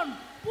le monde,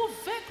 pour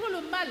vaincre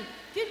le mal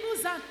qui nous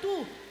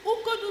entoure, où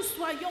que nous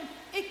soyons,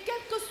 et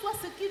quel que soit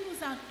ce qui nous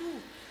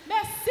entoure.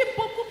 Merci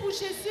beaucoup pour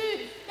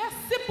Jésus,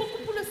 merci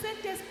beaucoup pour le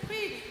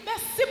Saint-Esprit,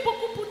 merci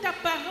beaucoup pour ta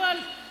parole.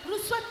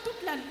 Reçois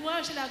toute la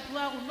louange et la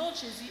gloire au nom de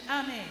Jésus.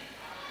 Amen.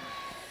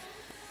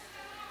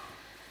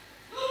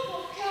 Nous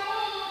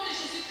proclamons au nom de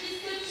Jésus-Christ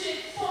que tu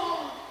es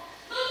fort.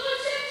 Notre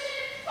Dieu, tu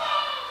es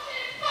fort, tu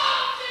es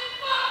fort, tu es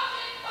fort, tu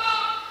es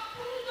fort.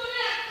 Pour nous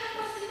donner la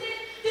capacité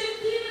de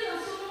vivre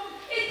dans ce monde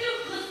et de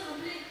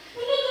ressembler.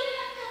 Pour nous donner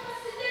la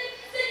capacité,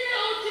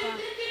 Seigneur, oh Dieu,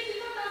 de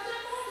vivre dans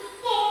un monde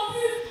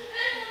corrompu,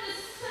 un monde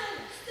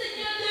sale.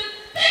 Seigneur, de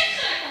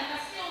vaincre la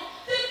tentation,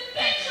 de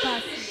vaincre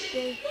le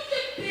péché. Nous te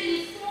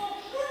bénissons,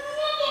 nous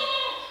louons ton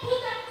nom pour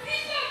ta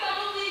puissance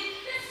dans nos vies.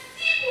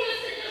 Merci pour le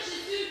Seigneur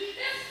Jésus.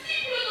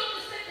 Merci pour le nom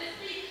de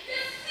Saint-Esprit.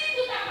 Merci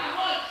pour ta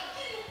parole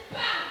qui nous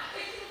parle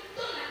et qui nous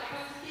donne la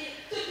capacité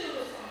de te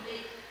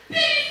ressembler.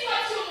 Béni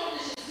sois-tu au nom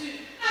de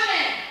Jésus.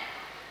 Amen.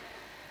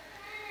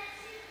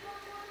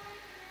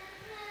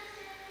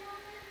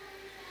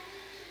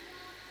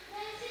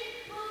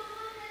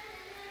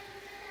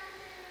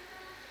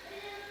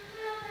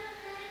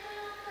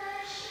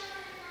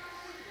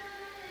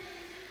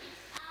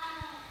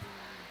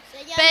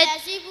 Seigneur,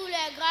 merci pour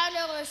les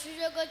grandes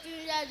ressources que tu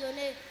nous as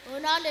données. Au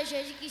nom de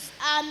Jésus-Christ.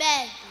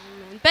 Amen.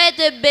 Père,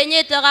 te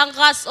bénir, te rends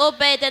grâce, oh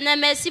Père éternel.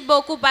 Merci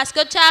beaucoup parce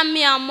que tu as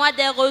mis en moi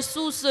des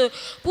ressources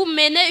pour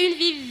mener une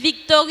vie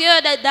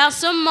victorieuse dans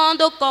ce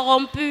monde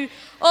corrompu.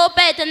 Oh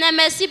Père éternel,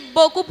 merci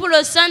beaucoup pour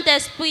le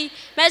Saint-Esprit.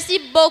 Merci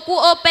beaucoup,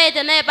 oh Père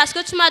éternel, parce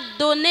que tu m'as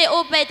donné,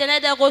 oh Père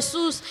éternel, des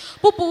ressources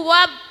pour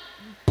pouvoir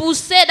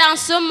pousser dans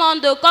ce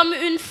monde comme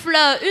une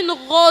fleur, une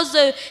rose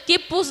qui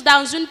pousse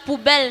dans une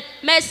poubelle.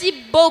 Merci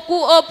beaucoup,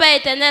 oh Père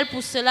éternel,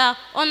 pour cela.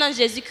 Au nom de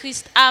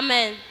Jésus-Christ.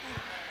 Amen.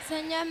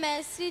 Seigneur,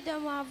 merci de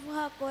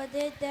m'avoir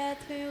accordé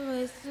d'être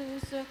une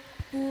ressource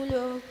pour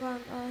le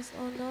reconnaissance.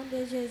 Au nom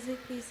de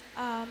Jésus-Christ.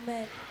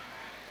 Amen.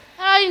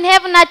 Lord in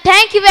heaven, I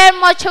thank you very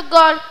much, O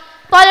God,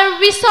 for the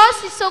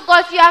resources, O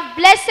God, you have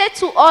blessed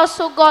to us,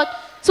 O God,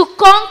 to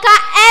conquer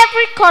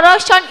every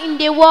corruption in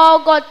the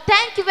world, God.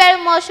 Thank you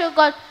very much, O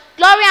God.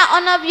 Glory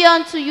and honor be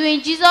unto you.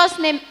 In Jesus'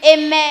 name,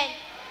 amen.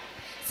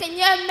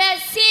 Seigneur,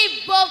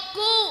 merci beaucoup,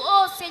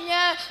 oh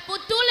Seigneur, pour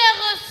toutes les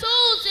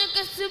ressources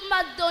que tu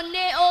m'as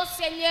données, oh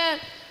Seigneur,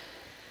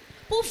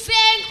 pour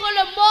vaincre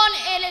le monde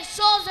et les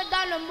choses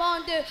dans le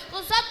monde.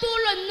 Reçois tout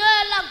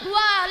l'honneur, la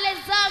gloire,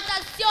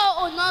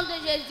 l'exaltation au nom de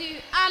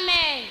Jésus.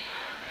 Amen.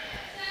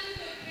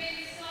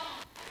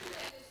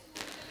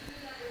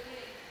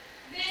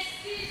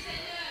 Merci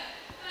Seigneur.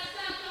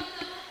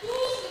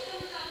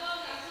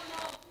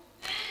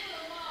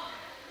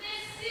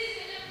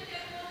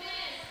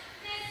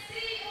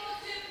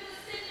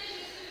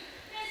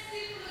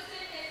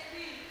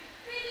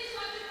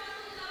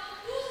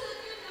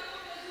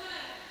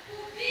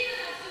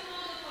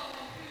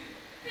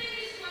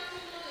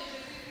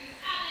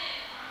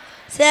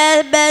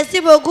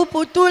 Merci beaucoup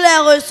pour toutes les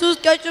ressources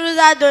que tu nous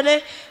as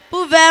données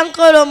pour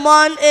vaincre le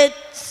monde et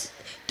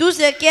tout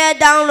ce qui est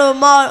dans le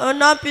monde. Au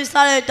nom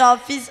puissant de ton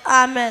Fils.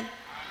 Amen.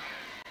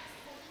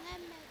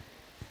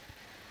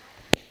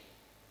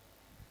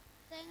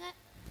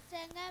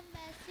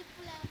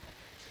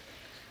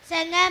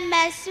 Seigneur,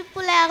 merci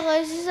pour les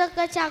ressources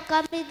que tu as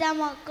encore mis dans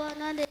mon corps, au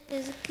nom de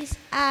Jésus-Christ.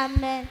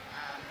 Amen.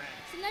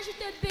 Seigneur, je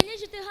te bénis,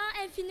 je te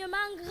rends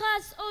infiniment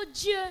grâce, oh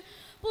Dieu,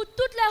 pour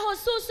toutes les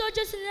ressources, oh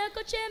Dieu, Seigneur,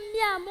 que tu as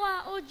mis à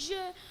moi, oh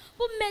Dieu,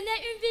 pour mener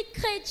une vie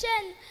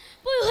chrétienne,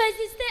 pour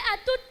résister à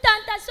toute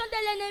tentation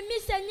de l'ennemi,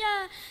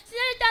 Seigneur.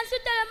 Seigneur, je t'en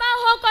suis tellement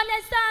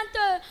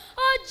reconnaissante.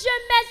 Oh Dieu,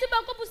 merci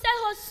beaucoup pour ces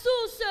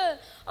ressources.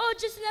 Oh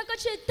Dieu, Seigneur, que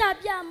tu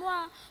établis à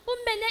moi, pour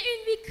mener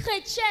une vie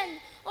chrétienne.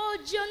 Oh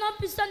Dieu, au nom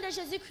puissant de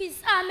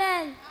Jésus-Christ.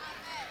 Amen.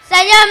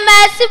 Seigneur,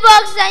 merci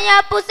beaucoup,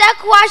 Seigneur, pour ces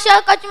trois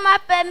choses que tu m'as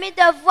permis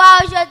de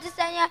voir aujourd'hui,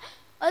 Seigneur.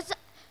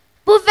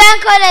 Pour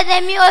vaincre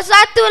l'ennemi,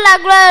 reçois toute la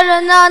gloire et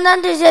l'honneur au nom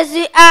de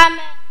Jésus. Amen.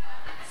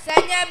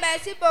 Seigneur,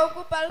 merci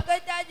beaucoup parce que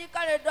tu as dit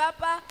qu'on ne doit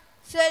pas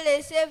se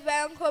laisser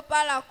vaincre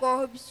par la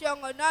corruption.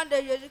 Au nom de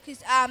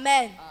Jésus-Christ.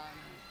 Amen.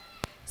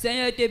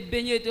 Seigneur, je te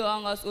bénis et te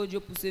rends grâce, oh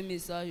Dieu, pour ce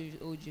message,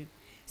 oh Dieu.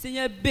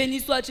 Seigneur,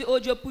 béni sois-tu, oh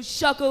Dieu, pour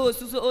chaque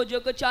ressource, oh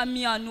Dieu, que tu as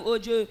mis en nous, oh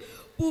Dieu,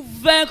 pour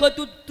vaincre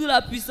toute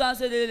la puissance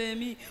de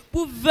l'ennemi,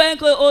 pour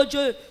vaincre, oh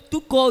Dieu,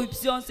 toute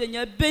corruption,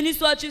 Seigneur. Béni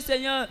sois-tu,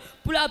 Seigneur,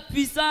 pour la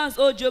puissance,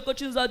 oh Dieu, que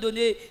tu nous as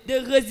donné de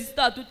résister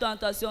à toute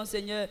tentation,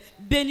 Seigneur.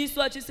 Béni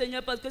sois-tu,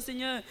 Seigneur, parce que,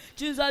 Seigneur,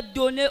 tu nous as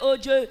donné, oh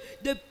Dieu,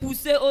 de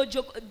pousser, oh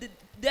Dieu,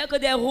 d'être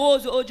des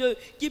roses, oh Dieu,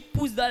 qui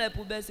poussent dans les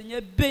poubelles,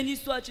 Seigneur. Béni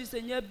sois-tu,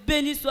 Seigneur.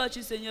 Béni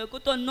sois-tu, Seigneur. Que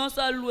ton nom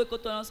soit loué, que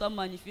ton nom soit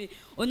magnifié.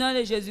 Au nom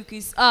de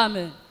Jésus-Christ.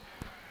 Amen.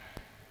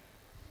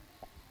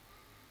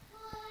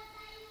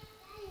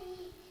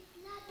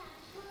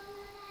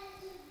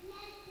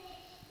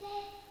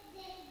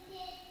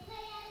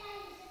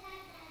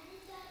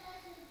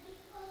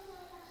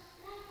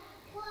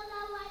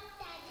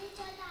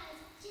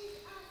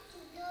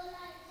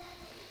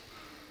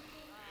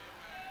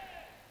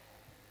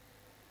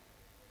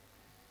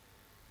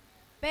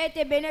 Père,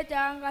 te bénis, te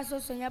rends grâce au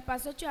Seigneur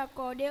parce que tu as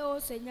accordé au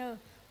Seigneur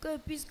que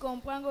puisse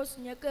comprendre au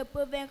Seigneur que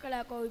peut vaincre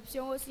la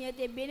corruption. Au Seigneur,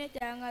 te bénis, te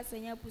rends grâce,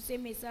 Seigneur, pour ces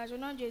messages. Au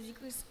nom de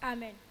Jésus-Christ.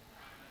 Amen.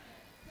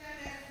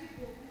 Merci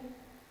beaucoup.